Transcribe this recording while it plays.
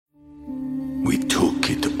We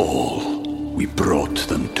took it all. We brought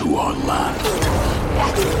them to our land.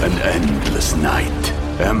 An endless night,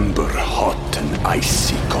 ember hot and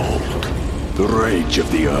icy cold. The rage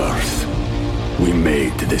of the earth. We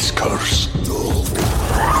made this curse.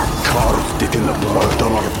 Carved it in the blood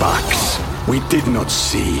on our backs. We did not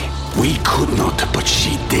see. We could not, but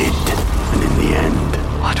she did. And in the end...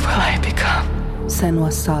 What will I become?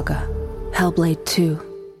 Senua's Saga. Hellblade 2.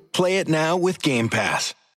 Play it now with Game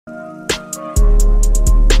Pass.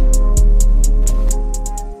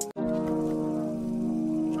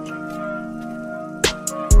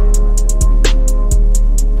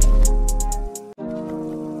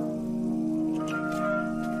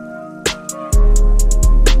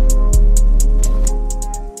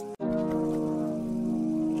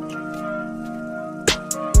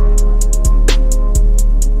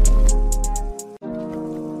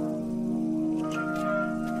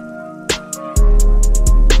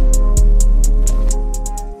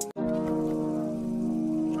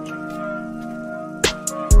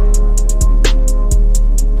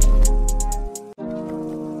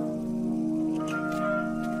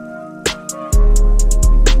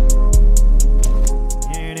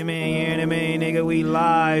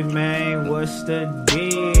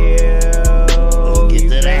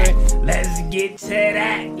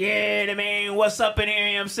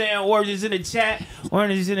 Oranges in the chat.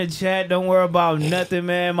 Oranges in the chat. Don't worry about nothing,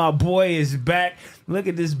 man. My boy is back. Look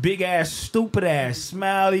at this big ass, stupid ass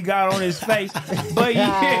smile he got on his face. But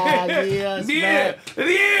yeah. But let's get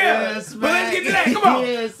to that. Come on.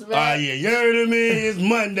 You heard me? It's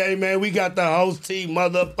Monday, man. We got the host team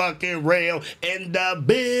motherfucking rail in the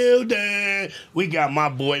building. We got my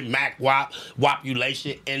boy Mac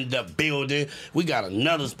Wopulation in the building. We got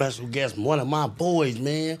another special guest, one of my boys,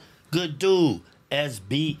 man. Good dude.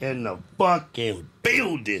 SB in the fucking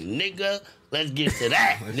building, nigga. Let's get to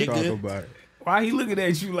that, nigga. Talk about it. Why he looking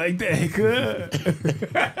at you like that, cuz?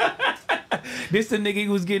 This the nigga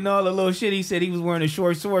who was getting all the little shit. He said he was wearing a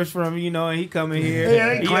short shorts from, and he coming here.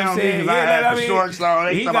 Yeah, they clown me because I had the shorts on.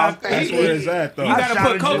 They come out that's where it's at, though. You got to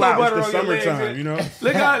put cocoa butter on your legs. Summertime,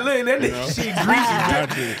 Look, that nigga, shit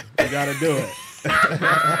greasy. You got to do it.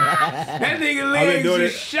 That nigga legs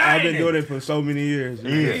is shining. I've been doing it for so many years.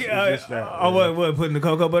 What, putting the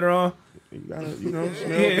cocoa butter on? You gotta, smell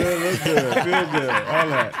good, look good, feel good, all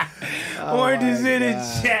that. Oranges in the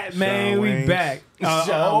chat, man. Sean we Waynes. back. Let's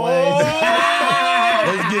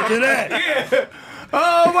get to that. Yeah.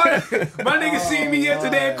 Oh, my nigga seen me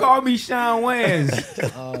yesterday and called me Sean Waynes.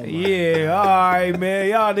 Yeah, all right, man.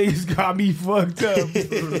 Y'all niggas got me fucked up.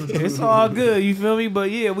 It's all good, you feel me? But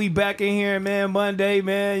yeah, we back in here, man. Monday,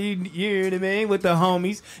 man. You hear what I mean? With the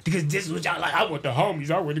homies. Because this is what y'all like. I want the homies.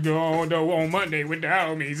 I want to go on Monday with the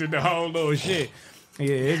homies and the whole little shit.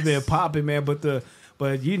 Yeah, it's been popping, man. But the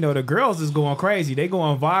girls is going crazy. They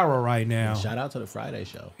going viral right now. Shout out to the Friday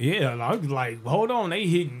show. Yeah, I was like, hold on, they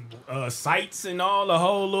hitting sites and all the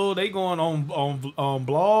whole little. They going on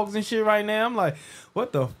blogs and shit right now. I'm like,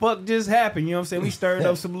 what the fuck just happened? You know what I'm saying? We stirred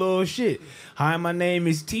up some little shit. Hi, my name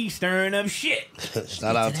is T, stirring up shit.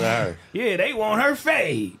 Shout out to her. Yeah, they want her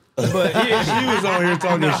fade. But yeah, she was on here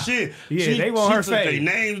talking shit. Yeah, they want her took their fade.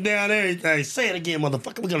 names down, everything. Say it again,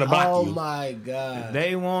 motherfucker. We're gonna block you. Oh my god.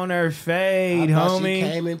 They want her fade, I thought homie. she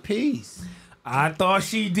came in peace. I thought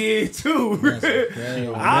she did too.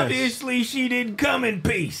 Obviously, she didn't come in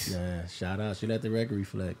peace. Yeah, shout out. She let the record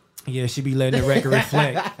reflect. Yeah, she be letting the record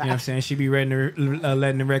reflect. You know what I'm saying? She be letting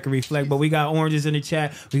the record reflect. But we got oranges in the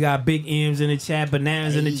chat. We got big M's in the chat.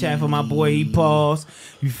 Bananas in the chat for my boy E Pauls.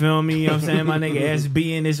 You feel me? You know what I'm saying? My nigga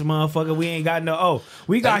SB in this motherfucker. We ain't got no...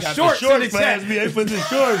 we got shorts in the chat. They put the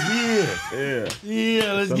shorts,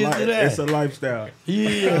 Yeah, let's get to that. It's a lifestyle.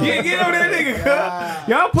 Yeah. Yeah, get on that nigga.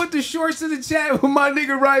 Y'all put the shorts in the chat with my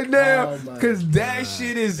nigga right now. Because that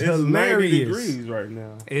shit is hilarious. 90 degrees right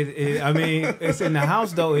now. I mean, it's in the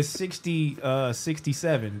house, though. It's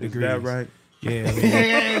 67 degrees. Is that right? Yeah.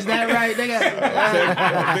 Is that right, nigga?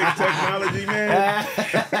 Big technology, man.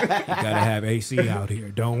 Gotta have AC out here.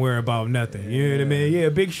 Don't worry about nothing. You know what I mean? Yeah,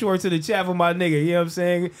 big shorts in the chat for my nigga. You know what I'm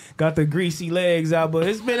saying? Got the greasy legs out, but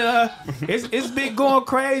it's been it's been going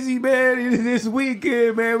crazy, man. This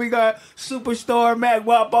weekend, man. We got superstar Mac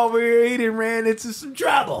Wop over here. He done ran into some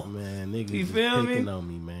trouble. Man, niggas You is feel me? picking on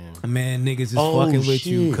me, man. Man, niggas is fucking with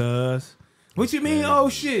you, cuz. What you mean, oh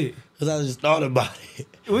shit? Because I just thought about it.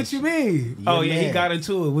 What you mean? Yeah, he man. got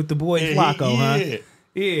into it with the boy Flacco, huh?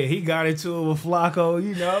 Yeah, he got into it with Flacco.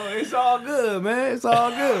 You know, it's all good, man. It's all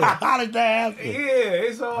good. How did that happen? Yeah,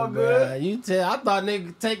 it's all good. You tell. I thought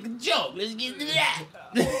nigga take a joke. Let's get to that.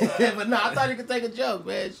 But no, I thought he could take a joke,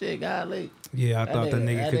 man. Shit, golly. Yeah, I thought the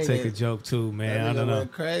nigga could take a nigga- joke too, man. I That don't nigga know.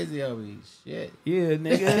 went crazy over me. Shit. Yeah,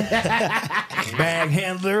 nigga. Bag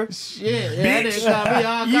handler. Shit. Yeah, that nigga called me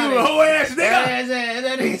all You kinda- a hoe ass nigga.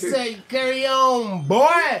 That nigga say, carry on,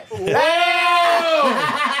 boy.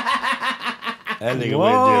 That nigga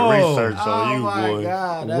Whoa. went and did research Oh on you, my boy.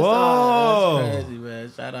 God. That's Whoa. that's crazy,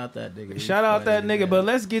 man. Shout out that nigga. He's Shout out that funny, nigga, man. but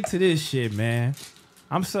let's get to this shit, man.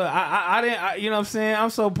 I'm so I didn't you know what I'm saying? I'm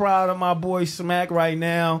so proud of my boy Smack right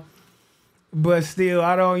now. But still,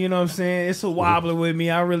 I don't, you know what I'm saying? It's a wobbler with me.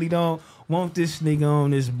 I really don't want this nigga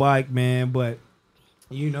on this bike, man. But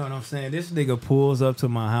you know what I'm saying? This nigga pulls up to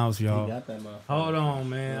my house, He y'all. got that motherfucker. Hold on,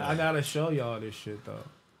 man. I gotta show y'all this shit though.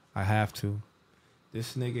 I have to.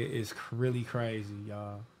 This nigga is really crazy,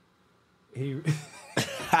 y'all. He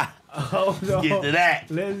hold on. Get to that.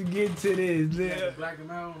 Let's get to this. Let's- Black him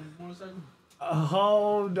out on motorcycle?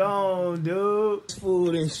 Hold on, dude.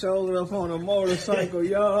 Food and showed up on a motorcycle,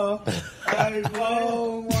 y'all.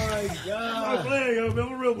 Oh my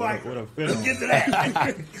god. real bike. What a film. Get to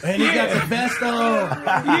that. And he got the vest on.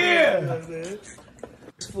 Yeah.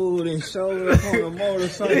 Food and showed up on a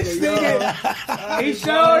motorcycle, y'all. He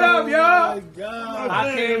showed up, y'all. God.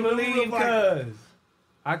 I can't believe, cuz.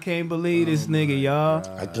 I can't believe this nigga, y'all.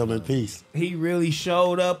 I come in peace. He really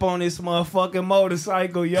showed up on this motherfucking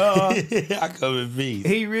motorcycle, y'all. I come in peace.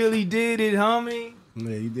 He really did it, homie. Yeah,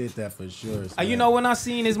 you did that for sure. You know, when I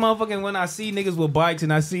seen this motherfucking, when I see niggas with bikes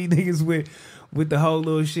and I see niggas with the whole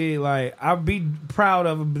little shit, like, I be proud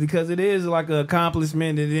of it because it is like an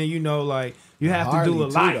accomplishment. And then, you know, like, you have to do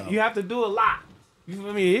a Harley, lot. too, though. You have to do a lot. You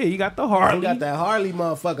feel me? Yeah, you got the Harley. He got that Harley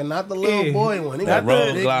motherfucker, not the little Yeah. boy one. He Not got the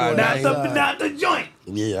the big glide, boy. not the joint.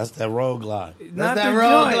 Yeah, that's that road glide. Not that the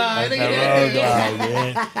road joint. glide. That's that road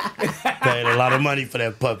glide, man. Paid a lot of money for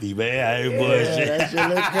that puppy, man. I ain't Yeah, bullshit. that shit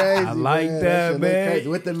look crazy. I like man. that, shit look man. crazy.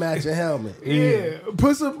 With the matching helmet. Yeah,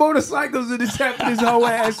 put some motorcycles in the tap of this whole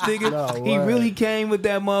ass nigga. No, He word. really came with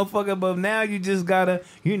that motherfucker, but now you just gotta,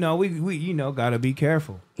 you know, we you know, gotta be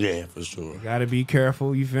careful. Yeah, for sure. Gotta be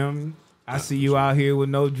careful, you feel me? I see you out here with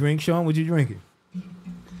no drink. Sean, what you drinking?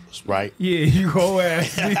 Sprite. Yeah, you go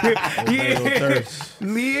ass. Yeah.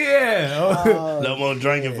 Yeah. No more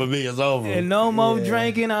drinking for me. It's over. And no more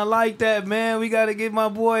drinking. I like that, man. We gotta get my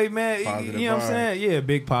boy, man. Positive You know what I'm saying? Yeah,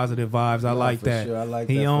 big positive vibes. I like for that. sure. I like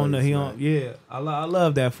he that on for the you, he on. Smack. Yeah, I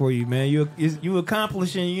love that for you, man. You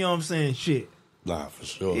accomplishing. You know what I'm saying? Shit. Nah, for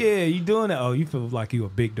sure. Yeah, you doing that. Oh, you feel like you a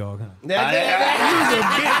big dog, huh?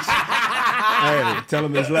 Hey, tell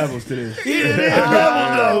him there's levels to this.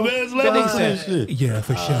 No, man, it's That level nigga to said, shit. yeah,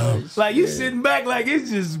 for sure. Like you sitting back like it's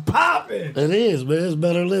just popping. It is, man. It's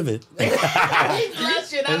better living. It's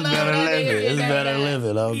better living. It's better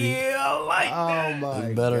living, homie. Yeah, I like that. Oh my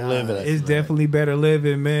It's better God. living. It's definitely better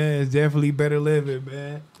living, man. It's definitely better living,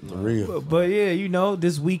 man. For real. But yeah, you know,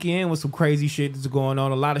 this weekend was some crazy shit that's going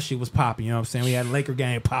on. A lot of shit was popping, you know what I'm saying? We had Laker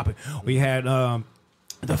game popping. We had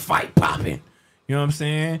the fight popping. You know what I'm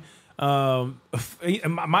saying?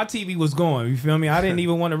 My TV was going, you feel me? I didn't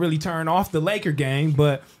even want to really turn off the Laker game,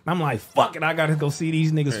 but I'm like, fuck it, I gotta go see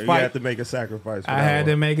these niggas You fight. have to make a sacrifice. For I that had one.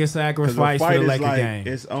 to make a 'Cause sacrifice fight for the is Laker like, game.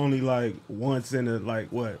 It's only like once in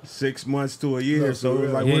a 6 months to a year. No, So for it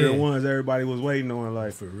was like real. one of the Yeah. ones everybody was waiting on.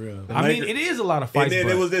 Like For real. the I mean, Lakers- it is a lot of fights. And then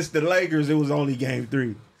but it was just the Lakers. It was only game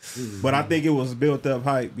 3. But I think it was built up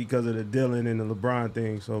hype because of the Dylan and the LeBron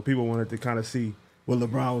thing. So people wanted to kind of see what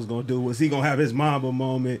LeBron was going to do. Was he going to have his Mamba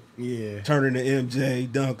moment, Yeah. turning to MJ,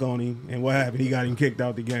 dunk on him, and what happened? He got him kicked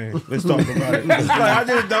out the game. Let's talk about it. Like, I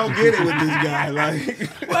just don't get it with this guy. Like,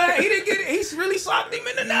 well, he didn't get it. He really socked him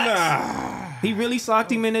in the nuts. nah. He really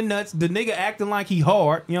socked him in the nuts. The nigga acting like he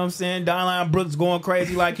hard. You know what I'm saying? Dylan Brooks going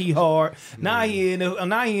crazy like he hard. Now he in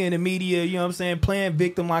the media, you know what I'm saying, playing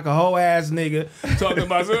victim like a whole ass nigga. Talking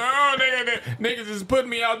about, oh, niggas is putting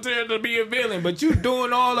me out there to be a villain. But you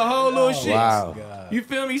doing all the whole little shit. Wow. You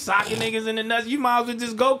feel me? Socking niggas in the nuts. You might as well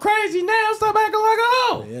just go crazy now. Stop acting like a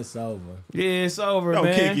hoe. It's over. Yeah, it's over, Don't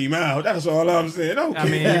man. kick him out. That's all I'm saying. Don't I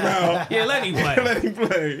kick mean, him out. yeah, let him play. Let him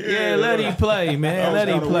play. Yeah, let him play, man. That was Let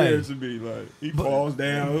him kinda play. weird to me. Like he falls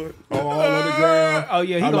down all on the ground. Oh,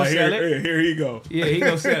 yeah, he I'm gonna like, sell here, it. Here he go. Yeah, he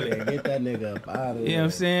gonna sell it. Get that nigga up out of there. You know what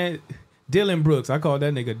I'm saying? Dylan Brooks. I call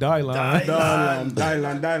that nigga Dylan.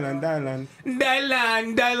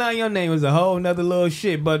 Dylan, your name was a whole nother little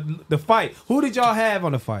shit. But the fight, who did y'all have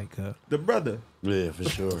on the fight, cuz? The brother. Yeah, for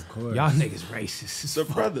sure. Y'all niggas racist as The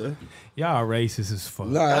fuck. brother. Y'all racist as fuck.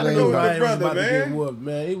 Nah, I that know ain't the right. brother, About to man. get whooped,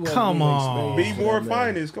 man. He wasn't Come even on. exposed Be to more that, man.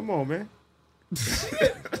 finest. Come on, man.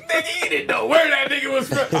 Nigga, you didn't know where that nigga was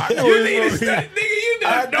from. I know You it's need to from study, nigga. You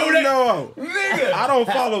I know do that. know. Nigga. I don't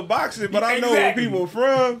follow boxing, but I know where Exactly. people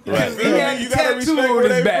from. Right. He had You a gotta tattoo respect on where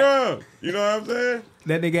his they back. from. You know what I'm saying?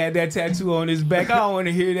 That nigga had that tattoo on his back. I don't want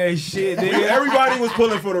to hear that shit, nigga. Everybody was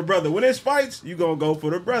pulling for the brother. When it's fights, you gonna go for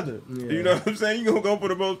the brother. You know what I'm saying? You gonna go for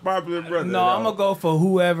the most popular brother. No, I'm gonna go for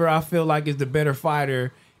whoever I feel like is the better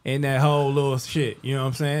fighter in that whole little shit. You know what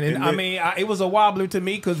I'm saying? And I mean, it was a wobbler to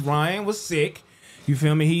me because Ryan was sick. You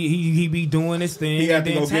feel me? He be doing his thing. He had and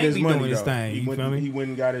to then go Tank get his be money. doing his Though. thing. You feel me? He went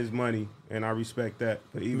and got his money, and I respect that.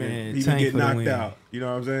 But even Man, he Tank get for the knocked win. out. You know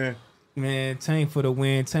what I'm saying? Man, Tank for the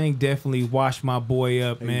win. Tank definitely washed my boy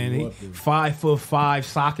up, man. He, whooped him. 5'5",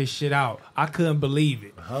 socket shit out. I couldn't believe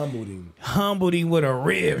it. Humbled him. With a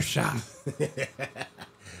rib shot.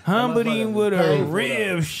 Humbled him with a Painful,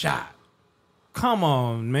 rib shot. Come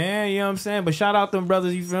on, man. You know what I'm saying? But shout out them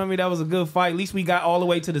brothers, you feel me? That was a good fight. At least we got all the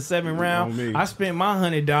way to the 7th round. me. I spent my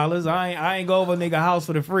 $100. I ain't go over a nigga house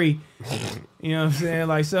for the free. You know what I'm saying?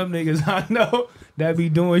 Like some niggas I know that be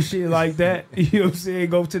doing shit like that. You know what I'm saying?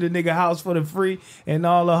 Go to the nigga house for the free and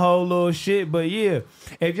all the whole little shit. But yeah,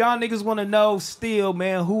 if y'all niggas want to know still,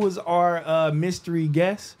 man, who is our mystery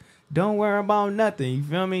guest, don't worry about nothing. You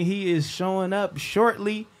feel me? He is showing up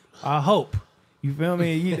shortly, I hope. You feel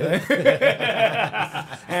me? You know?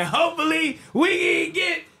 And hopefully we can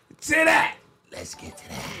get to that. Let's get to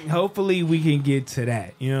that. Hopefully we can get to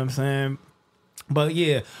that. You know what I'm saying? But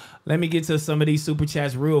yeah, let me get to some of these super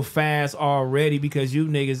chats real fast already because you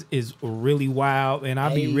niggas is really wild and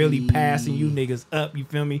I be really passing you niggas up. You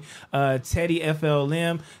feel me? Teddy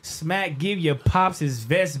FLM, Smack, give your pops his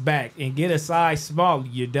vest back and get a size small,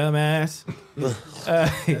 you dumbass.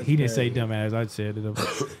 He didn't say dumbass. I said it.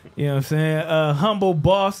 You know what I'm saying? Humble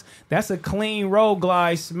boss, that's a clean roll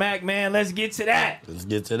glide. Smack, man, let's get to that. Let's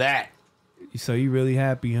get to that. So you really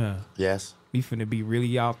happy, huh? Yes. We finna be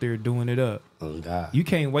really out there doing it up. Oh, God. You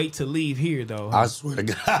can't wait to leave here, though. Huh? I swear to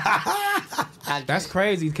God. That's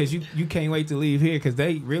crazy because you can't wait to leave here because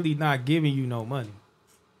they really not giving you no money.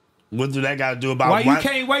 What do that got to do about Why you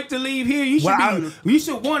can't wait to leave here? You should Well, you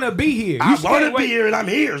should want to be here. I You want to can't be wait- here and I'm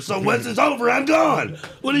here. So once it's over, I'm gone.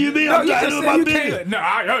 What do you mean? No, I'm you trying to just do said my you business. can't. No,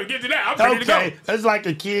 I get to that. I'm ready to Okay, it's like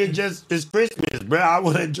a kid just, it's Christmas, bro. I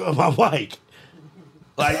want to enjoy my wife.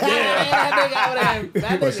 Like, yeah.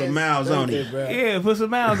 Put some miles on it. go. Yeah, put some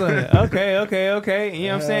miles on it. Okay. You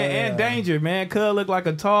know what I'm saying? And danger, man. Could look like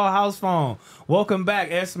a tall house phone. Welcome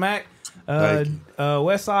back, S-Mac. Thank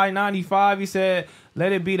Westside 95, he said,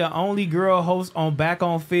 let it be the only girl host on Back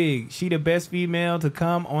on Fig. She the best female to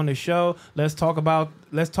come on the show. Let's talk about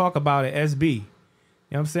it, SB. You know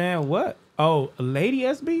what I'm saying? What? Oh, a lady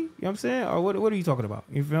SB? You know what I'm saying? Or what are you talking about?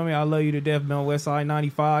 You feel me? I love you to death, man. Westside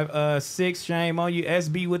 95. 6, shame on you.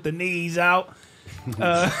 SB with the knees out.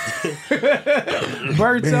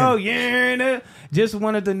 Berto, yeah. Just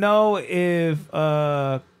wanted to know if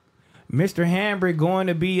Mr. Hambrick going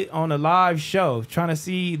to be on a live show, trying to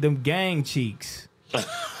see them gang cheeks.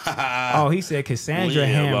 Oh, he said Cassandra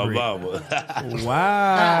Hambrick.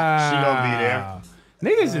 Wow. She gonna be there.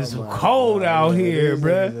 Niggas is cold out here,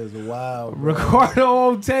 bruh. Wow. Ricardo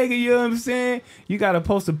Ortega, you know what I'm saying? You got to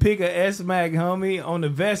post a pic of S-Mac, homie, on the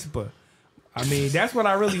Vespa. I mean, that's what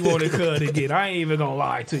I really wanted Cud to get. I ain't even gonna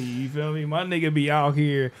lie to you, you feel me? My nigga be out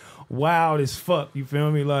here wild as fuck, you feel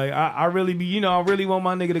me? Like, I really be, I really want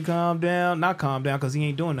my nigga to calm down. Not calm down, because he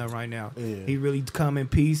ain't doing nothing right now. Yeah. He really come in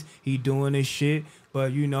peace. He doing this shit.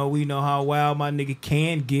 But, we know how wild my nigga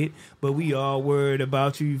can get. But we all worried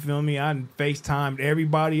about you feel me? I FaceTimed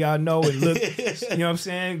everybody I know and look, you know what I'm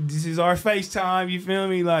saying? This is our FaceTime, you feel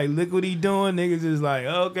me? Like, look what he doing. Niggas is like,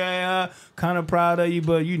 okay, kind of proud of you,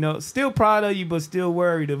 but, still proud of you, but still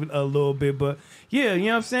worried a little bit. But, yeah, you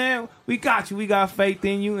know what I'm saying? We got you. We got faith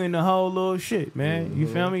in you and the whole little shit, man. Mm-hmm. You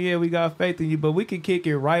feel me? Yeah, we got faith in you, but we can kick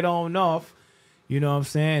it right on off, you know what I'm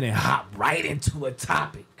saying, and hop right into a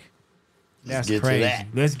topic. That's crazy.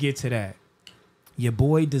 Let's get to that. Your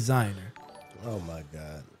boy Designer. Oh, my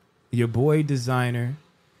God. Your boy Designer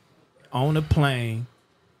on a plane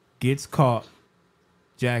gets caught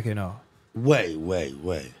jacking off. Wait.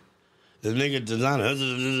 The nigga Designer,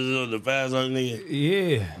 the fast nigga.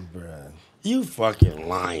 Yeah. Bruh. You fucking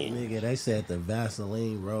lying. Nigga, they said the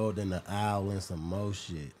Vaseline rolled in the aisle and some more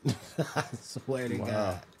shit. I swear to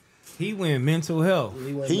God. He went mental health.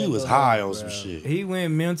 He was high on some shit. He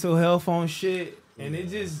went mental health on shit, and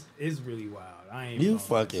it's really wild. You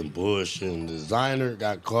fucking bullshitting. Designer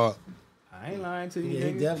got caught. I ain't lying to you. Yeah,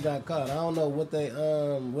 he nigga. definitely got caught. I don't know what they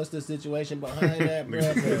what's the situation behind that, bro.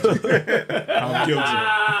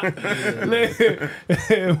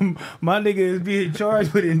 My nigga is being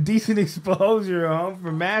charged with indecent exposure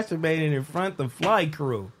for masturbating in front of the flight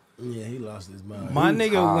crew. Yeah, he lost his mind. My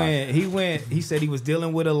nigga he said he was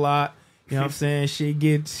dealing with a lot. You know what I'm saying? Shit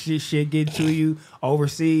get to you.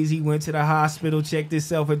 Overseas, he went to the hospital, checked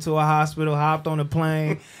himself into a hospital, hopped on a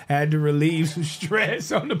plane, had to relieve some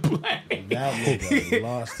stress on the plane. That nigga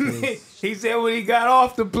lost his... He said when he got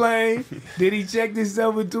off the plane, then he checked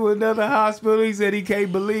himself into another hospital. He said he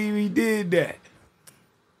can't believe he did that.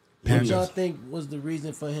 What y'all think was the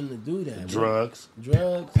reason for him to do that? Drugs.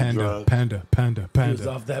 Drugs? Panda. He was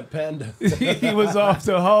off that panda. He was off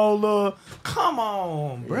the whole little. Come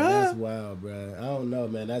on, bruh. Yeah, that's wild, bruh. I don't know,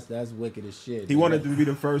 man. That's wicked as shit. He wanted to be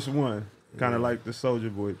the first one, kind of like the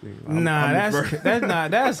Soldier Boy thing. That's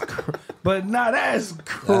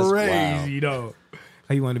crazy though.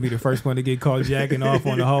 He wanted to be the first one to get caught jacking off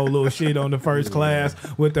on the whole little shit on the first class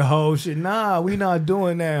with the whole shit. Nah, we not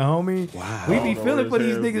doing that, homie. Wow. We be feeling for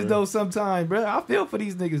these niggas though sometimes, bro. I feel for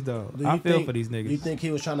these niggas though. I feel for these niggas. You think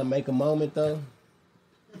he was trying to make a moment though?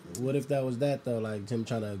 What if that was that though? Like him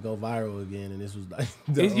trying to go viral again, and this was like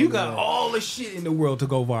you got all the shit in the world to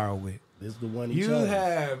go viral with. This the one You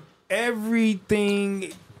have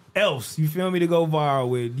everything else. You feel me to go viral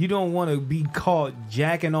with. You don't want to be caught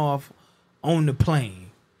jacking off on the plane.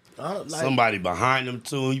 Somebody behind him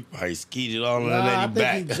too. He probably skeeted all in that I lady think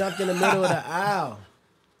back. he jumped in the middle of the aisle.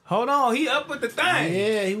 Hold on, he up with the thing.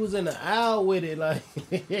 Yeah, he was in the aisle with it. Like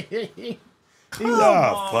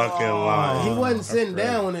Fucking lying. he wasn't sitting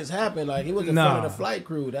down when this happened. Like he was in front of the flight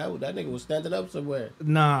crew. That nigga was standing up somewhere.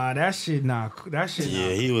 Nah, that shit not.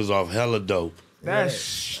 Yeah, he was off hella dope. That's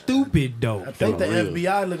stupid dope. I think the real.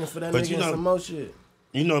 FBI looking for that But nigga you and know- some more shit.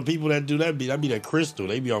 You know, people that do that be that crystal.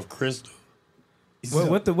 They be off crystal.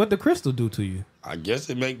 What the crystal do to you? I guess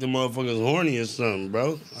it make them motherfuckers horny or something,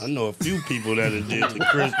 bro. I know a few people that did the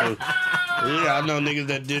crystal. Yeah, I know niggas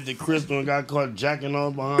that did the crystal and got caught jacking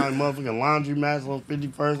off behind motherfucking laundry mats on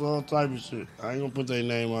 51st, all type of shit. I ain't gonna put their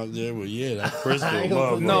name out there, but yeah, that crystal I ain't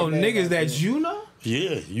gonna put motherfucker. No, niggas that you know?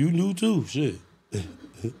 Yeah, you knew too, shit.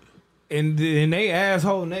 And they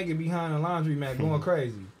asshole naked behind the laundry mat going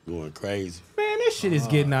crazy. Going crazy. Man, this shit is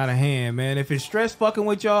getting out of hand, man. If it's stress fucking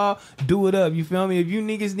with y'all, do it up. You feel me? If you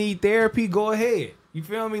niggas need therapy, go ahead. You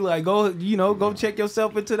feel me? Like, go check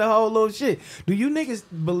yourself into the whole little shit. Do you niggas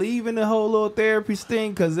believe in the whole little therapy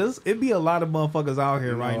thing? Because it be a lot of motherfuckers out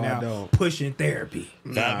here right now pushing therapy.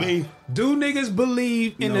 Not me. Do niggas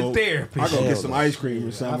believe in the therapy? I go get some ice cream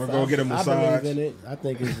or something, or go get a I massage. believe in it. I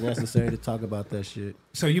think it's necessary to talk about that shit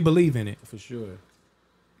So you believe in it? for sure.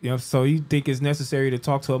 You know, so you think it's necessary to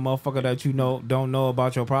talk to a motherfucker that you don't know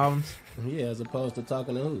about your problems? Yeah, as opposed to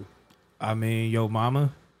talking to who? I mean, your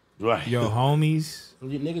mama, Right. your homies,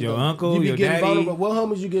 You niggas your don't- uncle, you be your getting daddy. vulnerable. What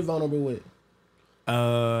homies you get vulnerable with?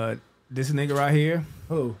 This nigga right here,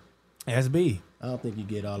 Who? SB. I don't think you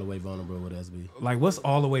get all the way vulnerable with SB. Like, what's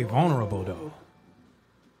all the way vulnerable though?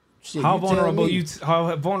 Shit, How you tell vulnerable me.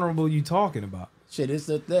 how vulnerable you talking about? Shit, it's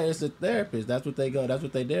a therapist. That's what they go. That's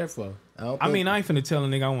what they there for. I mean, I ain't finna tell a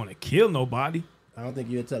nigga I want to kill nobody. I don't think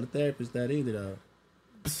you'll tell a therapist that either, though.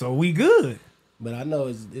 So we good. But I know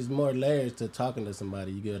it's more layers to talking to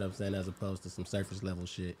somebody. You get what I'm saying, as opposed to some surface level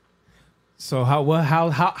shit. So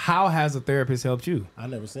how has a therapist helped you? I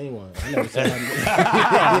never seen one. I never seen one.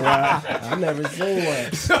 I never seen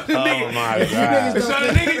one. So the Oh my If you god. niggas don't so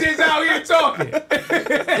the think, nigga just out here talking.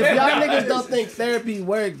 if y'all niggas don't think therapy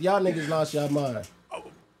work, y'all niggas lost your mind.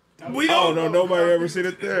 We I don't don't know nobody ever seen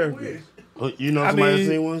a therapist. You know somebody mean-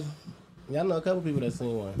 seen one? Y'all know a couple people that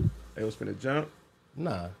seen one. They was finna jump.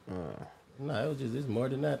 Nah. Nah, it's more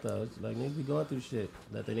than that though. It's like niggas be going through shit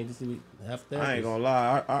that they need to see have therapists. I ain't gonna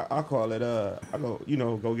lie. I call it I go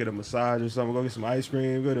go get a massage or something. Go get some ice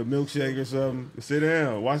cream. Go to a milkshake or something. Sit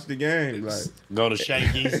down. Watch the game. Like Go to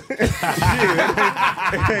Shakey's. go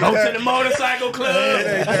to the motorcycle club. it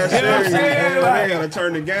ain't that You know what I'm serious. saying? They Like, gotta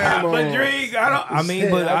turn the game But on. drink, I mean,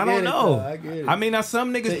 Shit, but I I get don't it, know. though. I get it. I mean, now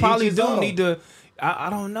some niggas To probably each his do own. need to.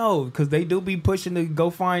 I don't know, because they do be pushing to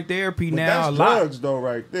go find therapy But now a that's lot. drugs though,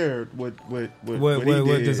 right there. What he With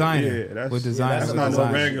did. designer. Yeah, that's, With designer. That's With not no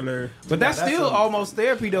designer. regular. But that's Nah, that's still a- almost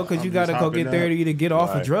therapy though, because you I'm got to just go hopping get up. therapy to get off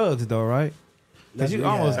of Right. drugs though, right? Because That's you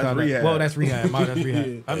rehab. almost That's got to. rehab. Well, that's rehab. That's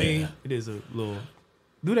rehab. I mean, it is a little.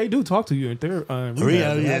 They do talk to you in therapy?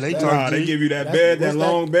 Yeah, yeah, they talk Nah, to they you. give you that That's- bed, that what's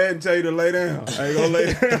long bed, and tell you to lay down. I ain't gonna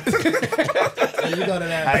lay down. And you go to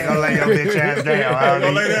that. I ain't gonna lay your bitch ass down. I ain't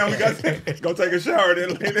gonna lay down. We got go take a shower then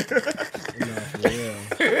lay down.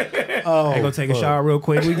 Oh, Hey, go take a shower real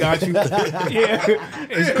quick. We got you. Yeah,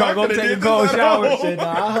 it's called go take a cold shower. shit,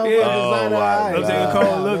 nah, I hope Yeah. designer. wow. Go take a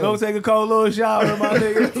cold look. Go take a cold little shower, my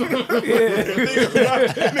nigga. Yeah.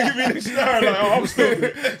 Nigga be in the shower like, oh, I'm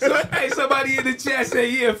stupid. So, hey, somebody in the chat say,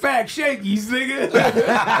 yeah, fact, shakies, nigga. Oh,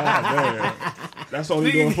 man. That's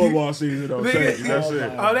only during football season, though. Nigga. That's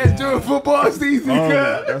it. Oh, that's during football season, Oh,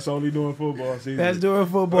 cuz. that's only during football season. That's during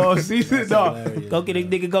football season, dog. hilarious, Go get a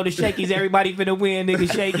nigga, go to Shakey's. Everybody finna win,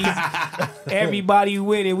 nigga. Shakey's. Everybody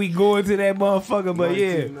winning. We going to that motherfucker. But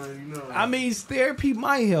yeah, I mean, therapy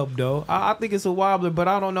might help though. I think it's a wobbler, but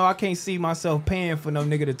I don't know. I can't see myself paying for no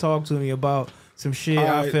nigga to talk to me about some shit.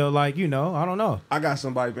 I feel like, I don't know. I got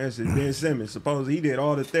somebody, for instance, Ben Simmons. Supposedly he did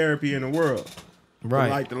all the therapy in the world. Right. For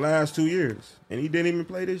like the last 2 years. And he didn't even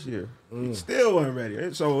play this year. He still wasn't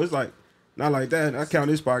ready. So it's like, not like that. I count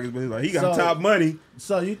his pockets, but it's like he got top money.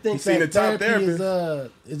 So you think He seen that the top therapy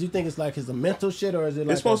therapist. is you think it's like it's a mental shit or is it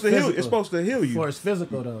like It's supposed to heal. It's supposed to heal you. For it's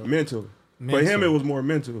physical though. Mental. For him, it was more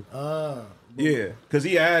mental. Yeah, because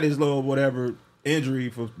he had his little whatever injury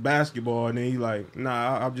for basketball, and then he like,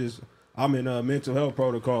 nah, I'm in a mental health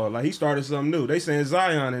protocol. Like he started something new. They saying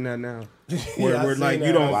Zion in that now, where like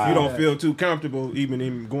you don't feel too comfortable even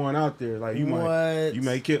in going out there. Like you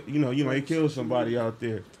may kill somebody out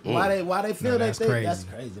there. Why they feel that that's thing? crazy. That's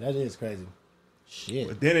crazy. That is crazy. Shit.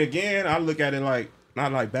 But then again, I look at it like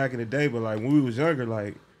not like back in the day, but like when we was younger,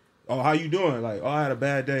 like, oh, how you doing? Like, oh, I had a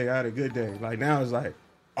bad day, I had a good day. Like now it's like,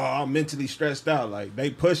 oh, I'm mentally stressed out. Like they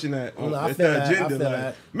pushing that on I it's feel the that. agenda. I feel Like,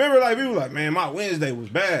 that. remember, like people like, man, my Wednesday was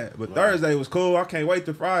bad, but Thursday was cool. I can't wait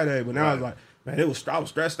till Friday. But now it's like, man, I was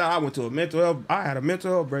stressed out. I went to I had a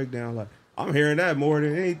mental health breakdown. Like I'm hearing that more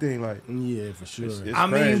than anything. Like Yeah, for sure. it's I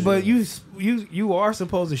mean, crazy. but you are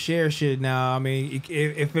supposed to share shit now. I mean,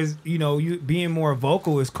 if it's you being more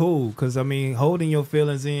vocal is cool because I mean holding your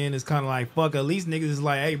feelings in is kind of like fuck. At least niggas is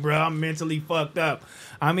like, hey, bro, I'm mentally fucked up.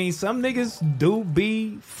 I mean, some niggas do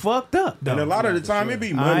be fucked up though. And a lot of the time, it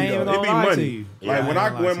be I money, ain't even though. It be gonna lie to money. you. Like,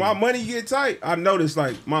 Yeah, when my money get tight, I notice,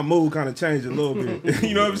 like, my mood kind of change a little bit.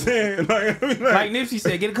 You know what I'm saying? Like Nipsey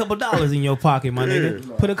said, get a couple dollars in your pocket, my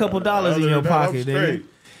nigga. Put a couple dollars in your pocket, nigga.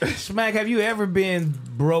 Smack, have you ever been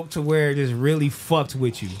broke to where it just really fucked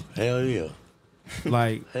with you? Hell yeah.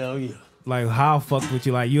 Like, Hell yeah. like how fucked with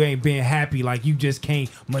you? Like, you ain't been happy. Like, you just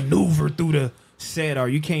can't maneuver through the set or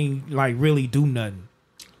you can't, like, really do nothing.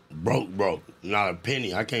 Broke. Not a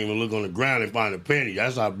penny. I can't even look on the ground and find a penny.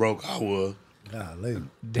 That's how broke I was. Golly.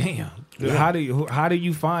 Damn. How do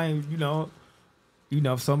you find,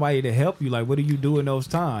 somebody to help you? Like, what do you do in those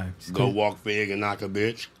times? Go walk fig and knock a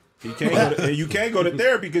bitch. you can't go to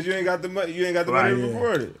therapy because you ain't got the money. You ain't got the money to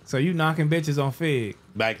afford it. So you knocking bitches on Fig.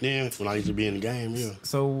 Back then, when I used to be in the game, yeah.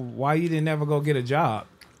 So why you didn't ever go get a job?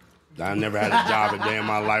 I never had a job a day in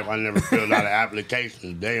my life. I never filled out an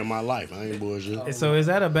application a day in my life. I ain't bullshit. So is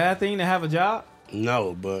that a bad thing to have a job?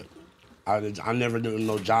 No, but I never did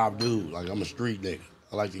no job dude. Like, I'm a street nigga.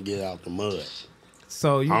 I like to get out the mud.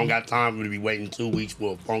 So you I don't got time for to be waiting 2 weeks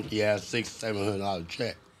for a funky ass $600-$700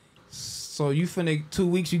 check. So you finna 2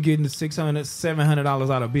 weeks you getting the $600-$700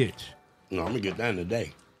 out of bitch No, I'm gonna get that in a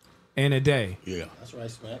day. in a day. Yeah, That's right,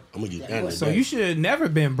 Smack. I'm gonna get that in a So day. you should have never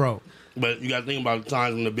been broke. But you gotta think about the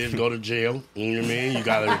times when the bitch go to jail. You know what I mean? You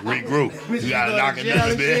gotta regroup. You gotta knock it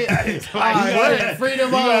down a bit. Freedom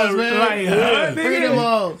hoes, man. Like, huh, Freedom nigga?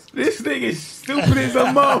 hoes. This nigga stupid as a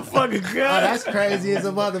motherfucker. Oh, that's crazy as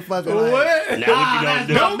a motherfucker. Like, What? Now what you gonna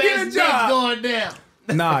do? Don't get a job. going down.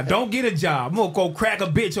 Nah, don't get a job. I'm gonna go crack a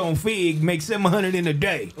bitch on Fig, make $700 in a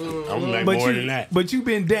day. I'm gonna make But more you, than that. but you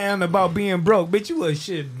been down about being broke. Bitch, you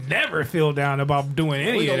should never feel down about doing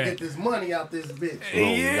any We of gonna that. get this money out this bitch.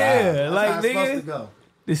 Yeah, That's like how it's supposed to nigga, go.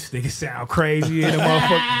 this nigga sound crazy in the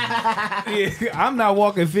motherfucker. Yeah, I'm not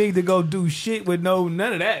walking Fig to go do shit with none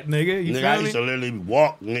of that, nigga. You Nigga, I feel used me? to literally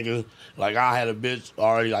walk, nigga. Like, I had a bitch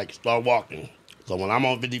already, like, start walking. So when I'm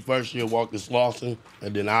on 51st, she'll walk to Slauson,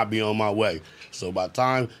 and then I'll be on my way. So by the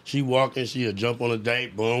time she walking, she'll jump on a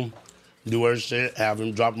date, boom, do her shit, have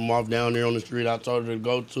him drop him off down there on the street I told her to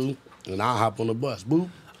go to, and I'll hop on the bus, boop.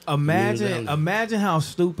 Imagine how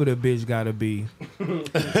stupid a bitch gotta be.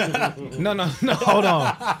 No, hold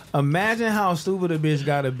on. Imagine how stupid a bitch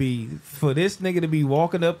gotta be for this nigga to be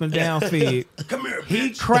walking up and down Fig. Come here, bitch.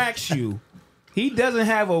 He cracks you. He doesn't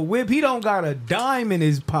have a whip. He don't got a dime in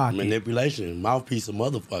his pocket. Manipulation, mouthpiece of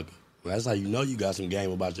motherfucker. That's how you know you got some game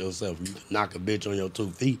about yourself. You can knock a bitch on your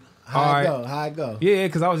 2 feet. How it go? Yeah,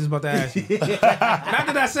 because I was just about to ask you. Not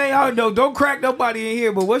that I say, oh, no, don't crack nobody in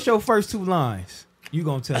here, but what's your first 2 lines? You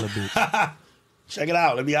gonna tell a bitch. Check it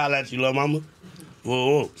out. Let me holler at you, little mama.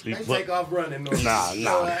 Whoa. They take off running. No.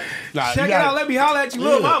 Nah. Check it out. Let me holler at you,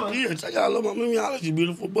 little mama. Yeah, check it out, little mama. Let me holler at you,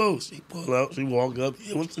 beautiful boo. She pull up. She walk up.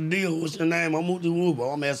 Yeah, what's the deal? What's your name? I'm Moochie Woo.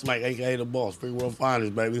 I'm S Mike, a.k.a. The Boss. Free World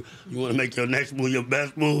Finest, baby. You want to make your next move your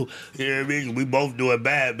best move? You know what I mean? We both do it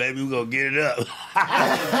bad, baby. We going to get it up.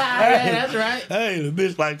 Hey, that's right. Hey, the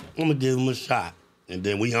bitch like, I'm going to give him a shot. And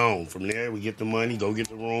then we home. From there, we get the money, go get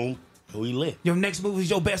the room. We lit. Your next move is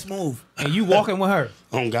your best move, and you walking with her.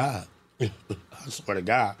 On God. I swear to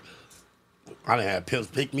God. I done had pimps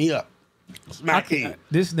pick me up. Smack him.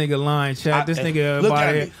 This nigga lying, chat. This nigga Look about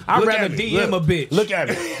at it. me. I'd Look rather at me. DM a bitch. Look at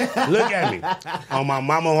me. Look at me. On my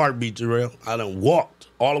mama heartbeat, Terrell. I done walked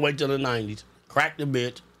all the way to the 90s, cracked the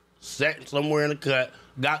bitch, sat somewhere in the cut,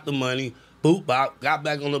 got the money, boop out, got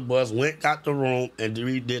back on the bus, went, got the room, and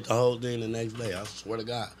redid the whole thing the next day. I swear to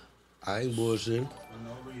God. I ain't bullshitting.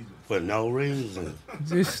 For no reason.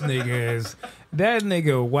 This nigga is that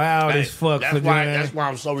nigga wild as fuck that's for why, that. That's why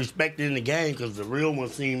I'm so respected in the game, because the real one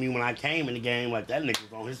seen me when I came in the game like that nigga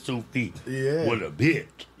was on his 2 feet. Yeah. With a bitch.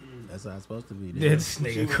 That's how it's supposed to be. This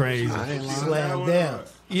nigga crazy. I ain't lying. Slam down.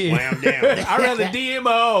 Yeah. Slam down. I'd rather DM a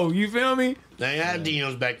hoe. You feel me? They ain't had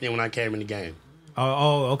DMs back then when I came in the game.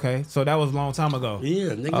 Oh, okay. So that was a long time ago.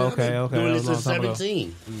 Yeah, nigga. Okay, I've okay. been doing That this was a since long time ago.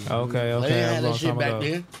 17. Okay. They ain't had That was that a shit long back time ago.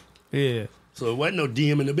 then. Yeah. So it wasn't no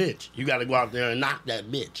DMing the bitch. You got to go out there and knock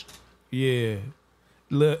that bitch. Yeah.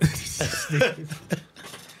 Look.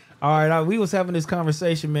 All right, we was having this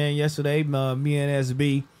conversation, man, yesterday. Me and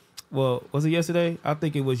SB. Well, was it yesterday? I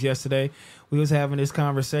think it was yesterday. We was having this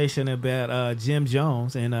conversation about Jim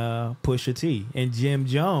Jones and Pusha T. And Jim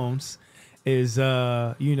Jones is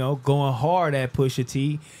going hard at Pusha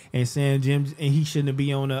T and saying he shouldn't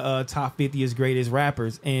be on the top 50 greatest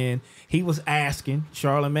rappers. And he was asking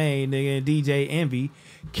Charlamagne, nigga, and DJ Envy,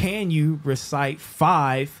 can you recite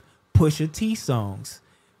 5 Pusha T songs?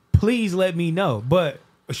 Please let me know. But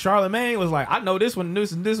Charlamagne was like, I know this one,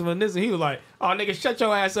 this one, this one, this one. He was like, oh, nigga, shut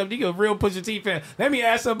your ass up. You a real Pusha T fan. Let me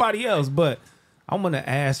ask somebody else. But I'm going to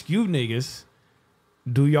ask you niggas,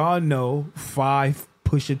 do y'all know 5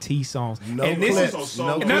 Pusha T songs? No and this clips. is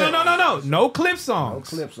No no clip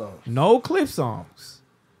songs. No clip songs. No clip songs.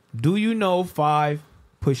 Do you know 5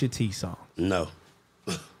 Pusha T songs? No.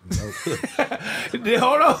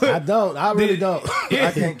 Hold on. I don't. I really don't. Yeah.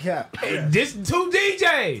 I can't cap. This 2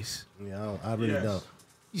 DJs. Yeah, I really don't.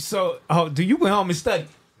 So, do you went home and study?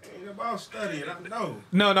 Ain't about studying. I know.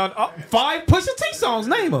 No. 5 Pusha T songs.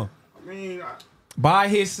 Name them. I mean, By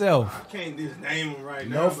himself. I can't just name them right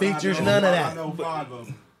now. No but features, I know, none of that. I know 5 of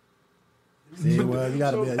them. See, well, you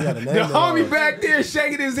gotta name The them homie all. back there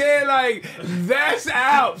shaking his head like, that's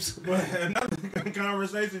out. But another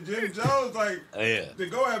conversation, Jim Jones, like, Yeah. to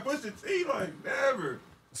go at Pusha T, like, never.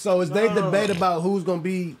 So is they debate about who's gonna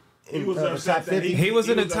be in He was the upset top that 50? He was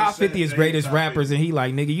in the was top upset 50 as that greatest he was top rappers, 50. and he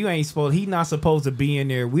like, nigga, he not supposed to be in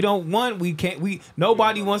there. We don't want, we can't,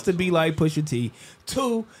 nobody wants to be like Pusha T.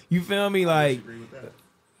 2, you feel me? Like,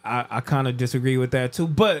 I kind of disagree with that too,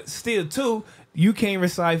 but still, 2, you can't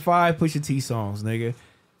recite 5 Pusha T songs, nigga.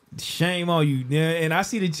 Shame on you. And I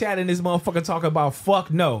see the chat in this motherfucker talking about fuck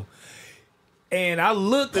no. And I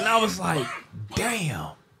looked and I was like,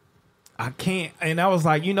 damn. I can't. And I was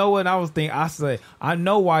like, you know what? I said, I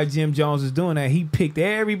know why Jim Jones is doing that. He picked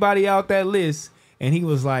everybody out that list and he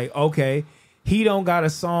was like, okay, he don't got a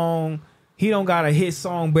hit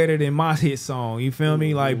song better than my hit song. You feel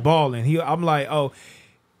me? Like Ballin'. I'm like, oh,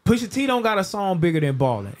 Pusha T don't got a song bigger than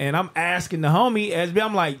Ballin'. And I'm asking the homie,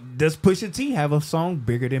 I'm like, does Pusha T have a song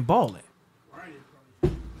bigger than Ballin'?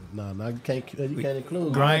 No, you can't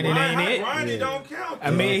include. Grinding ain't it? Grinding don't count.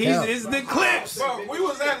 I mean, count. it's the clips. Bro, we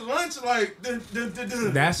was at lunch like, That's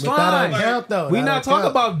But that fine. don't count though. We That not don't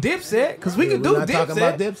talking count. about Dipset because we Yeah, can we're do not talking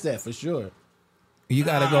about Dipset. Dipset for sure. You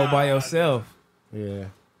gotta go by yourself. Yeah.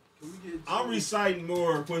 I'm reciting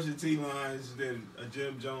more Pusha T lines than a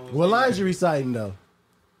Jim Jones. What lines you reciting though?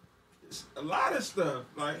 A lot of stuff.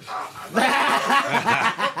 Like,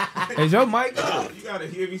 Is your mic? you gotta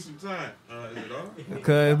give me some time. Is it on?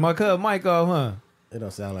 Cause my cut mic off, huh? It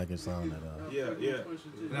don't sound like it's on at all. Yeah.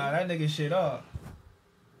 Nah, that nigga shit off.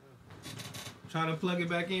 Try to plug it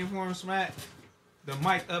back in for him, Smack. The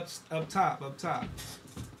mic up top.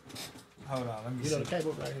 Hold on, let me You see. know the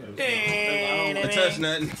cable right here. I don't want to touch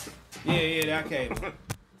nothing. Yeah, that cable.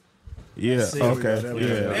 Yeah. See, Okay. there we go.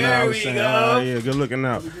 Yeah. There No, I was we saying, go. yeah, good looking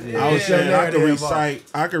out. Yeah. I was saying Yeah,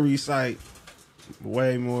 I could recite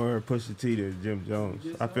way more Pusha T than Jim Jones.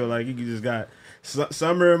 I feel like he just got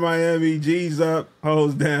Summer in Miami, G's up,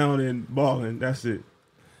 Hoes down, and Ballin'. That's it.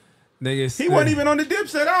 Niggas, He wasn't even on the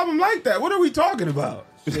Dipset album like that. What are we talking about?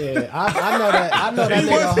 Yeah, I know that. I know that He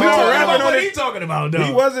nigga wasn't hard. rapping on what it. he talking about, though?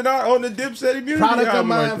 He wasn't on the Dipset immunity Product of album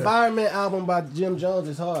My like that. Environment album by Jim Jones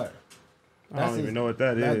is hard. I don't even know what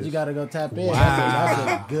that is. You gotta go tap in. Wow. That's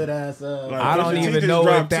a good ass. Like, I don't Pusha T even just know what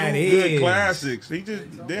dropped that 2 is. Good classics. He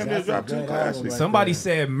just damn near That's a dropped 2 great album classics. right Somebody there.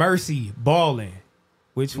 said Mercy Ballin'.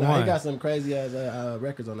 Which Nah, one? he got some crazy ass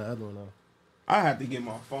records on the other one though. I have to get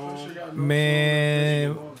my phone.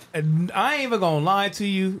 Man, I ain't even gonna lie to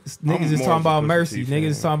you. Niggas is more talking of a about Pusha mercy. T Niggas fan.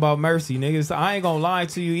 is talking about mercy. Niggas, I ain't gonna lie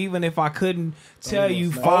to you. Even if I couldn't tell you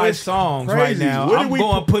Oh, 5 it's songs crazy. right now, What did I'm we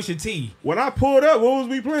going Pusha T. When I pulled up, what was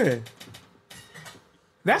we playing?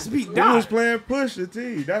 That's beat We down. was playing Pusha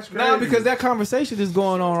T. That's crazy. Nah, because that conversation is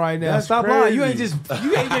going on right now. That's Stop lying. You ain't crazy. just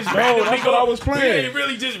No, randomly that's what I was playing. You ain't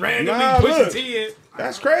really just randomly Nah, Pusha look. T in.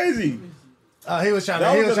 That's crazy. Oh, he was trying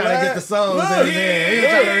That to. He was was the trying to get last- the songs Look, in his head. He was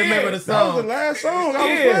trying to remember the That was the song. last song I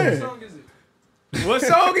was Yeah. playing. What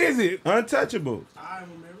song is it? Untouchable.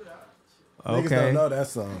 Niggas Okay. don't know that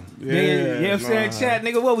song. Yeah, Nigga, you know what I'm saying? nah. Chat,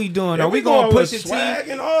 nigga, what we doing? Yeah, Are we going with Pusha swag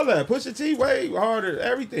T? and all that. Pusha T way harder.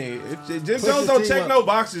 Everything. Jim Pusha Jones don't T check what? no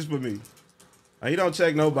boxes for me. He don't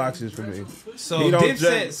check no boxes for me. So He don't Dipset,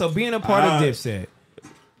 check- so being a part of Dipset,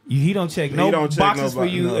 he don't check no He don't check boxes no for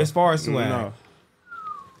bo- you no. as far as swag. No.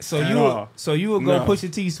 So At you all. will go No.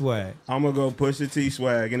 Pusha T swag. I'm gonna go Pusha T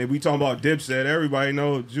swag. And if we talking about Dipset, everybody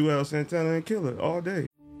know Joel Santana and Killer all day.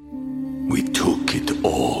 We took it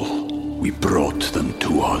all. We brought them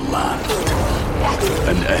to our land.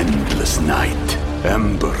 An endless night,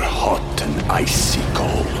 ember hot and icy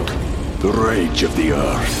cold. The rage of the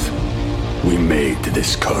earth. We made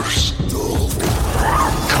this curse.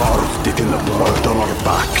 Carved it in the blood on our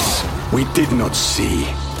backs. We did not see.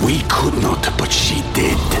 We could not, but she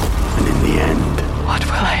did. And in the end, What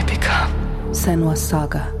will I become? Senwa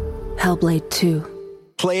Saga. Hellblade 2.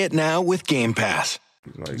 Play it now with Game Pass.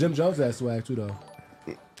 Jim Jones had swag too, though.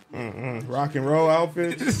 Rock and roll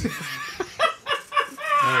outfits. Give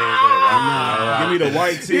me the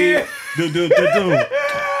white tee.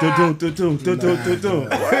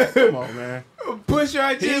 What? Come on, man.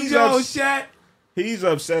 Pusha Jim He's Jones ups- chat. He's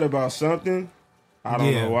upset about something. I don't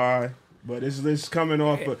Yeah. know why, but it's coming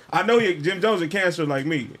off. But I know Jim Jones is cancer like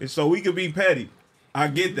me, and so we could be petty. I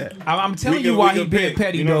get that. I'm telling We you can- why we he can being pick,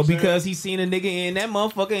 petty you know though, what I'm saying? because he seen a nigga in that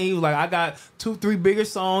motherfucker and he was like, I got 2-3 bigger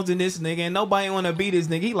songs than this nigga and nobody wanna be this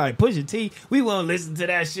nigga. He like Pusha T, we wanna listen to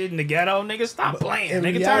that shit in the ghetto, nigga. Stop playing, in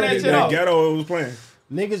nigga. Turn reality, that shit That off. ghetto was playing.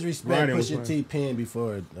 Niggas respect Ryan was Pusha T pen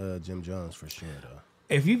before Jim Jones for sure, though.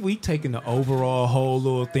 If we taking the overall whole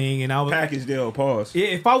little thing and I was Package deal. Pause. yeah,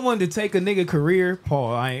 if I wanted to take a nigga career,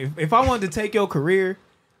 Paul, if I wanted to take your career,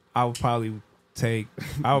 I would probably take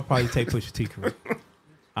Pusha T career.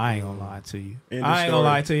 I ain't gonna lie to you. End of I ain't story. gonna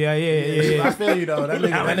lie to you. Yeah. I feel you though. That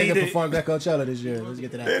I'ma nigga need it. performed at Coachella this year. Let's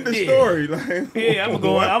get to In that. the Yeah. story, like Yeah, I'm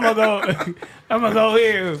gonna go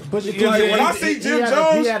here. Pusha T, Like, when I see Jim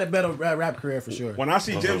Jones- he had a better rap career for sure. when I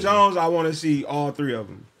see Jim Jones, I want to see all 3 of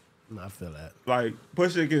them. I feel that. Like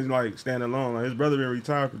Pusha can like stand alone. Like his brother been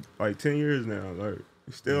retired for like 10 years now. Like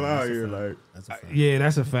he's still out here. Like That's a fact. Yeah,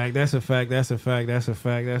 that's a fact. That's a fact. That's a fact. That's a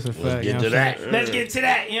fact. That's a fact. get You know to what I'm that. saying? Let's get to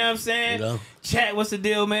that. You know what I'm saying? You know? Chat, what's the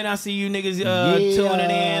deal, man? I see you niggas Yeah. tuning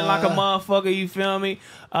in like a motherfucker. You feel me?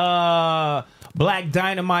 Black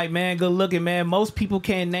Dynamite, man. Good looking, man. Most people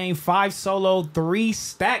can't name 5 solo, 3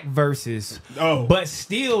 stack verses, but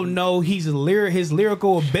still know his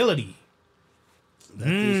lyrical ability. That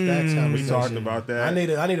three stacks we conversation. talked about that.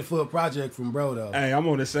 I need a full project from bro though. Hey, I'm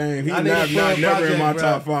on the same. He's I need a not full never in my project,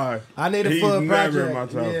 top bro. 5. I need a He's full project. never in my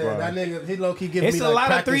top yeah, 5. that nigga, he low key giving It's me a like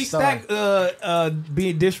lot of 3 practice stack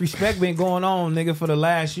being disrespect been going on, nigga, for the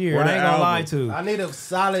last year. Or I the ain't gonna lie album. to. I need a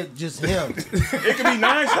solid just him. It could be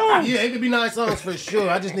 9 songs. Yeah, it could be 9 songs for sure.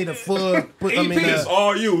 I just need a full. It's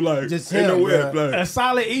all you, like Just in the him, whip, bruh. like. A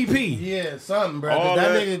solid EP. Yeah, something, bro. All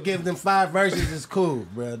That that- nigga give them 5 verses is cool,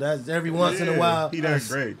 bro. That's every once in a while. He that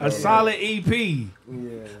great. A though. solid EP. Yeah.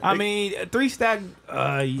 I mean, a 3 stack.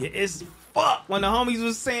 It's fuck. When the homies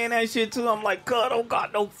was saying that shit too, I'm like, "God, don't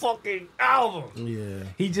got no fucking album." Yeah.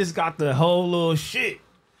 He just got the whole little shit.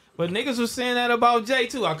 But niggas was saying that about Jay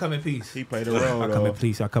too. I come in peace. He played the role. I come in though.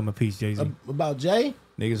 peace. I come in peace, Jay Z. About Jay?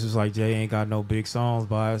 Niggas was like, Jay ain't got no big songs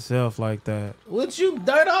by himself like that. What you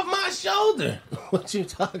dirt off my shoulder? What you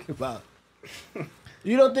talking about?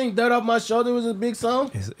 You don't think Dirt Off My Shoulder was a big song?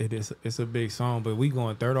 It's a big song, but we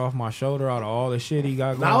going third off my shoulder out of all the shit he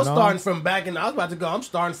got going I was on. starting from back in. I was about to go. I'm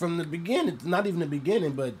starting from the beginning. Not even the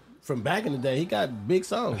beginning, but from back in the day, he got big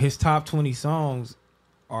songs. His top 20 songs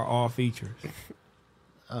are all features.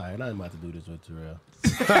 All right, I'm about to do this with Terrell.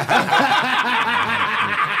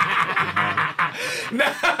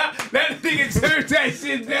 That nigga turned that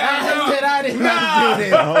shit down. I said I didn't have to do A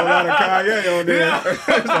this. whole lot of Kanye on there.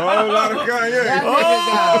 It's a whole lot of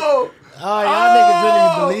Kanye. Oh, y'all niggas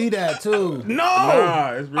really believe that too. No,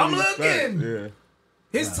 Nah, it's really I'm respect. looking. Yeah.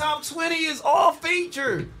 His top 20 is all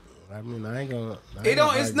featured. I mean, I ain't gonna. It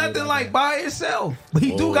don't. It's nothing like by itself. But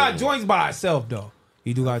he do got joints by itself though.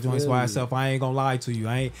 He do got joints by himself. I ain't gonna lie to you.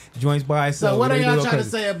 I ain't joints by himself. So what are y'all trying to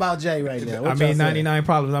say about Jay right now? I mean, 99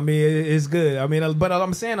 Problems. I mean, it's good. I mean, but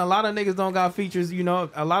I'm saying a lot of niggas don't got features. You know,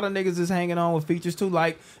 a lot of niggas is hanging on with features too,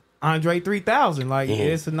 like Andre 3000. Like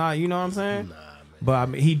it's not. You know what I'm saying? Nah. But I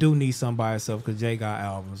mean, he do need some by himself because Jay got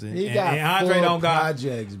albums. And, he got and Andre don't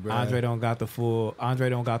projects, bro. Andre don't got the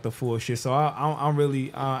full shit. So I'm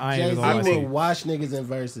really I ain't Jay-Z gonna lie. will wash niggas in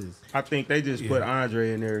verses. I think they just put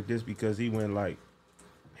Andre in there just because he went like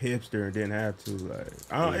hipster and didn't have to. Like,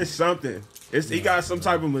 it's something. He got some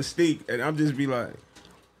type of mystique, and I'm just be like,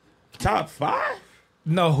 top 5.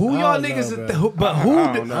 No, who y'all niggas?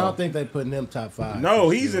 I don't think they putting him top 5. No,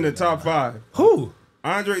 he's in the top 5. Who?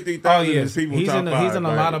 Andre 3000 is people he's top in 5. He's in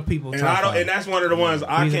a lot of people top 5. And that's one of the ones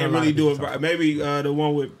I can't really do it. Maybe the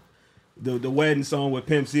one with the wedding song with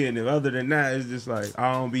Pimp C, and other than that, it's just like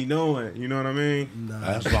I don't be knowing. You know what I mean? Nah,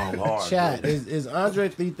 that song hard. Chat, is Andre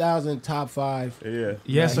 3000 top 5? Yeah.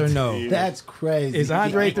 Yes or no? That's crazy. Is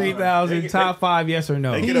Andre 3000 top 5? Yes or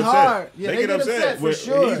no? He hard. Yeah, they get upset for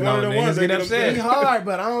sure. He's one of the ones that get upset. He hard,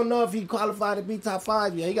 but I don't know if he qualified to be top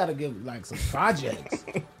 5. Yeah, he got to give like some projects.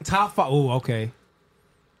 Top 5. Oh, okay.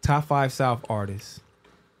 Top 5 South artists.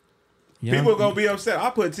 People gonna be upset. I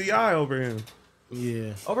put T.I. over him.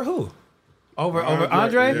 Yeah. Over who? Over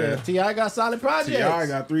Andre? Yeah. T.I. got solid projects. T.I.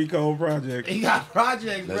 got 3 cold projects. He got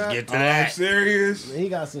projects, bro. Let's get to that. I'm serious. He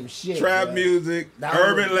got some shit. Trap bro. music,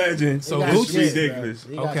 urban legend. So Gucci Gucci ridiculous.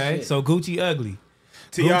 Okay, so Gucci ugly.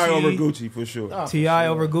 T.I. over Gucci for sure. Oh, T.I.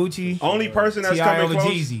 over Gucci. Only person that's T.I. coming over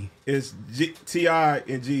close Jeezy. is T.I.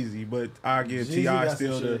 and Jeezy, but I give Jeezy T.I. got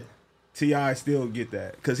still some the shit. T.I. still get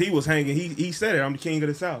that because he was hanging. He said it. I'm the king of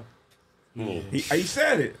the South. He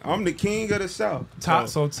said it. I'm the king of the South.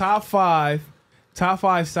 So top 5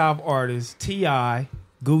 South artists: T.I.,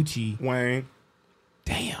 Gucci, Wayne.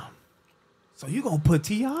 Damn. So you gonna put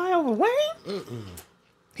T.I. over Wayne?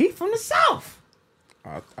 He from the South.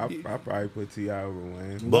 I probably put T.I. over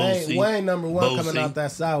Wayne. Wayne number 1 coming out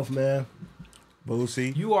that South, man.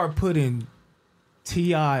 Boosie. You are putting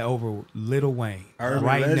T.I. over Lil Wayne Urban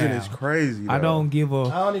right Legend now. is crazy. Though. I don't give a.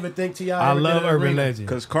 I don't even think T.I. I love Urban Legend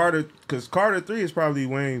because Carter 3 is probably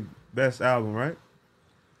Wayne's best album, right?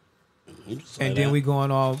 And then we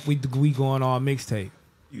going on mixtape.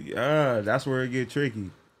 Yeah, that's where it get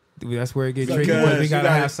tricky. That's where it gets tricky. Because We gotta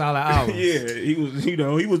have solid albums. Yeah, he was. He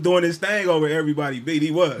was doing his thing over everybody beat.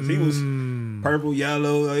 He was. He was purple,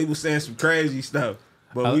 yellow. He was saying some crazy stuff.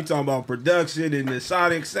 But we talking about production and the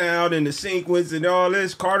sonic sound and the sequence and all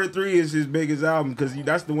this. Carter 3 is his biggest album because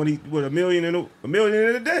that's the one he with $1 million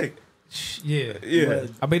in a day. Yeah. Yeah.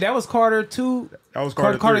 I mean, that was Carter 2. That was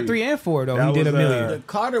Carter 3 and 4 though. That He did was, $1 million. The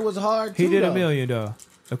Carter was hard too. He did though. $1 million though.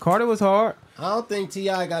 The Carter was hard. I don't think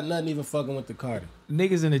T.I. got nothing even fucking with the Carter.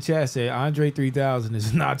 Niggas in the chat say Andre 3000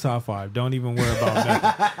 is not top 5. Don't even worry about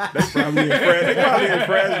that. That's probably in Fresno. They probably in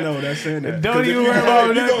Fresno that's saying that. Don't even worry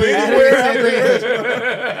about that.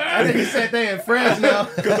 I think he said they in Fresno.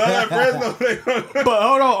 Because I like Fresno. But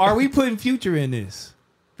hold on, are we putting Future in this?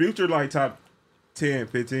 Future like top 10,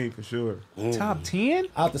 15 for sure. Top 10?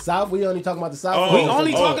 Out the South? We only talking about the South? Oh, We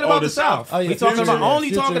only talking about the South. Oh, yeah, We talking Future about in there. only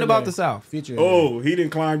Future talking in about there. the South. Future. Oh, he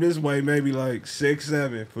didn't climb this way maybe like 6,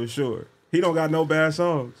 7 for sure. He don't got no bad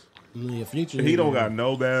songs. Yeah, Future. He don't got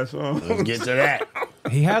no bad songs. Let's get to that.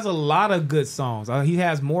 He has a lot of good songs. He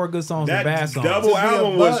has more good songs than bad songs. double To be a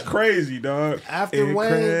album was buck, crazy, dog. After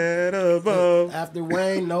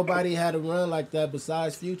Wayne, nobody had a run like that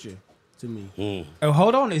besides Future. To me, Oh,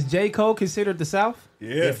 hold on, is J. Cole considered the South?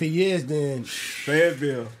 Yeah, if he is, then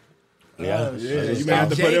Fayetteville. Yeah. You may have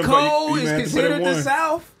to put J. him. Cole you may is have to put him considered the one.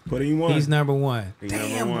 South. Put him one. He's number 1. He's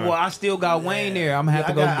Damn, number one. boy, I still got Wayne there. I'm gonna have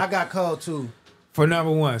to go I got Cole too. for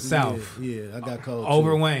number 1, South. Yeah, I got Cole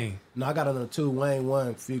Over too. Wayne. No, I got another 2. Wayne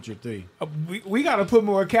 1, Future 3. We gotta put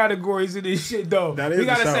more categories in this shit though. That is We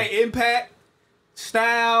gotta the South. say impact,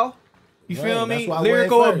 style. You Wayne, feel me? that's why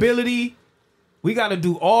Lyrical Wayne first. ability. We gotta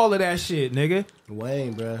do all of that shit, nigga.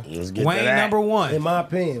 Wayne, bro. Let's get to Wayne that. number In 1. my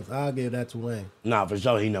opinion, I'll give that to Wayne. Nah, for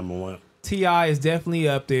sure, he number 1. T.I. is definitely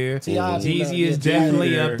up there. T.I. Jeezy yeah, is T.I.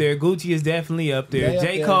 definitely there. up there. Gucci is definitely up there. They up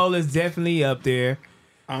J. there. Cole is definitely up there.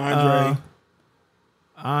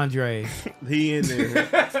 Andre, he in there.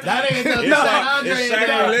 That nigga doesn't It's say like, Andre it's in there.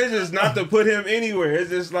 sacrilegious not to put him anywhere.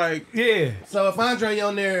 It's just like Yeah. So if Andre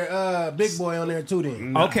on there, Big Boy on there too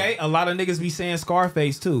then. Okay, a lot of niggas be saying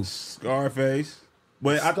Scarface too. Scarface.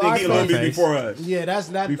 But I think he a little bit Scarface. before us. Yeah, that's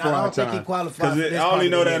not. Before I our don't think he time. qualifies. Because I only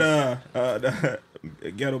know that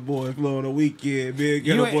Ghetto Boy Flow on the weekend. Big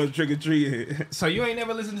You Ghetto ain't- Boy trick or treating. So you ain't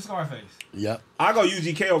never listened to Scarface? Yep. I go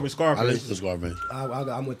UGK over I Scarface. listen to Scarface.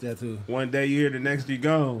 I'm with that too. One day you here, the next you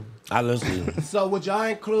gone. I listen. So would y'all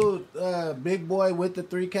include Big Boy with the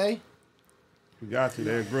 3K? You got to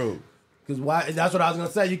that group. Because why? That's what I was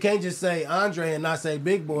gonna say. You can't just say Andre and not say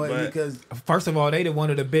Big Boy But- because First of all, they the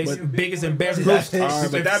one of the biggest and best But- groups. All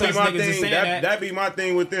But that be Such my niggas is thing. saying That be my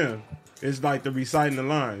thing with them. It's like the reciting the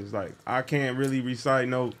lines. Like I can't really recite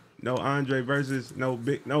no Andre verses, no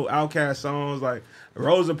Outkast songs. Like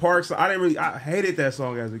Rosa Parks. I hated that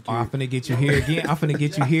song as a kid. Oh, I'm finna get you here again. I'm finna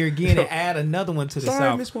get you here again and add another one to the Sorry,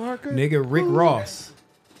 south. Miss Parker. Nigga, Rick Ross.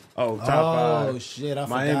 Oh, top five. shit, I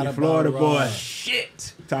Miami, forgot about Florida boy. Ross.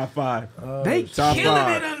 Shit. Top five. They Top killing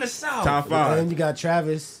five. it on the south. Top And five. then you got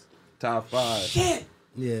Travis. Top five. Shit.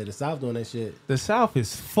 Yeah, the South doing that shit. The south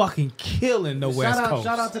is fucking killing the West Coast.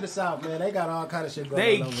 Shout out to the South, man. They got all kind of shit going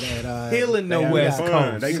They on over there. dog. killing the They having West fun.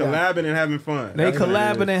 Coast. They collabing and having fun. They That's what it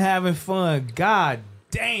collabing is. and having fun. God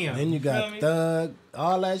damn. Then you Feel got me? Thug,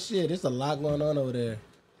 all that shit. There's a lot going on over there.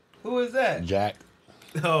 Who is that? Jack.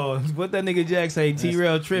 Oh, what that nigga Jack say?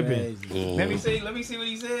 T-Rail tripping. Crazy. Let me see what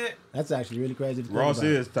he said. That's actually really crazy to think Ross about.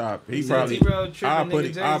 is top. He He said probably. T-Rail I'll tripping. put Nigga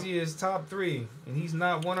it. Jay-Z is top 3, and he's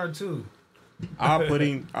not 1 or 2. I'll put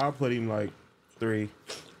him like 3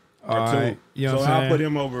 or All 2. right. You know So what I'm I'll saying? put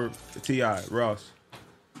him over T.I. Ross.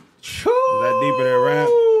 Choo! That deeper than rap.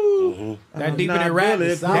 That deeper I'm than not rap.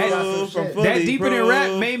 bulletproof, That- I'm fully that deeper than rap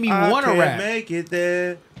proof. made me I wanna can't rap. Make it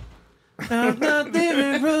there.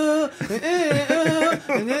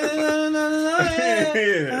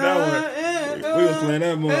 Yeah, that one. We was playing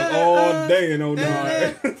that mug all day in 09.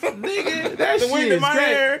 Nigga, that The shit wind is in my great.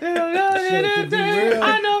 hair. Shit, to be real.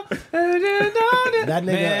 I know. That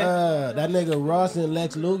Man. nigga, that nigga Ross and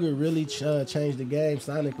Lex Luger really changed the game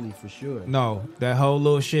sonically for sure. No, that whole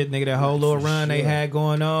little shit, nigga, that whole little run they sure. had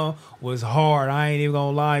going on was hard. I ain't even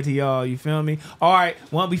gonna lie to y'all. You feel me? All right,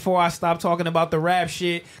 one before I stop talking about the rap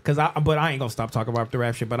shit, but I ain't gonna stop talking about the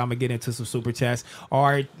rap shit. But I'm gonna get into some super chats. All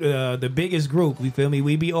right, the biggest group, you feel me?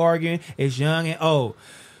 We be arguing. It's young and old.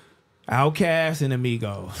 Outkast and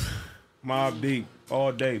Amigos. Mobb Deep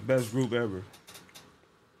all day, best group ever.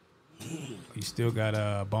 You still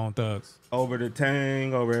got Bone Thugs. Over the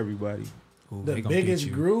Tang, over everybody Ooh, The they gonna biggest get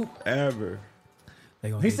you. group. ever. They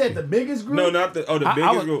gonna He get said you. the biggest group. No, not the I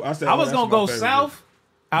biggest was, group. I said I was that's gonna my go favorite south,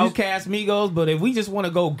 Outkast, Migos, but if we just want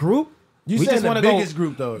to go group, You we said just the want to go biggest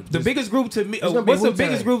group though. The biggest group to me. It's gonna be What's the Wu-Tang.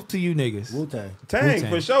 biggest group to you niggas? Wu Tang. group. Tang Wu-Tang.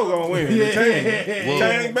 for sure gonna win. Yeah, The Tang, yeah,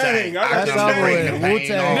 Tang bang. I got That's the all Tang. with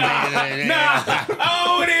Wu-Tang. Nah, I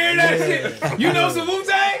don't wanna hear that shit. You know some Wu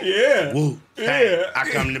Tang? Yeah. Woo. Yeah. I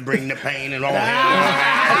come to bring the pain and all The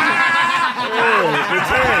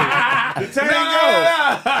Tang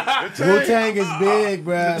go. The Wu Tang. Tang is big,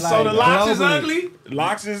 bro. So the locks is globally. ugly.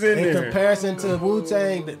 Locks is in In there. comparison to Wu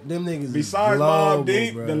Tang, them niggas. Besides is global, Mobb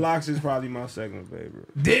Deep, bro. the Locks is probably my second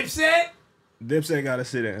favorite. Dipset? Dipset gotta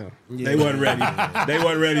sit down. Yeah. They wasn't ready. They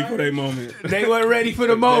wasn't ready for their moment. They weren't ready for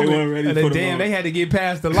the moment. weren't ready And for the damn, moment. they had to get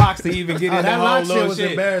past the locks to even get Oh, in that that lock whole shit little was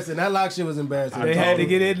shit. embarrassing. That lock shit was embarrassing. They had to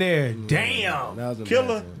get in there. Damn. That was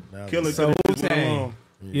Killer. embarrassing. That was Killer. So could've moved Wu-Tang. along.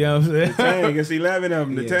 You know what I'm saying? Tang, it's 11 of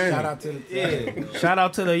them. The Yeah, Tang. shout out to the Yeah. Shout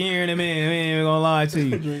out to the year and the man. We ain't even gonna lie to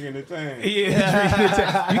you. Drinking the Tang. Yeah, drink the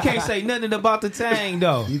Tang. You can't say nothing about the Tang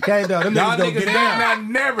though. You can't though. Them Y'all niggas gonna niggas get down. not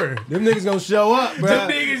never. Them niggas gonna show up, bro.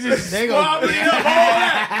 Them niggas just They gonna- squabbling up all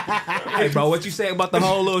that. Hey, bro, what you say about the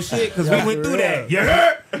whole little shit? Because we Yeah, went for through real. that. You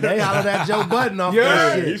heard? They hollered at Joe Budden off Yeah.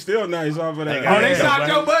 that Hey, shit. you still nice off of that. They got Oh, they Yeah, shot man.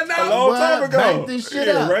 Joe Budden A out? long What? time ago. Bank this shit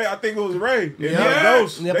Yeah, up. Ray. I think it was Ray. Yeah. Yeah.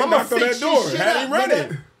 Ghost. Yep, They I'ma knocked on fix that your door. shit Had up, him running.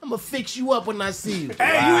 nigga. I'm gonna fix you up when I see you.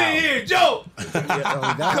 Hey, you in here, Joe? Oh,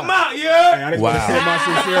 God. Come out, Hey, yeah. I just want to Wow. send my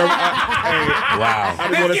sincere. Wow. I just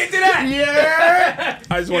Let's want get to. to that. Yeah.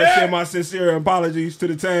 I just want to send my sincere apologies to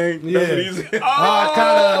the Tang. Yeah. That's what he said. All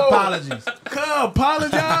kind of apologies.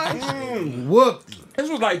 Apologize. Whooped. This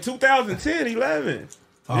was like 2010, 11.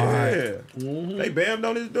 All Yeah. They bammed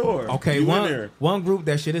on his door. Okay, You in there. one group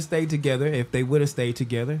that should have stayed together, if they would have stayed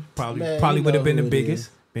together, Man, probably you would know have been the who it biggest. is.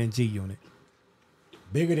 Been G Unit.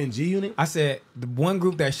 Bigger than G Unit? I said the one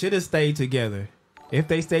group that should have stayed together, if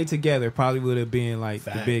they stayed together, probably would have been like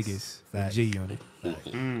the Facts. biggest. Facts. G Unit.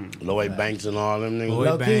 Lloyd Banks and all them niggas. Lloyd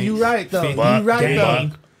Low key, Banks, you right though. 50, You right Gang.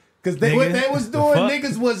 though. Cause what Nigga, they was the doing, fuck?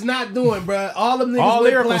 niggas was not doing, bruh. All them niggas All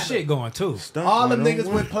went lyrical platinum. shit going too. All them niggas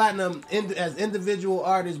went platinum as individual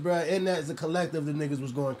artists, bruh. And as a collective, the niggas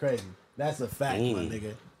was going crazy. That's a fact, my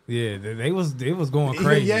nigga. Yeah, they was going Even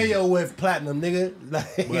crazy. Yayo went platinum, nigga.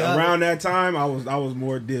 Like, But around that time, I was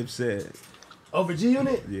more Dipset. Over G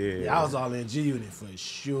Unit? Yeah. I was all in G Unit for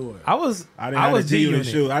sure. I was G Unit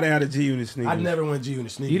shoe. I didn't have the G Unit sneakers. I never went G Unit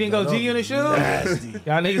sneakers. You didn't go G Unit shoes? Nasty.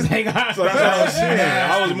 Y'all niggas ain't got. So that's what I was saying.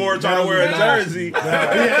 I was more trying to wear a jersey.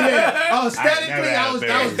 Yeah. Oh, aesthetically, I was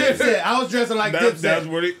Dipset. I was dressing like Dipset. That's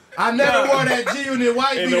what it. I never wore that G Unit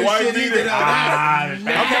white And beater the white shit beater. either.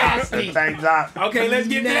 Nasty. Thanks up. Okay, let's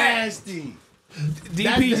get to that. Nasty.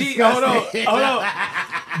 DPG. Hold on.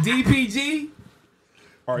 DPG.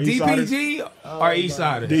 Or Eastsiders. DPG or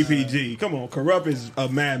Eastsiders? DPG. Come on, Corrupt is a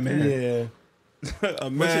madman. Yeah. A What's your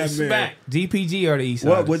madman. smack? DPG or the Eastsiders?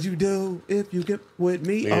 What would you do if you get with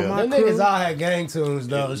me on my Them crew? niggas all had gang tunes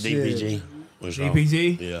though. Shit. DPG. What's wrong?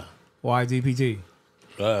 DPG? Yeah. Why DPG?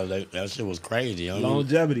 That shit was crazy.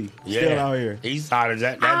 Longevity. Still out here. Eastsider,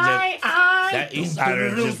 that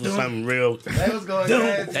Eastsider just was something real. They was going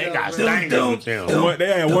crazy. They got stank with them. They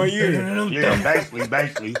had 1 year. Yeah,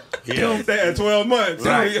 basically. Yeah. They had 12 months.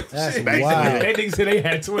 Right. That's Basically. wild. That nigga said they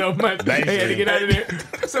had 12 months. They had to get out of there.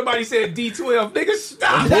 Somebody said D12. Nigga,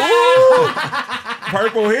 stop.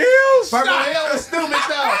 Purple Hills. Purple Hill was stupid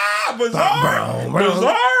though. Bizarre.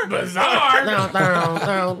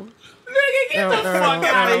 Nigga, get the fuck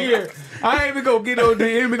out of here. I ain't even gonna get on the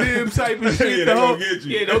Eminem type of shit. Yeah, they gonna get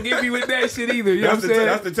you. Yeah, don't get me with that shit either. You know what I'm saying?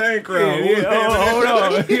 That's the tank crowd. Hold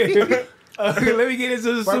on. Let me get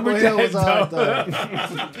into the Purple super Hill chat was hard though.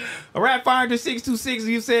 though. A rap fire to 626.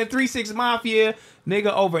 You said 3-6 Mafia,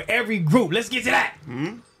 nigga, over every group. Let's get to that.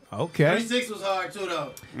 Okay. 36 was hard too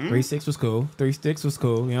though. 3-6 was cool. 3-6 was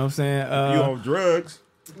cool. You know what I'm saying? You on drugs?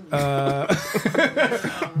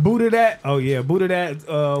 Buddha that. Oh yeah, Buddha that.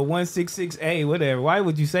 166A, whatever. Why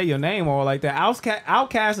would you say your name all like that?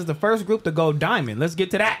 Outkast is the first group to go diamond. Let's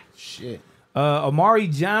get to that. Shit. Amari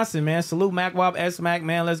Johnson, man. Salute MacWop, S-Mac,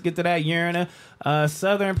 man. Let's get to that. Urina.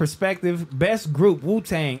 Southern Perspective. Best group,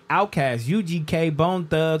 Wu-Tang, Outkast, UGK, Bone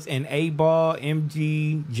Thugs, and A-Ball,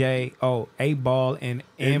 MGJ. Oh, A-Ball and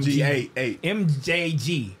MJG.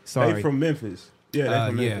 Sorry. They from Memphis. Yeah, they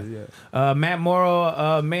from Memphis, yeah. Matt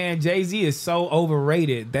Morrow, man, Jay-Z is so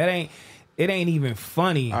overrated. It ain't even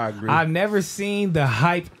funny. I agree. I've never seen the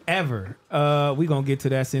hype ever. We gonna get to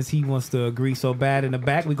that since he wants to agree so bad in the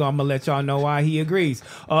back. I'm gonna let y'all know why he agrees.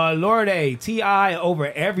 Lorde, T.I.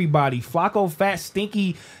 over everybody. Flacco, fat,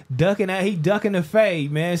 stinky, ducking the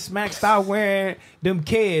fade, man. Smack, stop wearing them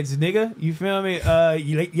kids, nigga. You feel me?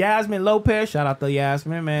 Yasmin Lopez, shout out to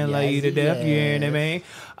Yasmin, man. Love you to death. You hearing it, man?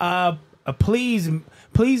 Please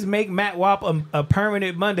make Matt Wop a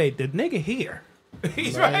permanent Monday. The nigga here.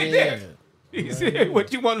 He's right there. He said,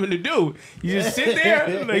 what you want him to do? You just sit there,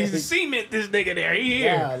 you just cement this nigga there. He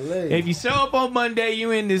here. Golly. If you show up on Monday,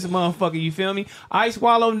 you in this motherfucker. You feel me? Ice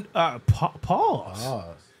Wallow, pause.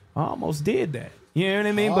 I almost did that. You know what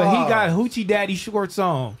I mean? But he got Hoochie Daddy shorts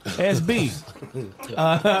on. SB.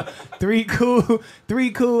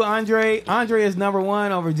 Three cool. Andre is number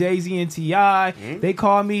one over Jay-Z and T.I. They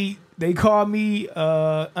call me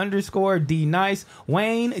underscore D Nice.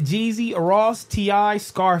 Wayne, Jeezy, Ross, T.I.,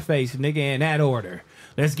 Scarface, nigga, in that order.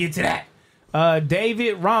 Let's get to that.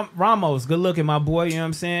 David Ramos, good looking, my boy, you know what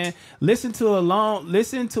I'm saying? Listen to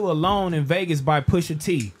Alone in Vegas by Pusha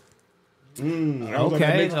T.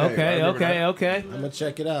 Okay. I'm gonna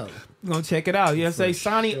check it out. We're gonna check it out. You know what I'm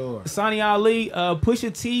saying? Sonny Ali,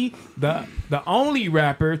 Pusha T, the only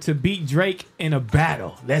rapper to beat Drake in a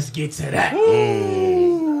battle. Let's get to that.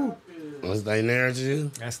 What's their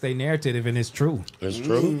narrative? That's their narrative, and it's true. It's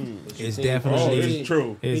true. It's definitely it's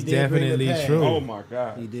true. It's He did bring the definitely pain. true. Oh my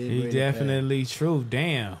God. He definitely true.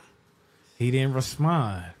 Damn, he didn't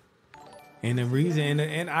respond, and the reason,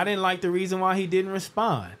 and I didn't like the reason why he didn't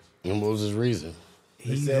respond. And what was his reason?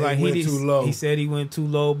 He said he went too low. He said he went too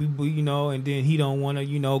low, you know, and then he don't want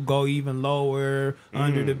to, go even lower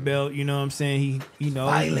under the belt. You know what I'm saying?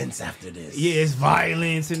 Violence after this. Yeah, it's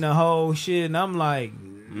violence and the whole shit. And I'm like,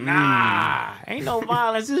 nah, ain't no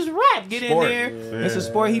violence. It's rap. Get in there. Yeah. It's a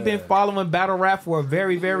sport. He been following battle rap for a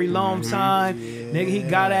very, very long time. Yeah. Nigga, he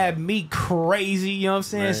got at me crazy. You know what I'm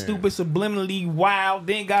saying? Man. Stupid, subliminally wild.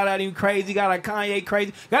 Then got at him crazy. Got at Kanye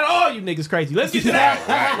crazy. Got all you niggas crazy. Let's get to that.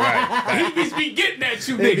 Right. He be getting at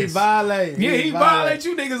you niggas. He violate. Yeah, he violate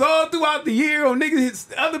you niggas all throughout the year on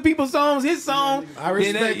niggas, other people's songs, his song. I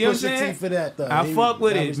respect Pusha T for that though. I fuck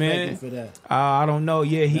with it, man. For that. I don't know.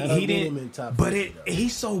 Yeah, he didn't. But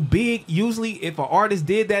he's so big. Usually, if an artist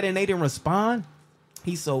did that and they didn't respond,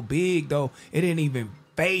 he's so big though. It didn't even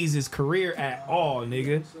phase his career at all,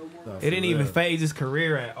 nigga. It didn't even phase his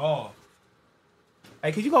career at all.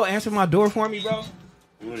 Hey, could you go answer my door for me, bro?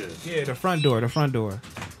 Yeah, the front door.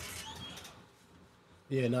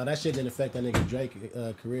 Yeah, no, that shit didn't affect that nigga Drake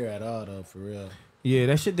career at all, though, for real. Yeah,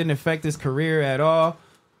 that shit didn't affect his career at all.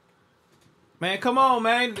 Man, come on,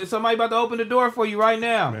 man. Somebody about to open the door for you right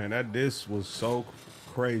now. Man, that disc was so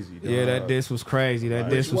crazy. Dog. Yeah, that disc was crazy. That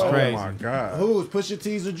disc was one? crazy. Oh my god. Who was Pusha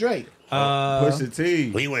T's or Drake? Pusha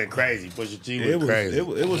T. He went crazy. Pusha T It was crazy.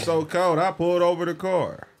 it was so cold. I pulled over the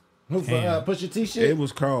car. Who for Pusha T shit? It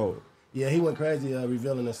was cold. Yeah, he went crazy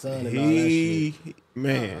revealing the son and all that shit.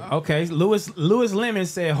 Man. Okay, Lewis Lemon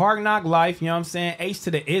said Hard Knock Life, you know what I'm saying? H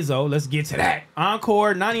to the Izzo, let's get to that.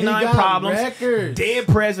 Encore, 99 He got Problems, records. Dead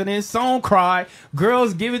President, Song Cry,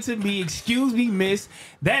 Girls Give It To Me, Excuse Me Miss.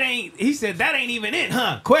 He said that ain't even it,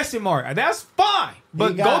 huh? Question mark. That's fine.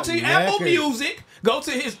 But go got to Apple records. Music, go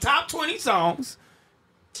to his top 20 songs,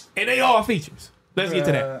 and they all features. Let's get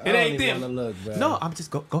to that. It I ain't don't even them. wanna look, bruh. No, I'm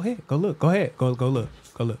just go ahead. Go look. Go ahead. Go look.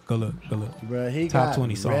 Go look. Bruh, he Top got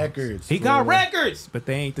 20 songs. records. He got fool. records, but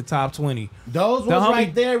they ain't the top 20. Those The ones homie-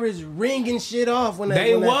 right there is ringing shit off when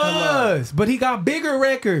They when that come out. was, but he got bigger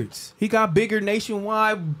records. He got bigger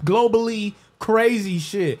nationwide, globally crazy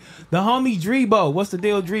shit. The homie Drebo, what's the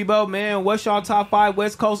deal, Drebo? Man, what's y'all top 5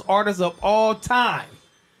 West Coast artists of all time?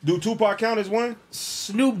 Do Tupac count as one?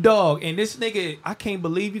 Snoop Dogg, and this nigga, I can't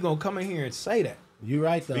believe you gonna come in here and say that. You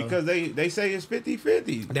right though. Because they say it's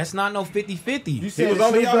 50-50. That's not no 50-50. You He said was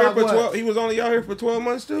only Snoop out here Dogg for what? 12. He was only out here for 12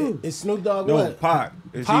 months too. Is Snoop Dogg No, what? Pac.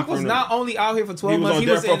 Is Pac he was from not only out here for 12 He was months, on he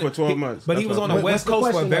death was row in, for 12 months. But he That's was what on I'm the saying. West What's the Coast for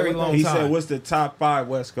a question, very though? long He time. said, "What's the top 5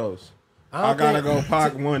 West Coast?" I don't gotta think- go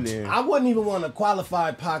Pac one then. I wouldn't even want to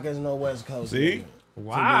qualify Pac as no West Coast. See? nigga.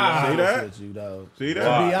 Wow. To See be that? honest with you, though. See that?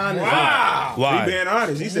 To be honest, Wow. Why? He being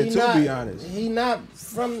honest. He said he to not, be honest. he not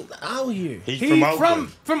from out here. He's He from Oakland.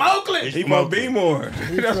 from Oakland. He's He from from Oakland. B-more.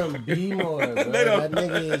 He from B-more, bro. That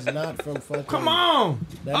nigga is not from fucking. Come on.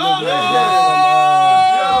 That nigga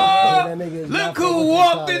Oh, that nigga is look not from who what you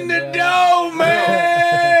walked call in it, the bro. door,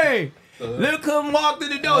 man. Look who walked in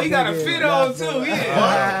the door. He got a That nigga fit is on not too. from-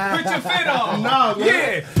 Yeah. Put your fit on. Nah, man.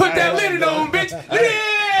 Yeah. Put that linen on, bitch. Yeah.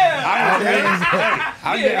 I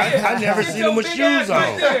never Get seen your him with big shoes ass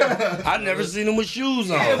right on. there. I never seen him with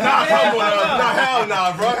shoes on. Hell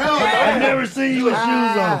nah, bro. Hell I never seen you with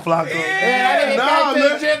shoes on, Flocko. Yeah. Nah,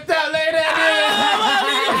 man. Dripped out like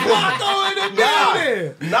Flocko in the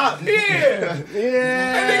building. Nah. Yeah.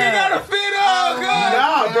 That nigga got a fit on, cuz.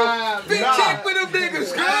 Nah, bro. Fit check for them niggas,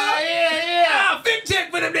 cuz. Yeah. Fit check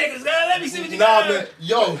for them niggas, cuz. Let me see what you Nah, got. man.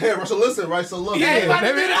 Yo, hey, Russell, listen, right? So look. Yeah. about to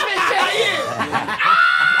Let me do the fit check.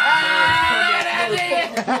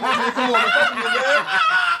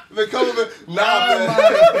 Man, come on, man. Nah, Oh man. my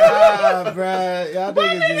God, bro. Y'all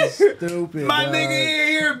niggas is stupid. My dog. nigga in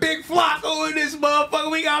here, Big Flocko in this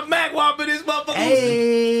motherfucker. We got Mac Wop in this motherfucker.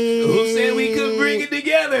 Hey. Who said we could bring it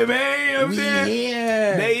together, man? You know what I'm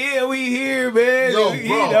saying? We here, man. Yo, You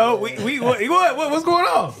bro. know, what's going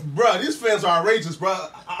on? Bruh, these fans are outrageous,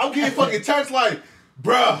 bruh. I'm getting fucking texts like,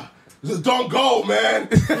 bruh, just don't go, man.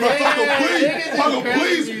 Please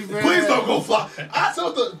don't go fly. I said,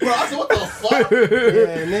 what the fuck?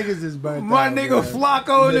 Yeah, niggas is burnt My out, nigga bro.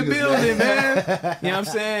 Flocko in the Niggas, building, man. You know what I'm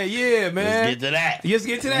saying? Yeah, man. Let's get to that. Let's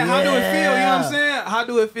get to that. How do it feel? You know what I'm saying? How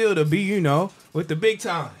do it feel to be, with the big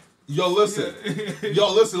time? Yo, listen,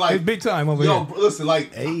 like, It's big time over yo, here. listen,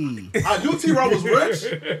 like, Hey. I knew T-Raw was rich,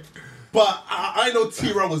 but I didn't know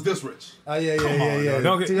T-Raw was this rich. Oh, yeah.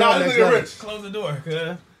 Don't get- Nah, this nigga rich. Close the door,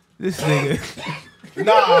 cuz. This nigga.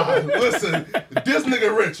 Nah, listen, this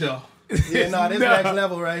nigga rich, yo. Yeah, no, this next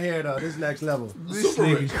level right here, though. This next level. This Super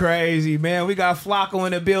nigga rich. crazy, man. We got Flocko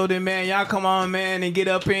in the building, man. Y'all come on, man, and get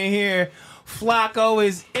up in here. Flocko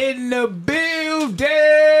is in the building.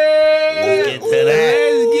 Let's get to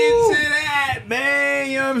that. Let's get to that, man.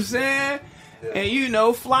 You know what I'm saying? And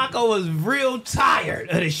Flocko was real tired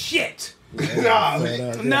of the shit. Nah,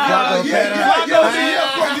 man. Nah,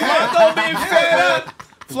 Flocko been fed up.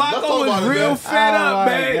 Flocko talk was about it, man. man. Fed Oh, up,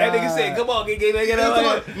 my man. That nigga God. said, "Come on, get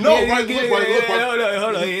up." No, right, look, right.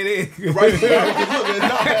 Hold on, here it is. Right,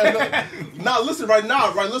 nah, listen, right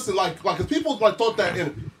now, right, listen, like, cause people like thought that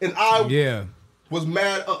and I Yeah. was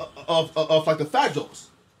mad of like the fat jokes.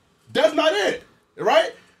 That's not it,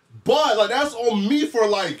 right? But like that's on me for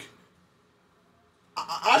like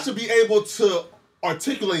I should be able to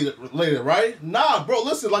articulate it later, right? Nah, bro,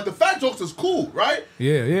 listen, like the fat jokes is cool, right?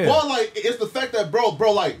 Yeah. But like it's the fact that bro,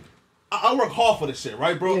 like I work hard for this shit,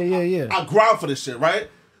 right, bro? Yeah. I grind for this shit, right?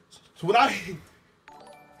 So when I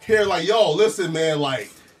hear like, yo, listen, man, like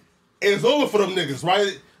it's over for them niggas,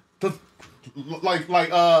 right?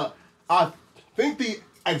 I think the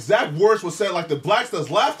exact words were said like the blacks that's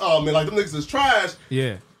left, man, like them niggas is trash.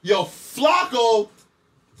 Yeah. Yo, Flocko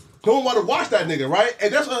don't want to watch that nigga, right?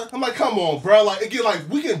 And that's what I'm like, come on, bro. Like again, like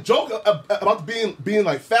we can joke about being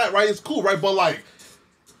like fat, right? It's cool, right? But like,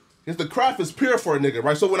 if the craft is pure for a nigga,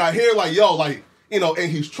 right? So when I hear like, yo, like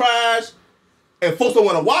and he's trash, and folks don't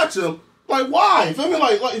want to watch him. Like, why? You feel me?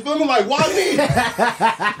 Like you feel me? Like, why me?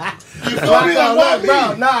 You feel me? Like, why me?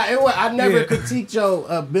 Bro, I never critiqued your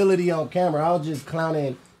ability on camera. I was just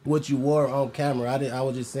clowning what you wore on camera. I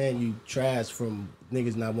was just saying you trash from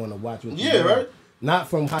niggas not wanting to watch what you do. Right? Not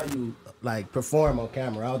from how you like perform on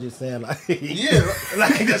camera. I was just saying like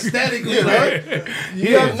like aesthetically, right?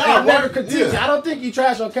 I never critiqued you. I don't think you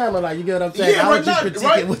trash on camera. Like, you get what I'm saying? I was just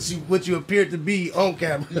critiquing what you appeared to be on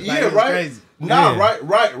camera. Like, crazy.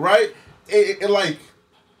 Right. And like,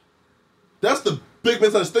 that's the big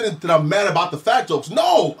misunderstanding that I'm mad about the fat jokes.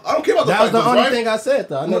 No, I don't care about the fat jokes. That was the only thing I said,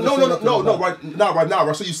 though. No, right now.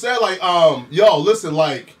 So you said like, yo, listen,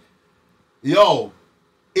 like, yo,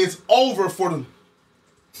 it's over for the.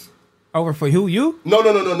 Over for who? You? No.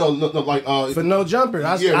 Like, for no jumper.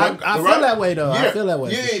 I feel that way though. I feel that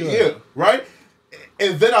way. Yeah. Right.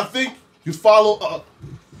 And then I think you follow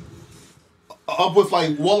up with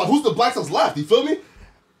like, well, like, who's the blacks that's left? You feel me?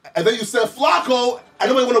 And then you said Flacco, and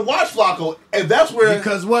nobody want to watch Flacco, and that's where.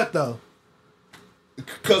 Because what though?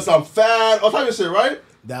 Because I'm fat, all type of shit, right?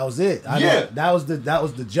 That was it. That was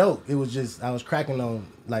the joke. It was just I was cracking on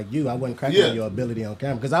like you. I wasn't cracking on your ability on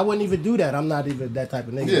camera because I wouldn't even do that. I'm not even that type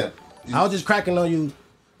of nigga. Yeah. I was just cracking on you.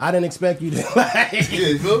 I didn't expect you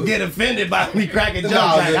to get offended by me cracking jokes.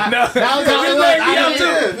 That was all it was.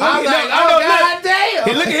 I was like, God damn.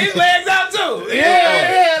 He look at his legs out too.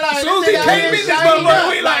 Yeah. Like, as soon as he came in this motherfucker,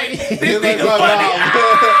 we like, this nigga funny.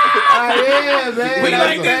 Man. We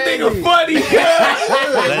like, this nigga funny.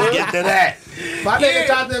 Let's get to that. My nigga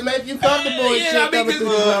tried to make you comfortable and shit coming through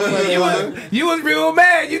this. You was real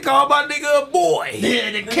mad. You called my nigga a boy.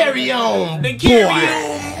 Yeah, the carry on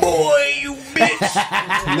boy, you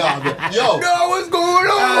bitch. Yo. No, what's going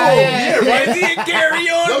on? Right? Is he a carry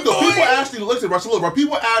on boy? People actually, listen, right?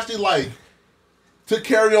 People actually like took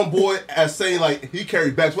carry on boy as saying like he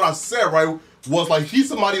carried bags. What I said, right, was like he's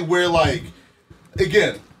somebody where like,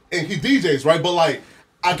 again, and he DJs, right? But like,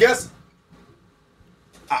 I guess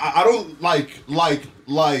I don't like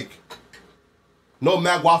no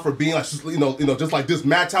Matt Wofford being like, you know, just like this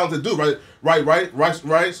mad talented dude, right?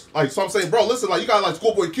 Like, so I'm saying, bro, listen, like you got like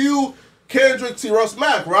Schoolboy Q, Kendrick, T-Russ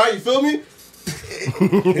Mac, right? You feel me?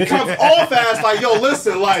 It comes off as like, yo,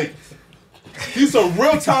 listen, like these some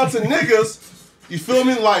real talented niggas. You feel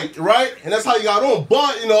me? Like, right? And that's how you got on.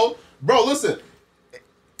 But, you know, bro, listen.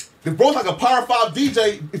 If bro's like a Power 5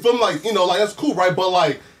 DJ, you feel me? Like, you know, like that's cool, right? But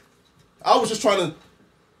like, I was just trying to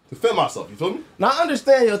defend myself, you feel me? Now I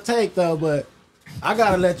understand your take though, but I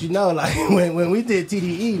gotta let you know, like when we did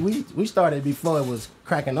TDE, we started before it was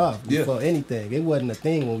cracking off, before anything. It wasn't a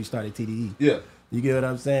thing when we started TDE. Yeah. You get what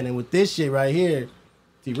I'm saying? And with this shit right here,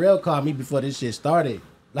 T-Rail called me before this shit started.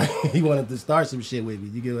 Like, he wanted to start some shit with me.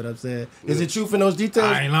 You get what I'm saying? Is it true for those details?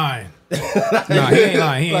 I ain't lying. No, he ain't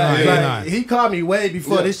lying. He called me way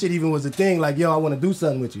before this shit even was a thing. Like, yo, I want to do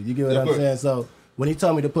something with you. You get what I'm saying? So when he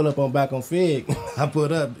told me to pull up on Back on Fig, I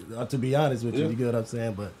put up, to be honest with you. You get what I'm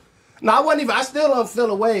saying? But no, I still don't feel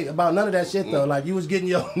a way about none of that shit though. Like, you was getting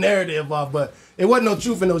your narrative off, but it wasn't no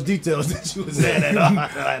truth in those details that you was saying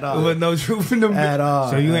at all. There was no truth in them at all.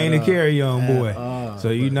 So you ain't a carry-on boy. So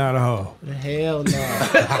you not a hoe. Hell no.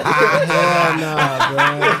 Hell no,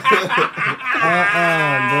 bro.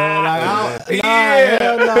 Bro. Like,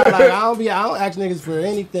 hell no. Like, I don't ask niggas for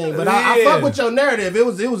anything. But I fuck with your narrative. It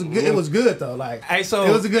was good though. Like, hey, so,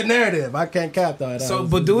 it was a good narrative. I can't cap though. So,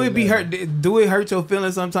 but do it hurt your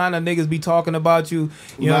feelings sometimes that niggas be talking about you?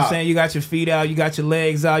 You know what I'm saying? You got your feet out, you got your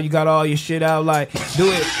legs out, you got all your shit out. Like, do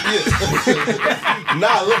it.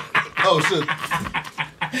 Nah, look. Oh shit.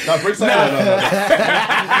 Nah, break something.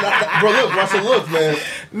 Bro, look, Russell, look, man.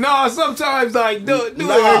 No, sometimes like do it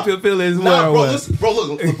hurt your feelings. Nah, bro,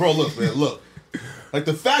 look, man, look. Like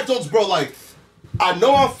the fat jokes, bro. Like, I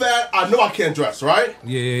know I'm fat. I know I can't dress, right?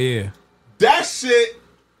 Yeah. That shit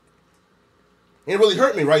ain't really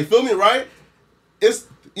hurt me, right? You feel me, right? It's,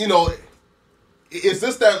 you know, it's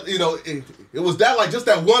just that, you know, it was that, like, just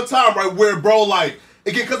that one time, right, where, bro, like,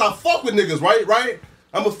 again, because I fuck with niggas, right?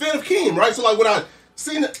 I'm a fan of Keem, right? So, like, when I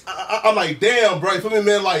seen it, I'm like, damn, bro, you feel me,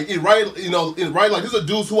 man? Like, right, you know, right, like, these are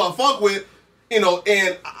dudes who I fuck with, you know,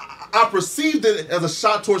 and I perceived it as a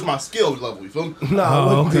shot towards my skill level, you feel me? No, I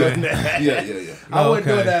wasn't doing that. Yeah. I wasn't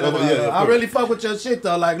doing that. I course. really fuck with your shit,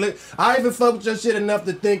 though. Like, look, I even fuck with your shit enough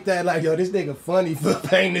to think that, like, yo, this nigga funny for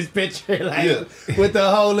painting this picture, like, with the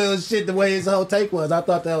whole little shit, the way his whole take was. I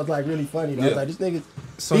thought that was, like, really funny. I was like, this nigga,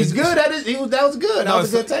 he's good at it. That was good. That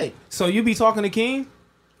was a good take. So you be talking to King?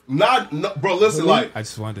 No, bro, listen, like, I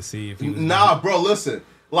just wanted to see if he was. Nah, bro, listen.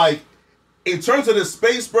 Like, in terms of this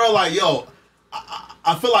space, bro, like, yo,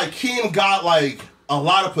 I feel like Keem got, like, a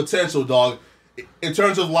lot of potential, dog. in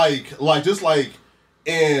terms of like just like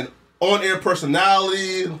an on-air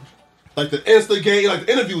personality, like the instigate, like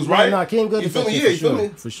the interviews, right? No, King good. You feel me? Yeah, you feel me?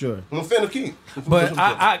 For sure. I'm a fan of King. But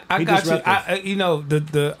I got you. You know,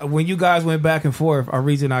 the when you guys went back and forth, a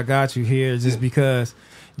reason I got you here is just because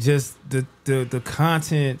just the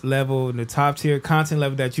content level and the top tier content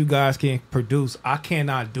level that you guys can produce, I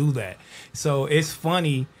cannot do that. So it's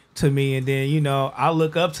funny to me, and then, you know, I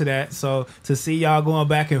look up to that. So to see y'all going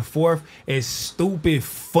back and forth is stupid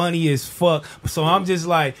funny as fuck. So I'm just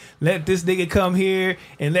like, let this nigga come here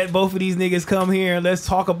and let both of these niggas come here and let's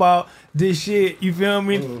talk about this shit. You feel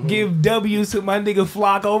me? Give W's to my nigga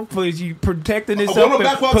Flocko for you protecting himself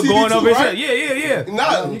for going over his shit. Yeah.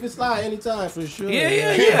 Nah, you can slide anytime for sure.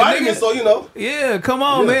 Yeah. Nigga, so you know. Yeah, come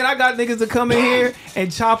on, man. I got niggas to come in here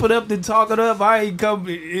and chop it up and talk it up. I ain't come.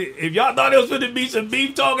 If y'all thought it was going to be some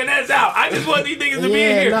beef talking, that's out. I just want these niggas to be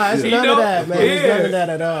in here. Nah, it's none of that, man. It's none of that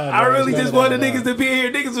at all. I really just wanted niggas to be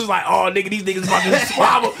here. Niggas was like, oh, nigga, these niggas fucking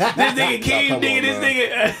squabble. This nigga King, nigga, this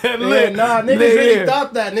nigga. Niggas really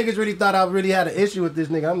thought that. Niggas really thought I really had an issue with this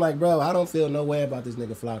nigga. I'm like, bro, I don't feel no way about this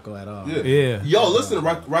nigga Flocko at all. Yeah. Yo, listen,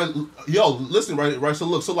 right. So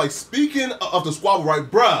look, so like speaking of the squabble, right,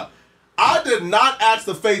 bruh. I did not ask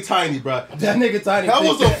the fake Tiny, bruh. That nigga Tiny. That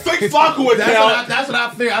was a fake Flocko account. That's what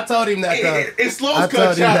I figured. I told him that, though. In Slow's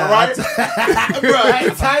cut chat, right? Bruh,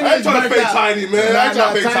 I ain't trying to fake Tiny, man. I ain't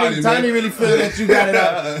trying to fake Tiny, man. Tiny really feel that you got it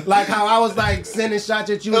up. Like how I was like sending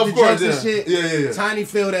shots at you with the jokes and shit. Yeah. Tiny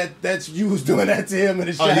feel that you was doing that to him in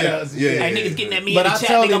the shadows. Hey, niggas getting at me in the chat,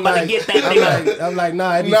 nigga, I'm about to get that nigga. I'm like,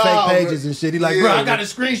 nah, it be fake pages and shit. He like, bro, I got a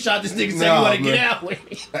screenshot. This nigga said you want to get out with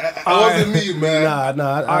me. That wasn't me, man.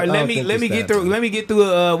 Nah. All right, let me get through. Let me get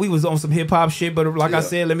through. We was on some hip hop shit, but like I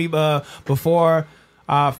said, let me before.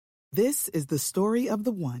 This is the story of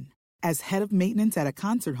the one. As head of maintenance at a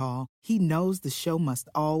concert hall, he knows the show must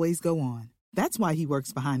always go on. That's why he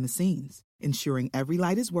works behind the scenes, ensuring every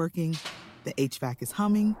light is working, the HVAC is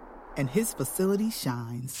humming, and his facility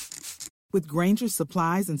shines. With Grainger's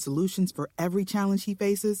supplies and solutions for every challenge he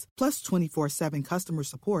faces, plus 24/7 customer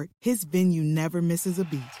support, his venue never misses a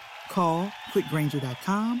beat. Call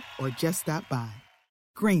quickgrainger.com or just stop by.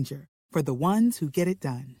 Grainger, for the ones who get it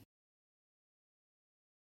done.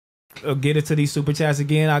 Get it to these super chats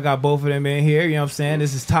again. I got both of them in here. You know what I'm saying?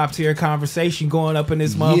 This is top tier conversation going up in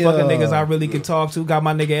this motherfucker. Niggas I really could talk to. Got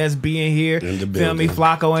my nigga SB in here. Feel me?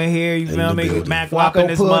 Flocko in here. You feel me? Mac Wop in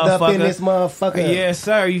this motherfucker. Yes,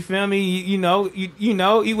 sir. You feel me? You know,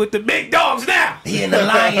 you with the big dogs now. He in the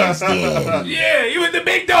lion's den. Yeah, you with the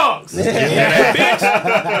big dogs. Yeah, bitch.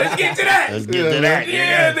 Let's get to that.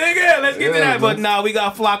 Yeah, nigga. Let's get to that. But nah, we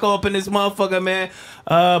got Flocko up in this motherfucker, man.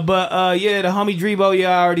 Yeah, the homie Drebo,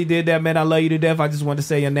 I already did that, man. I love you to death. I just want to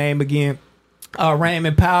say your name again.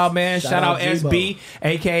 Raymond Powell, man. Shout out SB,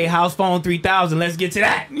 aka House Phone 3000. Let's get to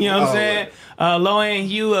that. You know what I'm saying? Loan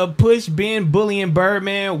Hugh, Push, Ben, Bully, and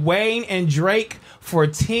Birdman, Wayne, and Drake for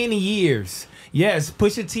 10 years. Yes,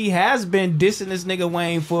 Pusha T has been dissing this nigga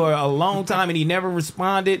Wayne for a long time, and he never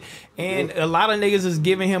responded. And a lot of niggas is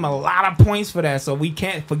giving him a lot of points for that, so we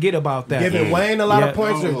can't forget about that. Giving Wayne a lot of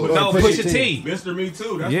points? No, Pusha T. Mr. Me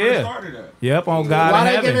Too. That's where it started at. Yep, on God Why in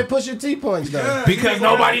they heaven. giving Pusha T points, though? Because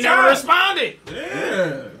nobody never responded.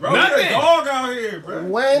 Yeah. Bro, Nothing. Dog out here, bro.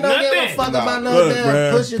 Wayne don't give a fuck about no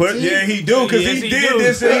damn Pusha T. Yeah, he do, because he did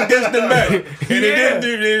this and he dissed the Mac. And it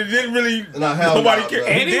didn't really, nobody cared.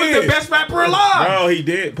 And he was the best rapper alive. Bro, he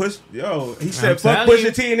did. He said fuck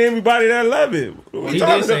Pusha T and everybody that love it. What He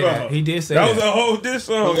did say that. He did say that. That was a whole diss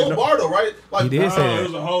song. Joe Bardo, right? Like, He did say that. It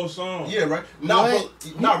was a whole song. Yeah, right. Now,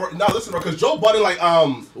 listen, bro, because Joe Budden,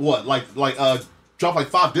 dropped like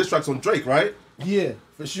 5 diss tracks on Drake, right? Yeah,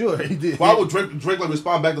 for sure he did. Why would Drake like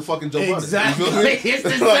respond back to fucking Joe Budden? Exactly. You feel me? It's the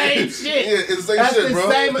same shit. Yeah, it's the same shit, bro.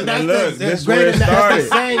 That's where it started. That's the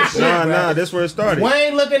same shit, Nah, that's where it started.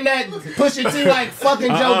 Wayne looking at Pusha T like fucking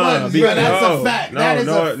Joe Budden, bro. That's a fact. That is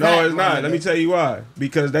a fact. No, it's not. Let me tell you why.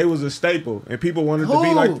 Because they was a staple, and people wanted to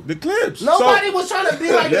be like the Clips. Nobody was trying to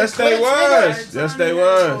be like yes, the Clips. Yes, they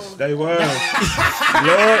was. They was.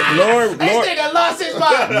 Lord. This nigga lost his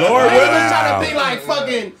mind. Lord Niggas was trying to be like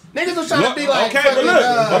fucking. Niggas was trying to be like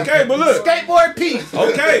okay, but look. Skateboard Pete.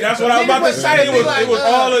 Okay, that's what I was about to say. It was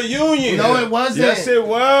all a union. No, it wasn't. Yes, it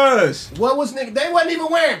was. What was nigga? They wasn't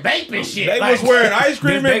even wearing vape and shit. They was wearing ice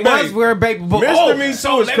cream and vape. They was wearing vape. But Mr. Me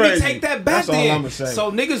so was let crazy. me take that back That's all then. I'ma say.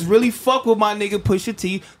 So niggas really fuck with my nigga Pusha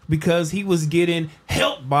T because he was getting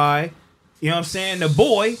helped by, you know what I'm saying, the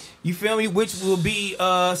boy, you feel me, which will be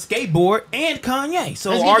Skateboard and Kanye.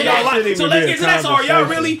 So are y'all like, so let's get to that. So are y'all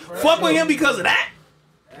really fuck with him because of that?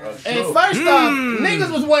 And first off,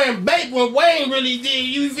 niggas was wearing bait when Wayne really did.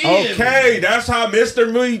 You feel me? Okay, that's how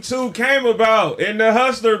Mr. Me Too came about in the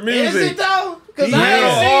Hustler music. Is it though? He had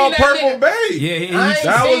all purple bait. Yeah,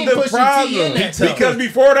 that was the problem. Because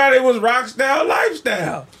before that, it was rock style,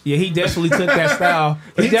 lifestyle. Yeah, he definitely took that style.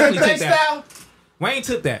 He definitely took that style. Wayne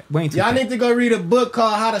took that. Y'all need to go read a book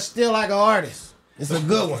called How to Steal Like an Artist. It's a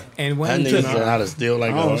good one. And Wayne took how to steal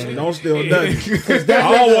like an artist. Don't steal nothing.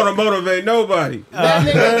 I don't want to motivate nobody. That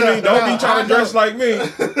nigga, don't be trying to dress like me.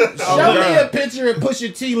 Show me a picture of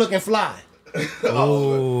Pusha T looking fly.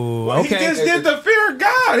 Oh, okay. He just did the Fear of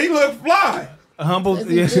God. He looked fly. Humble. Man,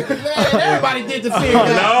 everybody did the Fear of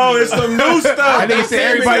God. No, it's some new stuff. I think said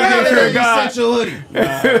everybody did Fear of God. Essential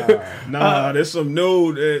hoodie. Nah, there's some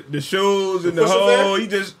new the shoes and the whole. He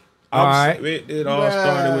just. All right. It all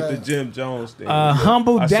started with the Jim Jones thing.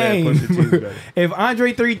 Humble Dame. If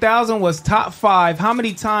Andre 3000 was top 5, how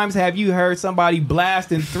many times have you heard somebody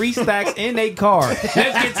blasting 3 stacks in a car? Let's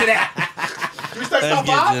get to that. 3 stacks top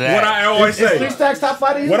 5? What I always say. 3 stacks top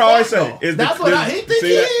 5? What I always say is that's what he think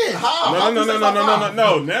he is. How?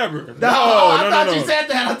 No, never. No, I thought you said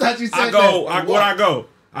that. I thought you said that.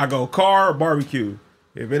 I go car or barbecue.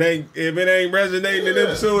 If it ain't resonating to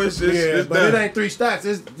them two, it's but done. it ain't 3 stacks.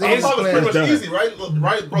 It's pretty much easy, right?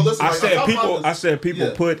 Right, bro. Listen, I said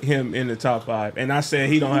people put him in the top 5, and I said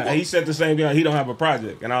he don't. He said the same thing. He don't have a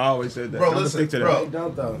project, and I always said that. Bro, I'm listen, stick to that. bro.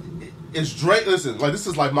 Don't though. It's Drake. Listen, like this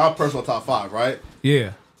is like my personal top 5, right?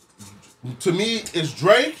 Yeah. To me, it's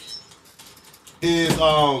Drake. Is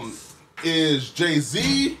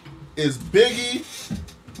Jay-Z? Is Biggie?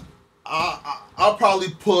 I'll probably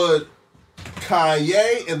put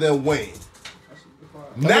Kanye and then Wayne.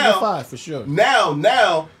 Now, 5 for sure.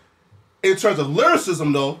 Now, in terms of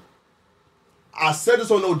lyricism, though, I said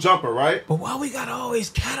this on No Jumper, right? But why we gotta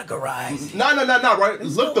always categorize? No, right?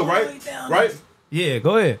 Look though, right? Yeah,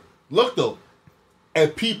 go ahead. Look though,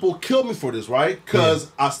 and people kill me for this, right?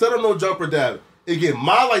 Because I said on No Jumper that again,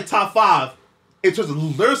 my like top 5 in terms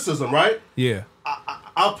of lyricism, right? Yeah.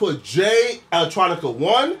 I'll put Jay Electronica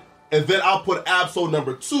 1, and then I'll put Absol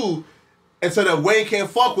number 2. And so that Wayne can't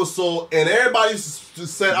fuck with Soul, and everybody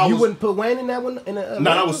just said I was. You wouldn't put Wayne in that one?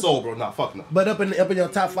 Nah, that was Soul, bro. Nah, fuck no. But up in your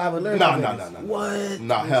top 5 of lyrical. Nah. What?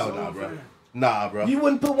 Nah, hell nah, bro. Nah, bro. You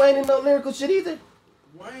wouldn't put Wayne in no lyrical shit either?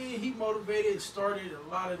 Wayne, he motivated, started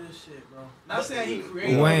a lot of this shit, bro. Not saying he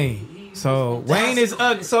created Wayne. So Wayne is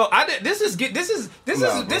so I did this is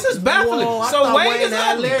baffling. Whoa, so Wayne is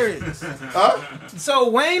had ugly. lyrics. So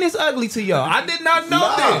Wayne is ugly to y'all. I did not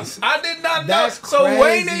know this. I did not know. That's So crazy.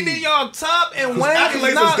 Wayne ain't in y'all top, and Wayne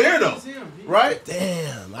is not there though, right?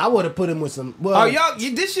 Damn, I would have put him with some. Well, oh y'all,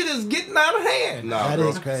 this shit is getting out of hand. Nah, that bro.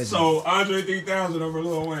 is crazy. So Andre 3000 over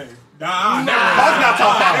Lil Wayne. That's not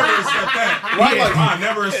top 5. I never accept that. Right? Yeah, I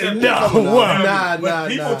never accept that. But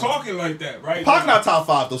people talking like that, right? Pac not top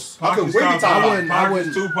 5 though. How can Wayne be top 5?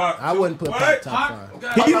 I wouldn't put Pac top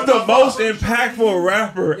 5. He's the most impactful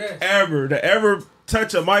rapper ever to ever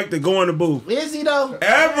touch a mic to go in the booth. Is he though?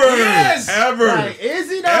 Ever. Yes. Ever. Like, is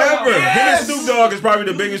he though? Ever. Yes. Him and Snoop Dogg is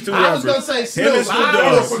probably the biggest two rappers. I was gonna say Snoop. Him and Snoop I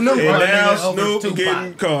Dogg. put Snoop And right now there over Snoop Tupac.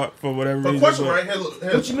 getting caught for whatever The reason. question, but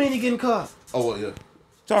right? What you mean he getting caught? Oh, well, yeah.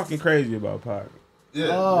 talking crazy about Pac. Yeah.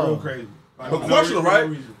 Real crazy. The question, right?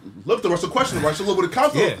 Look, the rest of the question, right? So look, when it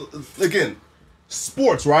comes to, again,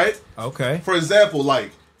 sports, right? Okay. For example,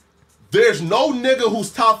 like, there's no nigga who's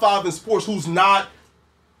top 5 in sports who's not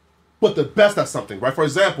but the best at something, right? For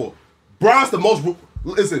example, Bron's the most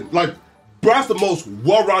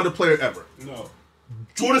well-rounded player ever. No.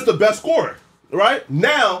 Jordan's the best scorer, right?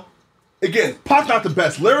 Now, again, Pac's not the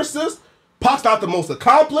best lyricist. Pac's not the most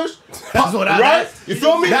accomplished. That's what I right? You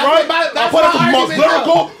feel me? That's right? what that's Put my up the most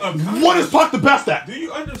argument, lyrical. What is Pac the best at? Do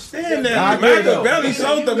you understand that Machiavelli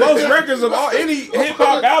sold the most records of any hip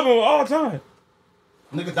hop album of all time?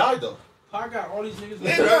 Nigga died though. I got all these niggas.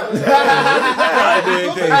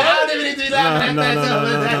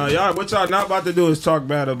 No. Y'all, what y'all not about to do is talk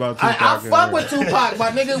bad about Tupac. I fuck with Tupac, my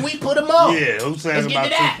nigga. We put him on. Yeah, who's saying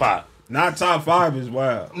about Tupac? Not top 5 is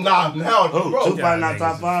wild. Nah, now, bro. Tupac not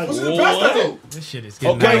top 5. What's the best at it? This shit is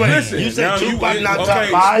getting Okay, out of hand. listen. You said Tupac not top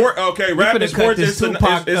okay, 5? Okay, rap and sports is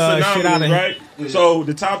synonymous, right? Yeah. So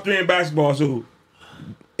the top 3 in basketball is who?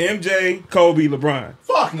 MJ, Kobe, LeBron.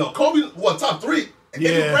 Fuck no. Kobe, what, top 3?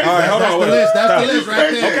 Yeah. All right, hold on. That's the list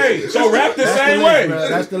right there. Okay, so rap the same way.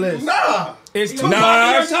 That's the list. Nah. It's Tupac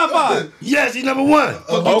in your top 5. Yes, he's number 1.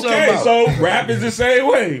 Okay, so rap is the same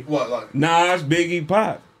way. What, like? Nas, Biggie,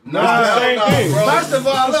 Pac. Nah, the same thing. bro. First of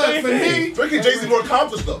all, look, for me, Drake and Jay-Z more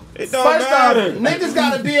accomplished though. It don't first off, matter. niggas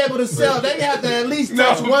gotta be able to sell. They have to at least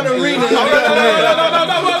touch one arena. No.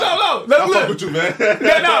 I fuck Look. with you, man.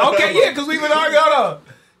 No, okay, yeah, because we been arguing. Hold on.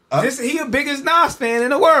 He the biggest Nas fan in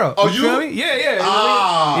the world. Oh, you feel me? Yeah.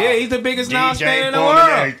 Yeah, he's the biggest Nas DJ fan in the Foreman world.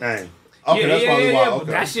 and everything. Okay, that's probably why.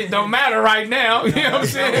 Okay. That shit don't matter right now. You know what I'm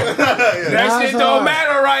saying? That Nas shit don't hard.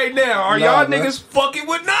 matter right now. Are Nah, y'all man. niggas fucking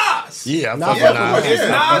with Nas? Yeah, I'm Nah, fucking fuck Nas. with Is Yeah.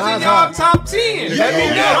 Nas in y'all hard. top 10? Let me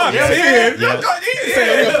know. Yeah.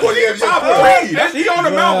 Top three. That's he on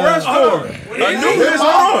the Mount Rushmore. A new list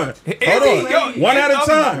on. Hold on. One at a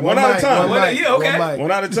time. One at a time. Yeah, okay.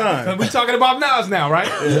 One at a time. We talking about Nas now, right?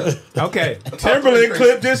 Okay. Timberland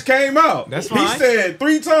clip just came out. That's He fine. said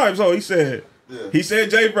 3 times. Oh, he said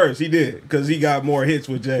Jay first. He did because he got more hits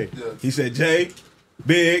with Jay. Yeah. He said Jay,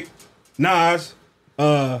 Big, Nas,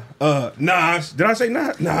 Nas. Did I say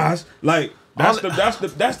Nas? Nas. Like that's the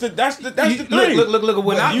three. Look.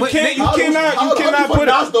 When You How cannot put put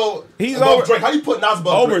Nas it. though He's above over Drake? How do you put Nas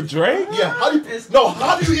above over Drake? Drake. Yeah.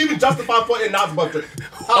 How do you even justify putting Nas above Drake?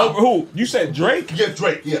 How? Over who? You said Drake? Yeah,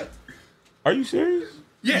 Drake. Yeah. Are you serious?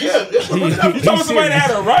 Yeah. You told somebody that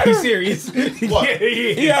had a writer? He's serious. What?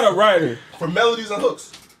 He had a writer. For melodies and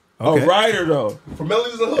hooks. A writer though. For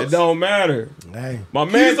melodies and hooks. It don't matter. Hey. My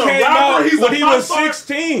man He's a came rapper, out he's a when he pop was star.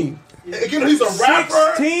 16. Again, he's a rapper,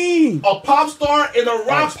 16. a pop star, and a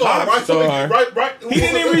rock A star. pop Right? So, star. right. He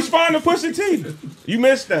didn't even respond to Pusha T. You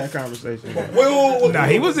missed that conversation. Well, Nah,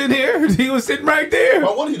 he was in here. He was sitting right there.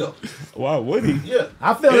 Why would he though? Why would he? Yeah.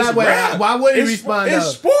 I feel It's that way. rap. Why would he It's- respond It's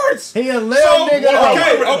though? sports. He a little So,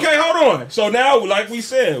 nigga. okay, hold on. So now, like we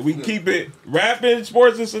said, we keep it rap and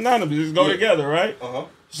sports and synonymous. Just go together, right? Uh-huh.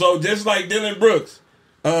 So just like Dylan Brooks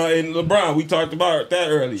and LeBron, we talked about that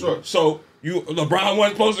earlier. Sure. So LeBron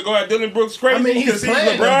wasn't supposed to go at Dylan Brooks crazy I mean, he's because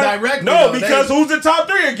playing them LeBron. directly, No, though. because who's the top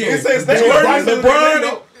 3 again? He says they Jordan, were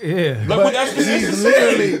LeBron. Yeah. Look, that's the he's same.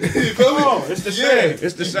 literally. It's the same.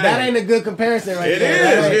 It's the same. That ain't a good comparison right It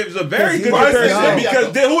there. is. It was a very good Because comparison he-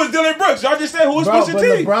 because who was Dylan Brooks? Y'all just said who was Bro, Pusha but T.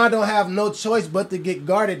 LeBron don't have no choice but to get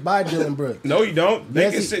guarded by Dylan Brooks. No, you don't. They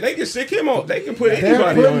Yes, can he- sit. They can sick him on. They can put They're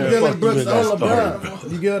anybody putting on there. Dylan Brooks on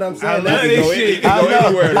LeBron. You get what I'm saying? love He this go, shit. he go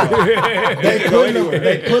anywhere. Though.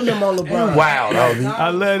 They putting him on LeBron. Wow, I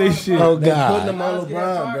love this shit. Oh, They God. putting him on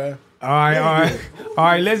LeBron, bro. All right.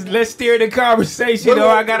 Let's steer the conversation. Though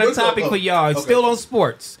I got a topic for y'all. It's still on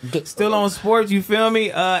sports. Still on sports. You feel me?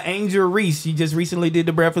 Angel Reese. She just recently did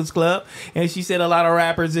the Breakfast Club, and she said a lot of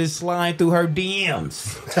rappers is sliding through her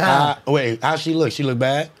DMs. Wait, how she look? She look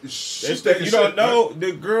bad? You don't know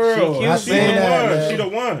the girl. She cute. She I seen the that, one. man. She the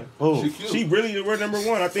one. Oh, She really the number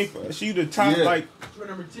one. I think she the top. Yeah. Like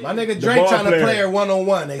My nigga The Drake ball trying to player. play her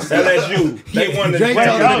one-on-one. They said. LSU. They won the Drake told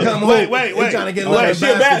her to come wait, hoop. wait, He wait. trying to get Wait, love She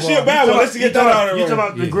a bad one. Let's get that out of You her. talking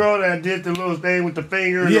about the girl that did the little thing with the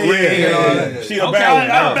finger and Yeah, the ring and all that? Yeah. She a Okay.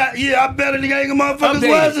 bad one. I bet a gang of motherfuckers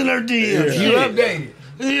Updated. was in her DM. You Shit. updated.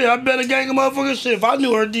 Yeah, I bet a gang of motherfuckers shit. If I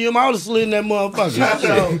knew her DM, I would have slid in that motherfucker.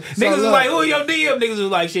 Niggas was look. like, who your DM? Niggas was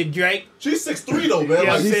like, shit, Drake. She's 6'3" though, man.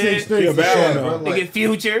 Yeah, Like, She's said- 6'3". She a bad yeah, one. bro, Though. like, Nigga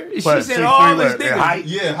Future. She But said 6'3" all these what, niggas. height?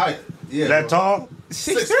 yeah, height. Yeah, That bro. tall?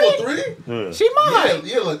 6'3"? She my height.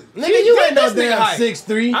 Yeah, like, Nigga, you ain't no This nigga damn height.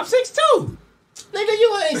 6'3". I'm 6'2". Nigga,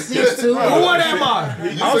 you ain't 6'2". What am I?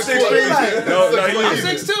 I'm 6'3". No, I'm you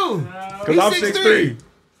 6'2". because I'm 6'3".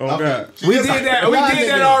 Oh God. We did that. We did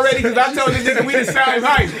that already because I told this nigga we the same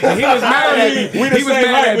height. And he was mad at me. We the He was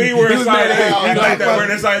same mad height. at me. We were He was size mad at 8. me. You like that? We're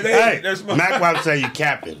in size 8. Hey, That's my. Mac Wife say you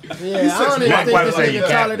capping. Yeah, I don't even Mac think Wife this say you nigga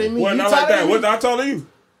taller capping. than me. Well, You not taller like that. than What me? I told you?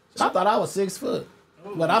 I thought I was 6 foot.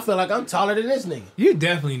 But I feel like I'm taller than this nigga. You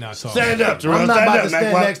definitely not tall. Stand up, Terrell. I'm not Stand about up, to Mac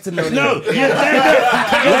stand Wife. next to no nigga. No,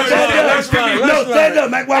 yeah, stand up. No, stand up,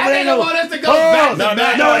 Mac Wife. That Ain't nigga no. want us to go back to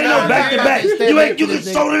back. No, ain't no back to back. You ain't. You can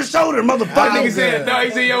That shoulder to shoulder, That motherfucker. nigga said, no, he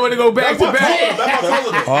said, yo, want to go back to back. That's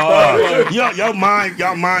my taller than. Your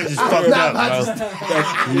mind is fucked up, bro.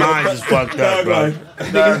 Mind is fucked up, bro.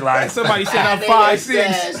 Thug life. Somebody said I'm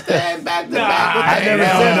 5'6". Stand back to I back. never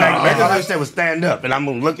said that. All I said was stand up, and I'm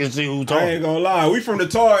gonna look and see who I talking. ain't gonna lie. We from the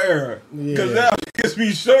tall era. Because now niggas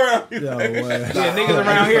be short. Yo, man. Yeah, niggas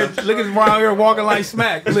around here walking like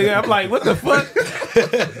smack. Nigga, I'm like, what the fuck?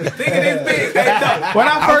 Nigga, this big. Hey, no, when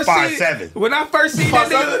I I'm first 5'7". when I first seen that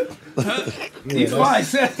nigga, he's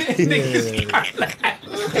 5'7". Niggas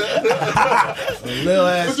Little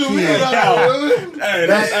ass What you mean? kid. Hey,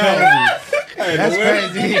 That's crazy. Hey, That's the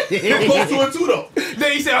crazy. You're close to it too, though.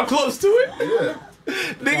 Then he said I'm close to it. Yeah.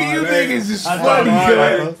 Nigga, you hey. niggas is I funny,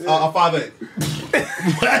 know, cuz. I'm 5'8".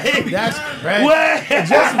 That's crazy. What?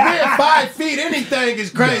 Just being 5 feet, anything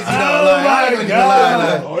is crazy though. Oh, Like, I my ain't even God. gonna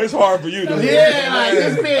lie, like, Oh, it's hard for you to yeah, like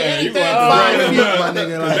just being anything 5 feet, my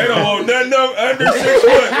nigga. Like, They don't want nothing up under 6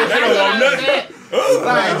 foot. They don't want nothing.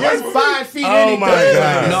 like just 5 feet, Oh, anything. my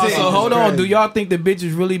God. No, This so is hold on. crazy. Do y'all think the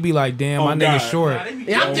bitches really be like, damn, my nigga God. short? Yeah,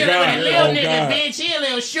 I'm dealing with a little Oh, nigga, God. bitch. He a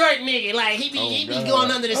little short nigga. Like he be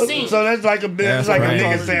going under the sink. So that's like a bitch. That's like a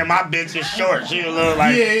nigga saying my bitch is short. She a little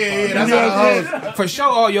like That's how For sure,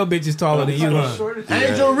 all your bitches taller than you, huh?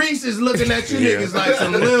 Angel Reese is looking at you niggas like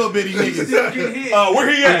some little bitty niggas. Where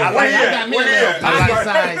he at?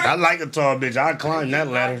 I like a tall bitch. I climb that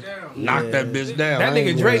ladder, knock that bitch down. That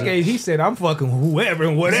nigga Drake, he said, I'm fucking whoever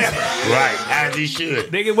and whatever. Right, as he should.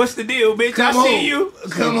 Nigga, what's the deal, bitch? I see you.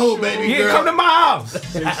 Come home, baby Yeah, girl. come to my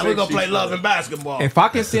house. We're gonna play love and basketball. If I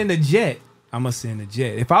can send a jet, I'm gonna send a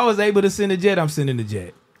jet. If I was able to send a jet, I'm sending a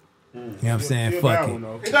jet. You know what I'm saying? Fuck it.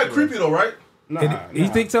 Ain't that creepy though, right? You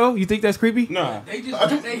think so? You think that's creepy? Nah. They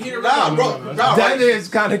hit it bro. That is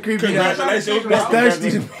kind of creepy. Congratulations. That's thirsty.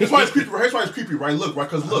 Here's why it's creepy. Here's why it's creepy, right? Look, right?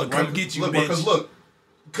 Because look, right? get you, look, bitch. because look,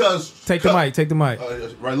 because Take the mic. Take the mic.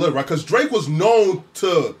 right, look, right? Because Drake was known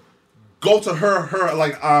to go to her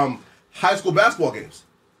like high school basketball games.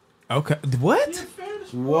 Okay. What?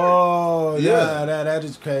 Whoa, yeah, that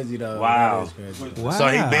is crazy though. Wow. That is crazy. Wow. So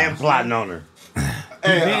he been plotting on her.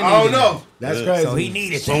 Hey, I don't know. That's crazy. So he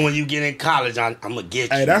needed So when you get in college, I'm gonna get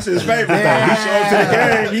you. Hey, that's his favorite thing. He showed up to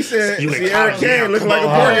the game. He said, You in Sierra college King now, looking come like a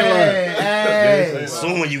on. parking lot. Hey.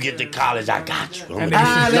 Soon when you get to college, I got you. I'm And gonna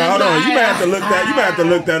then- get No, hold on. You might have to look that. You might have to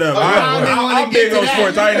look that up. I'm big on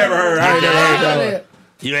sports. I ain't never heard. I ain't never heard that.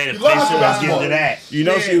 you ain't official. Let's get to that. You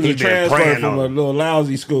know she was He a been transfer praying from on a it. little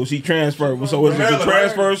lousy school. She transferred. So was it a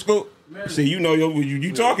transfer school? See, you know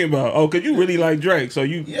you talking about. Oh, cause you really like Drake, so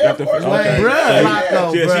you got the. course. Okay.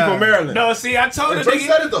 Bruh. Yeah, she from Maryland. No, see, I told her. Drake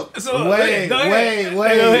said it though. So, Wait, go ahead. Go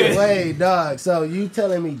ahead. wait, dog. So you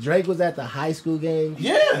telling me Drake was at the high school game?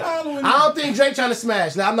 Yeah. I don't think Drake trying to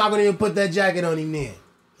smash. Now, I'm not gonna even put that jacket on him then.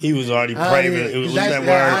 He was already I praying. ain't even- What's that's- that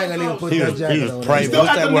I ain't word? gonna even put He that was, jacket he on. was praying. Still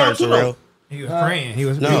What's that acting word, now, too, Terrell? He was praying. He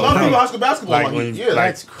was No. A lot of people no. high school basketball. Like when, yeah, like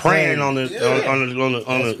That's praying crazy. on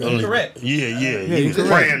the Correct. Yeah, he you was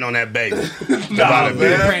correct. praying on that baby. Nah, We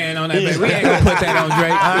man. praying on that, baby. We ain't gonna put that on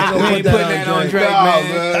Drake. We ain't put putting that that on on Drake. Drake,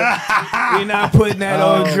 Nah, man. We not putting that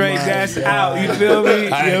on Drake. my That's God. out. You feel me? You know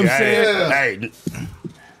what I'm saying? Hey,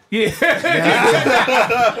 Yeah.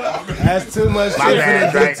 That's too much shit my for bad,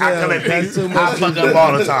 the Drake. I detail. come at That's too people. I much. fuck up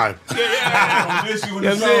all the time. You know what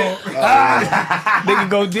I'm saying? Nigga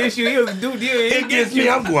go dish you. He'll do deal. It gets me.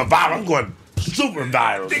 I'm going viral. I'm going super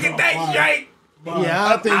viral. Nigga, thanks, Drake. Yeah, I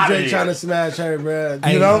don't think outta Drake here. trying to smash her, bro.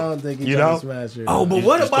 You know? I don't think he You trying know? to smash her. Oh, bro. but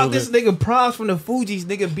what You about stupid. this nigga Probs from the Fugees,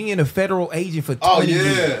 nigga being a federal agent for 20 Oh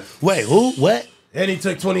years? yeah. Wait, who? What? And he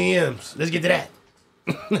took 20 M's. Let's get to that.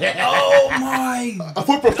 Oh my. A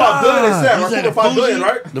foot for $5 billion. They said, You right? said $4 for $5 billion,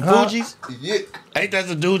 right? The Fugees? Yeah. Ain't that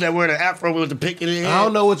the dude that wear the afro with the pick in his head? I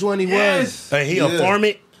don't know which one he was Hey, he Yeah. a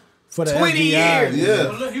foreman? for the 20 FBI. years.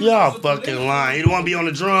 Yeah. Y'all fucking lying. He don't want to be on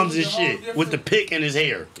the drums and shit with the pick in his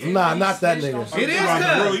hair. Nah, not that nigga. It is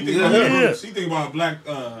Bro, good. you think about you think about black.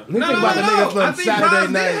 You think about the nigga from I think Saturday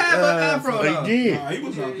Probs night. did have an afro, He though. did. Nah, he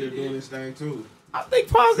was out there doing this thing too. I think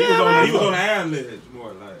Probs He did was have on. an He was afro. on the ad libs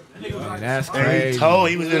more like. That's And he crazy. told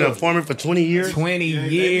he was in a foreman for 20 years. 20 They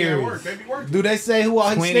be years. at work. They be working. Do they say who all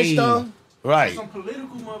he 20. snitched on? Right. Some political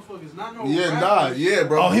motherfuckers, not no Yeah, rappers. nah, yeah,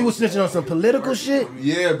 bro. Oh, he was snitching on some political shit?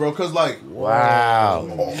 Yeah, bro, cause like Wow.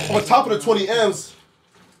 on top of the 20 M's,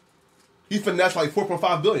 he finessed like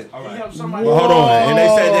 4.5 billion. He helped somebody. Well, hold on. And they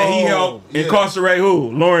said that he helped Yeah. incarcerate who?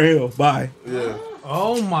 Lauren Hill. Bye. Yeah.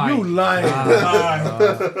 Oh my. You lying.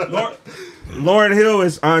 Lauren Hill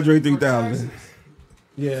is Andre 3000.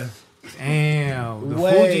 Yeah. Damn. The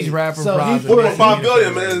Wait, Fugees rapper so he Probs. put- 4.5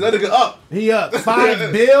 billion, man. That nigga up. He up.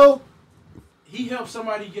 5 bill? He helped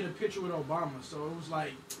somebody get a picture with Obama, so it was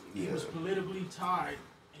like he was politically tied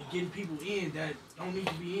and getting people in that don't need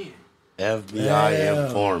to be in. FBI Yeah.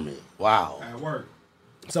 informant. Wow. At work.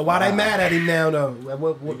 So why they mad at him now, though? He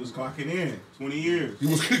was clocking in 20 years. He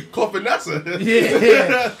was coughing that.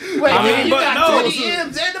 Yeah. Wait, I mean, you but got no. 20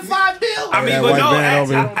 M's and the 5 bill? I mean, that but white no, man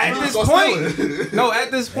over here. at this Go point, steal it. no,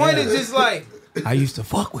 at this point, it's just like, I used to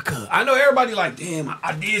fuck with Cuz. I know everybody like, damn,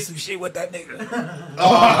 I did some shit with that nigga.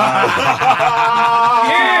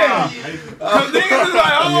 Yeah. Cause niggas is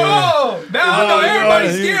like, oh, now I know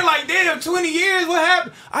everybody's scared, like, damn, 20 years, what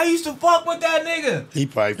happened? I used to fuck with that nigga. He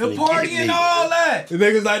probably The finna party get and me. all that. The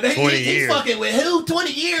niggas like, they 20 he years. fucking with who?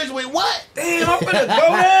 20 years with what? Damn, I'm finna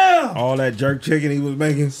go down. All that jerk chicken he was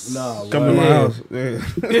making. No, Come to my house. Yeah.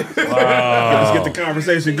 Let's get the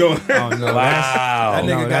conversation going. Oh, no, Wow. That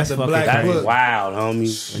nigga got that's the fucking black That is book. wild,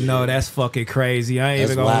 homie. No, that's fucking crazy. I ain't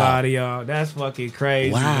That's even gonna wild. lie to y'all. That's fucking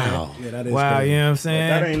crazy. Wow. Man. Yeah, that is Wow, crazy. you know what I'm That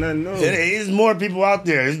saying? ain't nothing new. There is more people out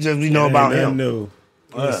there. It's just we know about him. New.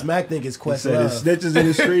 Yeah, Smack think it's He Questlove. said it's snitches in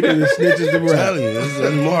the street and it's snitches the I'm rap. telling you,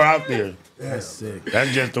 there's more out there. That's sick.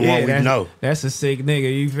 That's just the Yeah, one we that's, know. That's a sick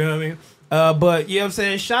nigga. You feel me? But you know what I'm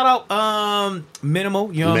saying? Shout out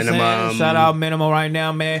Minimal. You know what I'm saying? Shout out Minimal right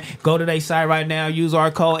now, man. Go to their site right now. Use our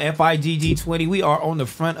code FIGG20. We are on the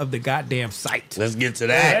front of the goddamn site. Let's get to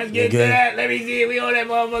that. Let's get to that. Let me see if we on that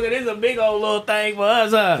motherfucker. This is a big old little thing for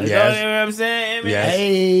us, huh? Yes. You know what I'm saying? Yes.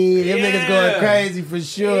 Hey, them niggas going crazy for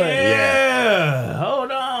sure. Yeah.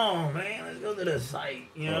 Hold on, man. Let's go to the site.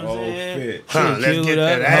 You know what I'm saying? Let's get to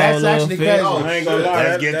that. That's actually crazy. I ain't gonna lie.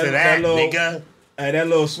 Let's get to that, nigga. Hey, that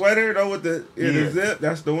little sweater though with the zip,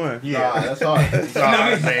 that's the one. Yeah, Nah, that's hard. That's all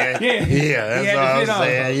I'm saying. Yeah, that's all I'm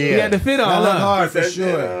saying. You had to fit on. That look huh? hard for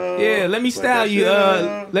sure. Yeah, let me style you.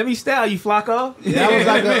 Let me style you, Flacco. That was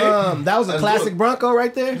like that was a classic Bronco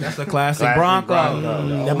right there. That's a classic Bronco.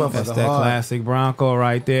 That motherfucker That's that hard. classic Bronco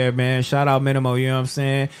right there, man. Shout out Minimal, you know what I'm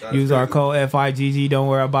saying? Use our code FIGG. Don't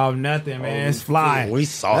worry about nothing, man. It's fly. We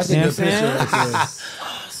saucy. That's a good picture right there.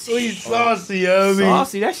 We saucy, homie.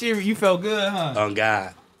 Saucy. That shit, you felt good, huh? On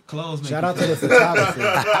God. Clothes, Shout out to the photographer.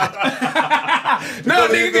 No,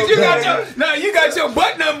 nigga, cause you got your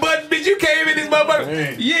button unbuttoned, bitch. You came in this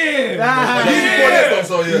motherfucker. Yeah.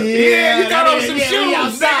 Yeah, you got on some shoes.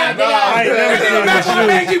 outside, nigga. I ain't never That seen nigga back no on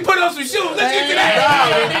the shoes. page, you put on some shoes. Let's get to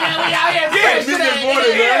that.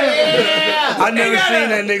 I never seen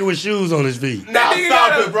that nigga with shoes on his feet. That nigga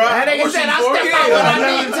got Stop it, bro. That nigga said, I step out when I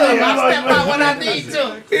need to. I step out when I need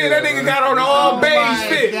to. Yeah, that nigga got on the all beige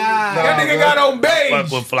fit. That nigga got on Fuck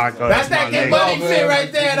beige. with Flacco. That's that get money fit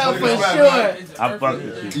right there, though, for sure. I fuck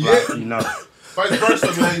with you, Flacco, you know. Vice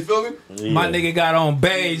versa, man. You feel me? My nigga got on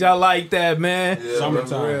beige. I like that, man. Yeah,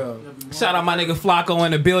 summertime. Shout out my nigga Flacco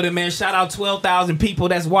in the building, man. Shout out 12,000 people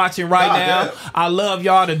that's watching right now. damn. I love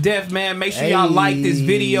y'all to death, man. Make sure y'all like this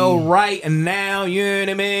video right now. You know what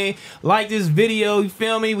I mean? Like this video, you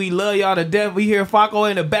feel me? We love y'all to death. We hear Flacco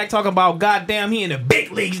in the back talking about goddamn he in the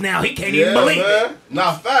big leagues now. He can't even believe it.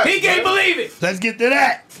 Nah, facts. He can't believe it. Let's get to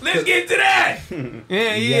that. Let's get to that.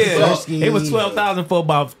 Yeah. Yes, sir. It was 12,000 for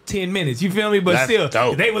about 10 minutes. You feel me? But That's still,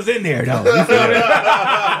 dope. they was in there though. You feel me?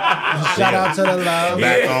 Shout out to the love.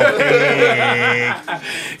 Back on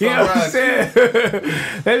pig. You know what I'm saying?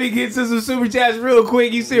 Let me get to some super chats real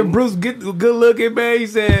quick. You said Bruce good looking, man. He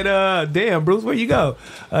said, damn, Bruce, where you go?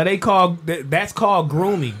 That's called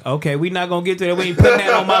grooming. Okay, we not gonna get to that. We ain't putting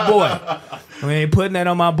that on my boy. We ain't putting that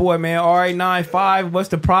on my boy, man. RA95, what's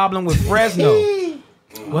the problem with Fresno?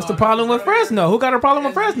 What's the problem with Fresno? Who got a problem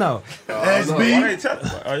with Fresno? SB.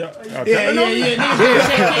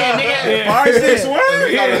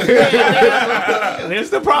 That's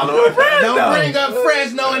the problem with Fresno. Don't bring up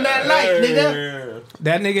Fresno in that light, nigga.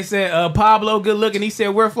 That nigga said, Pablo, good looking. He said,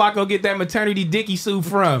 where Flacco get that maternity dicky suit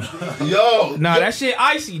from? Yo. Nah, that shit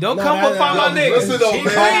icy. Don't Nah, come that- up on my yo, nigga. listen though, He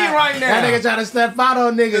man. clean right now. That nigga trying to step out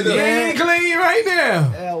on niggas, He man. ain't clean right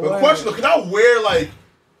now. Yeah, But word. question though, can I wear like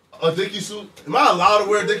a Dickie suit? Am I allowed to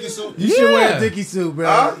wear a Dickie suit? You should wear Yeah. a Dickie suit, bro.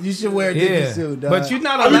 Huh? You should wear a Yeah. Dickie suit, dog. But you're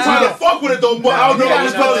not I be trying to allowed. fuck with it though, but I don't You know if I'm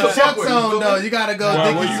gotta go supposed to with fuck Chuck's with it. on, though. You gotta go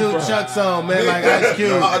Where Dickie you suit, from? Chuck's on, man, like Ice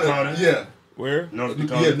Cube. Yeah. Where? North Yeah,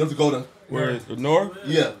 Dakota. North Dakota. Where is the north?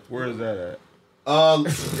 Yeah. Where is that at?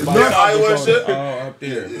 North Iowa and shit. Oh, up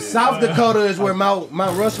there. South Dakota is where Mount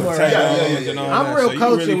Rushmore is. Yeah. I'm real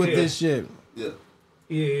cultured with this shit. Yeah.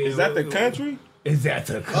 Yeah. Is that the country? Is that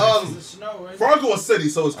the Snow, right? Fargo a city,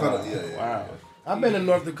 so it's kind of Wow. I've been in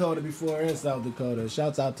North Dakota before and South Dakota.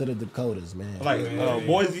 Shouts out to the Dakotas, man. Like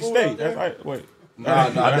Boise State. That's right. Wait. Nah.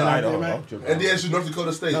 I'm tripping. And then North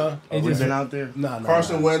Dakota State. It's We just, been out there? Nah.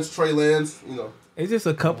 Carson Wentz, Trey Lance, you know. it's just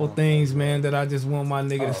a couple things, man, that I just want my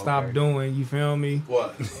nigga to stop doing. You feel me?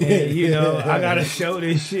 What? And, you know, I gotta show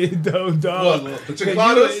this shit though, dog. What? The 'Cause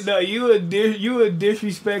chicoladas? you a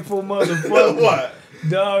disrespectful motherfucker. What?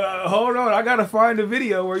 Dog, hold on. I gotta find the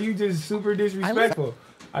video where you just super disrespectful.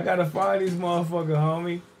 I gotta find this motherfucker,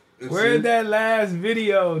 homie. Where's that last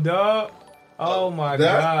video, dog? Oh my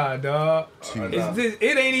god, dog. It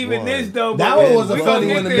ain't even this though. That but one was a we funny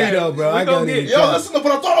gonna one to get me, there. though, bro. We I gonna gotta get get Yo, there. listen,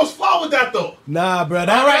 but I thought I was fly with that though. Nah, bro. All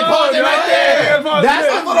That right, pause it right there. Pause That's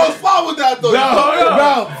it. I thought I was fly with that though. No, hold on.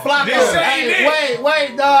 Bro, Flacco. This ain't Hey, it.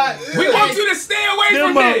 wait, dog. We want you to stay away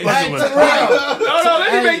Them from this. motherfuckers Hey, was Terrell. Hold on,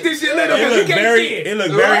 let me make this shit little It because you looked can't very, see it it.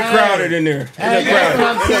 looked very crowded in there. Hey, that's what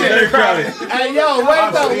I'm Very saying. crowded. Hey, yo,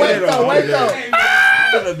 wait though.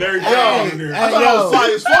 It looked very crowded in there. I thought I was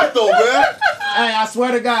fly as fuck though, man. Hey, I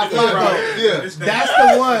swear to God, Flacco. Yeah. That's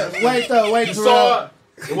the one. Wait, You Terrell. saw it.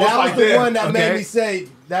 It was That was like the that. one that Okay. made me say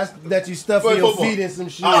that you stuffing Wait, your football. feet in some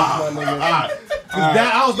shoes, my nigga. 'Cause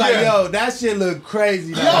that, I was like, Yeah. yo, that shit look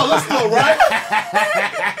crazy. Yo, let's go, right?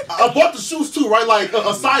 I bought the shoes too, right? Like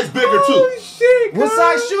a size bigger too. What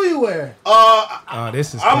size shoe you wear? Oh,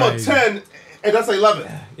 this is I'm a crazy. 10, and that's 11.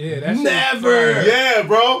 Yeah, that's Never. Yeah,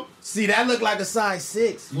 bro. See, that looked like a size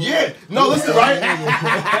 6. Yeah. No, listen, right?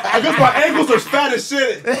 I guess my ankles are fat as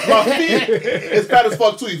shit. My feet is fat as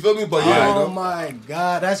fuck too. You feel me? But yeah. Oh my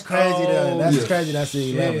God, that's crazy though. That's crazy. That's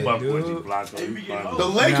the 11. Fuck with you, Blanco. The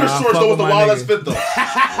Lakers shorts though was the wildest fit though.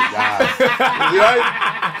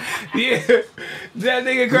 Yeah, that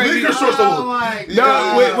nigga crazy. Lakers shorts though. Oh my No,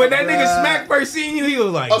 God. when that nigga Smack first seen you, he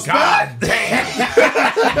was like, God damn.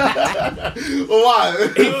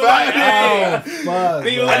 Why? He was like, hey. Fuck.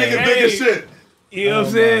 He was That like, nigga big as hey. shit. You know what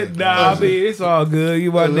I'm saying? Nah, I mean, it's all good.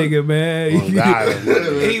 You my nigga, man.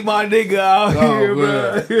 He my nigga out here,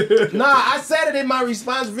 bro. Nah, I said it in my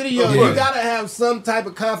response video. You gotta have some type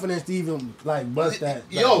of confidence to even like bust that.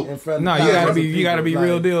 Like, in front of No, you gotta be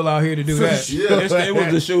real deal out here to do that. It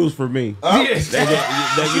was the shoes for me. You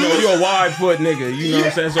know, you're a wide foot nigga. You know what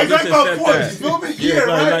I'm saying? So this is set that. You feel me? Yeah,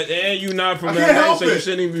 Yeah, right? and you not from I that can't way, help so you it.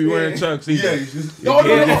 shouldn't even be wearing chucks either. Yeah, no.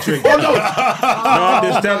 No, I'm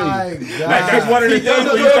just telling you. Like that's one of the things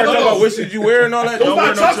when you start talking about what should you wear and all that. Don't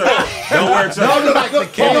wear no chucks. Don't wear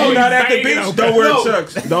chucks. You're not at the beach. Don't wear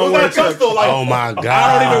chucks. Don't wear chucks. Oh my God.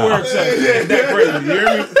 I don't even wear chucks. It's that crazy. You hear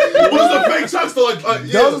me? What's the fake chucks though?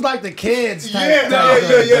 Those is like the kids type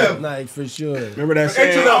Yeah. Like for sure. Remember that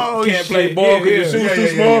saying? H&M. Can't play ball because your shoes too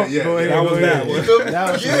small. That was that one. You feel me?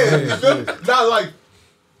 Not like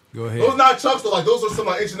Go ahead. those not chucks though. Like those are some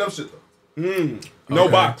like H&M shit though. No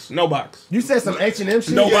box. No box. You said some H&M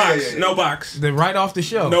shit? No box. No box. Then right off the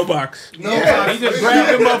shelf. No box. He just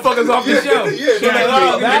grabbed them motherfuckers off the shelf.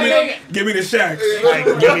 Give me the shacks. Like,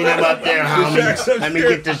 give me them up there, homie. Let me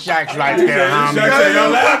get the shacks right there, homie. Y'all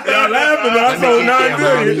laughing, but I sold $9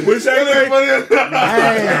 billion. What Shaq say?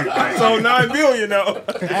 I sold $9 billion though.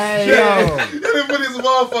 Hey, yo. Everybody's a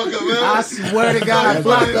motherfucker, man. I swear to God,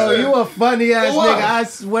 Blanco, you a funny ass nigga. I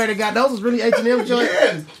swear to God, those was really H&M joints.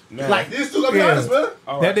 Yeah. Like these two, gotta be honest, man.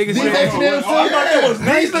 That nigga These said, H&M too.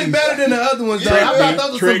 These look better than the other ones though. I thought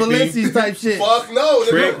those were some Balenciagas type shit. Fuck no.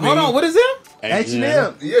 hold on, what is it? H&M.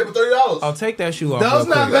 Yeah, for $30. I'll take that shoe off. Those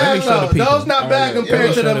real not quick. Let bad me show the though. people. Those not bad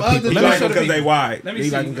compared to them other Let me He like show them the because they people. wide. Let me He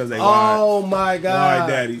see. like them because they wide. Oh my Wide God.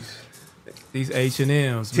 daddies. These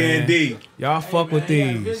H&M's, man. 10D. Y'all fuck with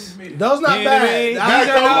these. Those not You know what I bad. mean? I- These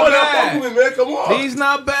are Come not on, bad. fuck with me, man. Come on. These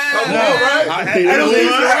not Come bad. on,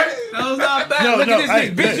 right? Those not bad. Look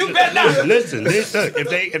at this bitch. You bet not. Listen, look,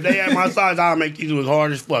 if they had my size, I'll make these look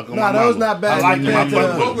hard as fuck. Nah, those not bad. I like them. I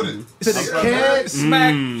compared fuck with to them. the kids.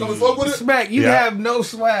 Smack. Come and fuck with it? Smack. You Yeah. have no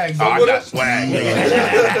swag. Oh, I got swag.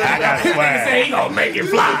 I got swag. He gonna make it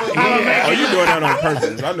fly. Oh, you doing that on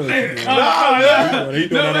purpose. I know what you doing. He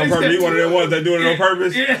doing that on purpose. He one of them ones that doing it on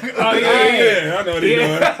purpose. Yeah. Oh, Yeah, I know what he doing.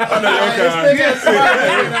 I know your kind.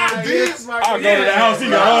 I'll go to the house. He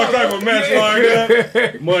got all type of mess lined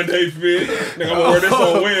up. Monday fit. Nigga, I'm gonna wear this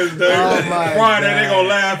on Wednesday. Friday they gonna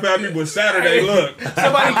laugh at me, but Saturday look.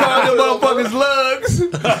 Somebody called them motherfuckers lugs.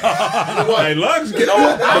 Hey, lugs get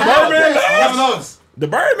on. The Birdman lugs. The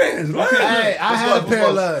Birdman's lugs. Hey, I had a pair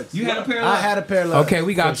of lugs. You had a pair of I lugs? had a pair of lugs. Okay,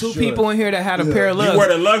 we got For two sure. people in here that had a pair of lugs. You wear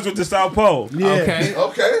the lugs with the South Pole. Yeah. Okay.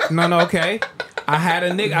 Okay. No, okay. I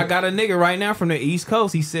got a nigga right now from the East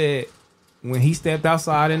Coast. He said when he stepped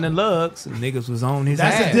outside in the lugs, niggas was on his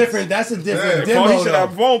ass. That's a different Phone, demo he should have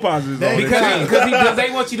though. phone pauses on Because they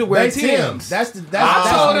want you to wear They Timbs. Timbs. That's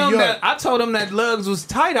I told him that lugs was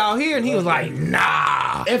tight out here, and he was like,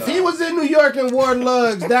 nah. If he was in New York and wore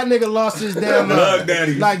lugs, that nigga lost his damn Lug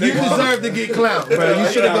daddies. Like you deserve to get clout, bro. You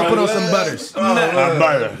should have go put on some butters. My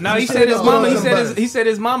brother. No, he You said his should've mama. put on some He said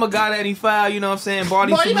his mama got at him foul. You know what I'm saying? Bought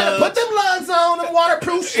him Boy, some you better lugs. put them lugs on, them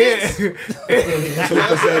waterproof shits.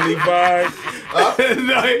 Super 75.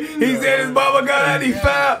 No, he said his mama got at him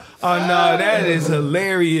foul. Oh no, that is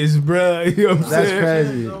hilarious, bro. You know what I'm That's saying?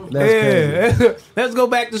 crazy. That's crazy. Let's go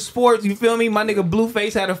back to sports. You feel me? My nigga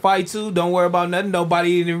Blueface had a fight too. Don't worry about nothing.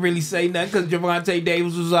 Nobody didn't really say nothing because Javante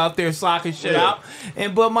Davis was out there socking shit out.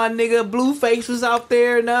 But my nigga Blueface was out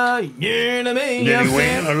there and you know what I mean? Did he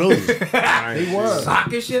win or lose? He won.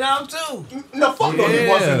 Socking shit out too. No, fuck no, he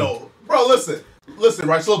wasn't though. Bro, listen,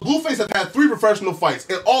 right? So Blueface has had 3 professional fights,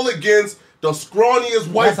 and all against the scrawniest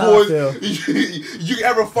white That's how I boys you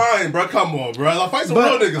ever find, bro. Come on, bro. Like, fight some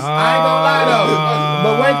real niggas. I ain't gonna lie though.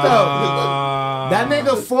 But wait though. That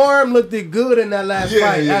nigga form looked good in that last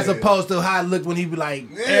fight, as opposed to how it looked when he be like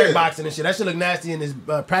airboxing and shit. That shit looked nasty in his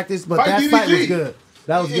practice, but that fight was good.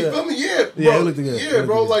 That was good. You feel me? Yeah, bro. Yeah, it looked good. Yeah,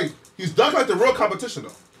 bro. Like he's ducking like the real competition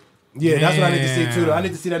though. Yeah, that's what I need to see too. Though. I need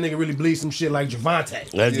to see that nigga really bleed some shit like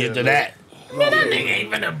Javante. Let's get to that. Man, that nigga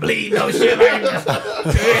ain't finna bleed no shit like that.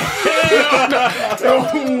 What? Come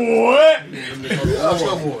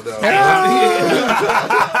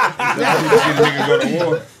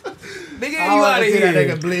on, Nigga you out of here. That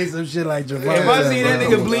nigga bleed some shit like Javon. If I see that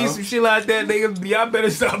nigga bleed some shit like that, nigga, y'all better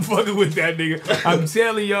stop fucking with that nigga. I'm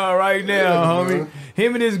telling y'all right now, homie.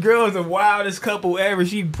 Him and his girl is the wildest couple ever.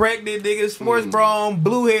 She pregnant, nigga, sports bra on,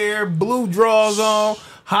 blue hair, blue drawers on,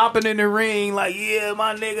 hopping in the ring like, yeah,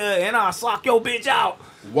 my nigga, and I'll sock your bitch out.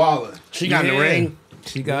 Wildin'. She got in the ring.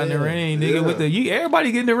 She got in the ring, nigga. With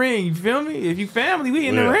everybody get in the ring. You feel me? If you family, we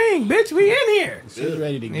in the ring, bitch. We in here. She's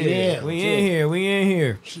ready to get. We in here. We in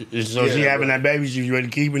here. So she having that baby. She ready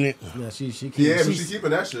keeping it. Yeah, she keeping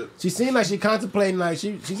that shit. She seemed like she contemplating. Like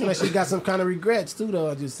she seemed like she got some kind of regrets too. Though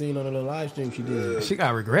I just seen on a little live stream she did. She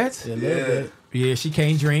got regrets. Yeah, a little bit. Yeah, she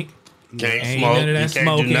can't drink. Can't Ain't smoke. None of that you can't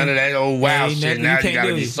smoking. do none of that old wild Ain't shit. nothing Now you you gotta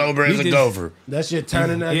can't be do. sober You as a just- gopher. That shit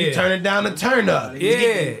turning up. You turning down the turn up.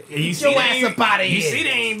 Yeah. You see, your ass up out of You here. see, they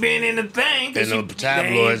ain't been in the thing. There's no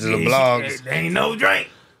tabloids and the blogs. There ain't no drink.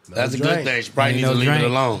 That's a good thing. She probably Ain't needs no to leave drink.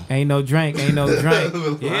 it alone. Ain't no drink. Ain't no drink. I